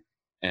quickly.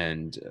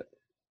 And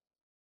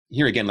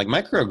here again, like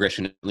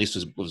microaggression at least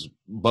was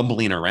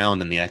bumbling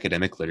around in the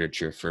academic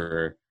literature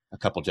for a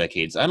couple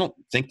decades. I don't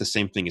think the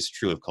same thing is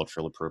true of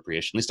cultural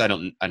appropriation. At least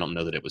I don't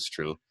know that it was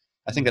true.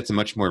 I think that's a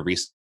much more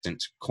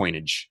recent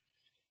coinage,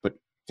 but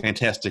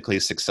fantastically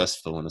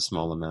successful in a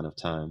small amount of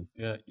time.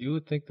 Yeah, you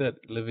would think that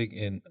living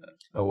in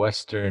a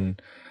Western,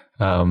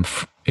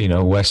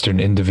 Western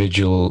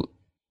individual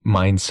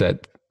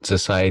mindset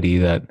society,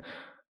 that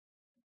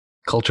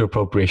cultural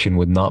appropriation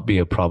would not be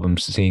a problem,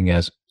 seeing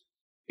as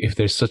if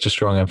there's such a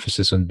strong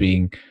emphasis on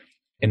being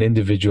an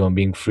individual and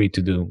being free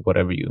to do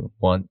whatever you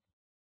want,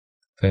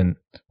 then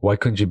why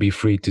couldn't you be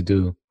free to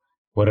do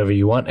whatever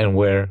you want and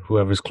wear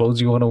whoever's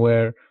clothes you want to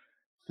wear,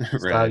 Right.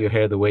 style your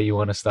hair the way you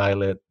want to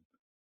style it?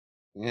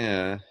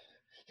 Yeah.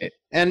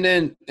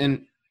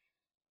 And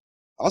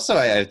also,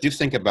 I do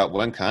think about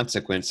one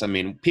consequence. I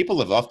mean, people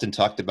have often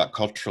talked about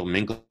cultural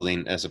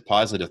mingling as a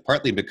positive,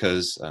 partly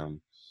because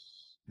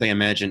they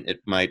imagine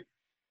it might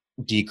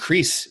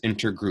decrease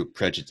intergroup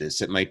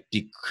prejudice. It might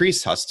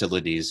decrease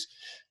hostilities.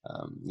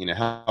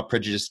 How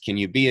prejudiced can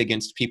you be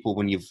against people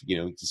when you've,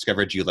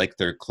 discovered you like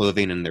their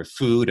clothing and their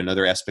food and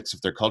other aspects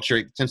of their culture?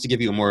 It tends to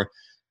give you a more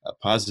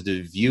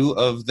positive view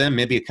of them,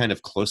 maybe a kind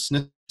of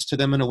closeness to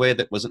them in a way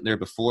that wasn't there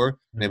before.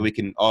 Maybe we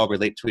can all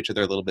relate to each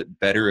other a little bit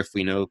better if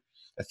we know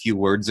a few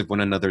words of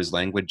one another's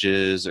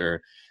languages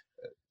or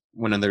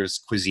one another's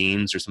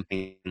cuisines or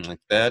something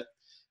like that.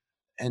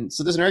 And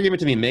so there's an argument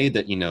to be made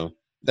that,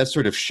 that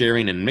sort of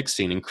sharing and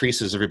mixing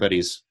increases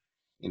everybody's,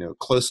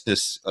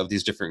 closeness of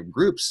these different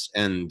groups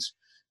and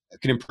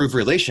can improve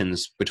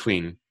relations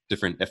between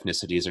different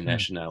ethnicities or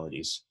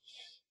nationalities.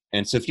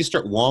 And so if you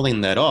start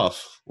walling that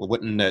off, well,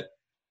 wouldn't that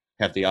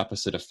have the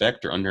opposite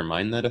effect or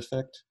undermine that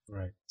effect?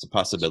 Right. It's a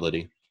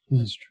possibility.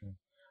 That's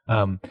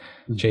true.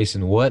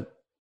 Jason,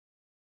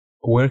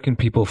 where can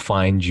people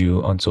find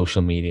you on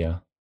social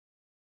media?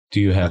 Do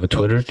you have a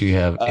Twitter? Do you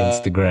have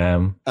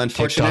Instagram?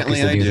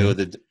 Unfortunately, I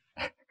do.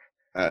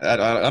 I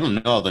don't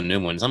know all the new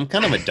ones. I'm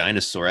kind of a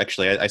dinosaur,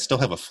 actually. I still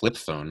have a flip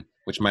phone,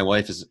 which my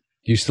wife is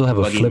you still have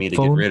a bugging flip me to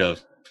phone? get rid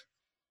of.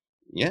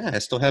 Yeah, I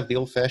still have the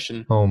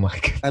old-fashioned. Oh my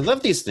god! I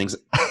love these things.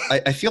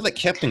 I feel like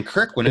Captain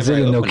Kirk whenever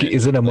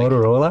Is it a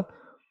Motorola?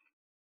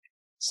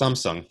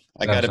 Samsung.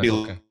 I got to be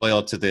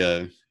loyal to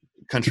the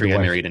country I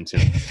married into.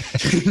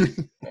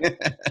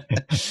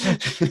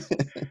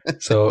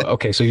 So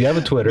you have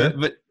a Twitter.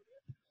 But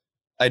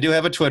I do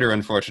have a Twitter,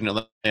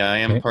 unfortunately. I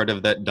am part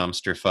of that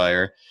dumpster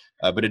fire.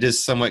 But it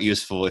is somewhat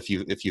useful if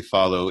you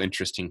follow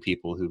interesting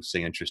people who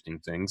say interesting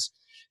things.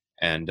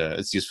 And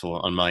it's useful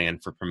on my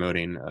end for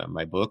promoting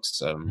my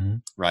books.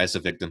 Rise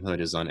of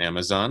Victimhood is on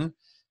Amazon.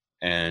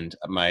 And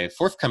my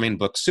forthcoming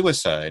book,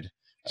 Suicide,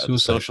 The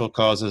Social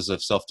Causes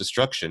of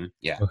Self-Destruction,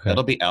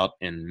 that'll be out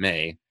in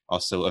May.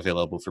 Also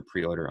available for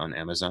pre-order on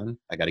Amazon.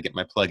 I got to get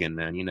my plug in,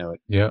 man. You know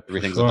it. Yeah,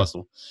 everything's a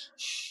hustle.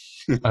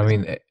 I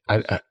mean,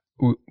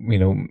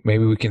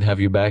 maybe we can have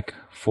you back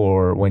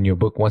for once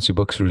your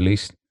book's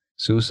released.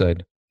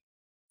 Suicide.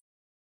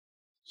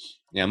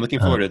 Yeah, I'm looking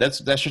forward to it.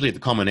 That's actually the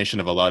culmination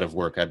of a lot of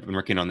work. I've been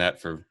working on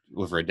that for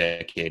over a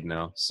decade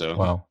now. So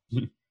wow,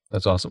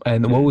 that's awesome.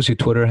 And what was your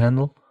Twitter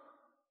handle?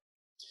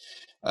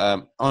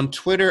 On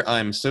Twitter,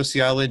 I'm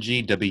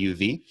Sociology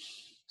WV.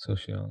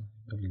 Sociology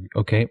WV.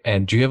 Okay.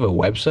 And do you have a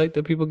website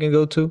that people can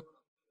go to?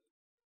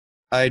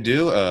 I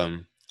do.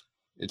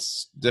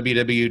 It's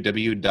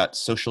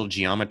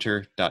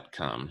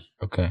www.socialgeometer.com.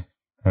 Okay.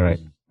 All right.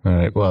 All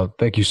right. Well,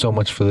 thank you so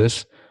much for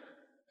this.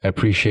 I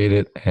appreciate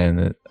it, and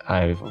it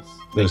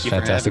was a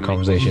fantastic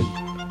conversation.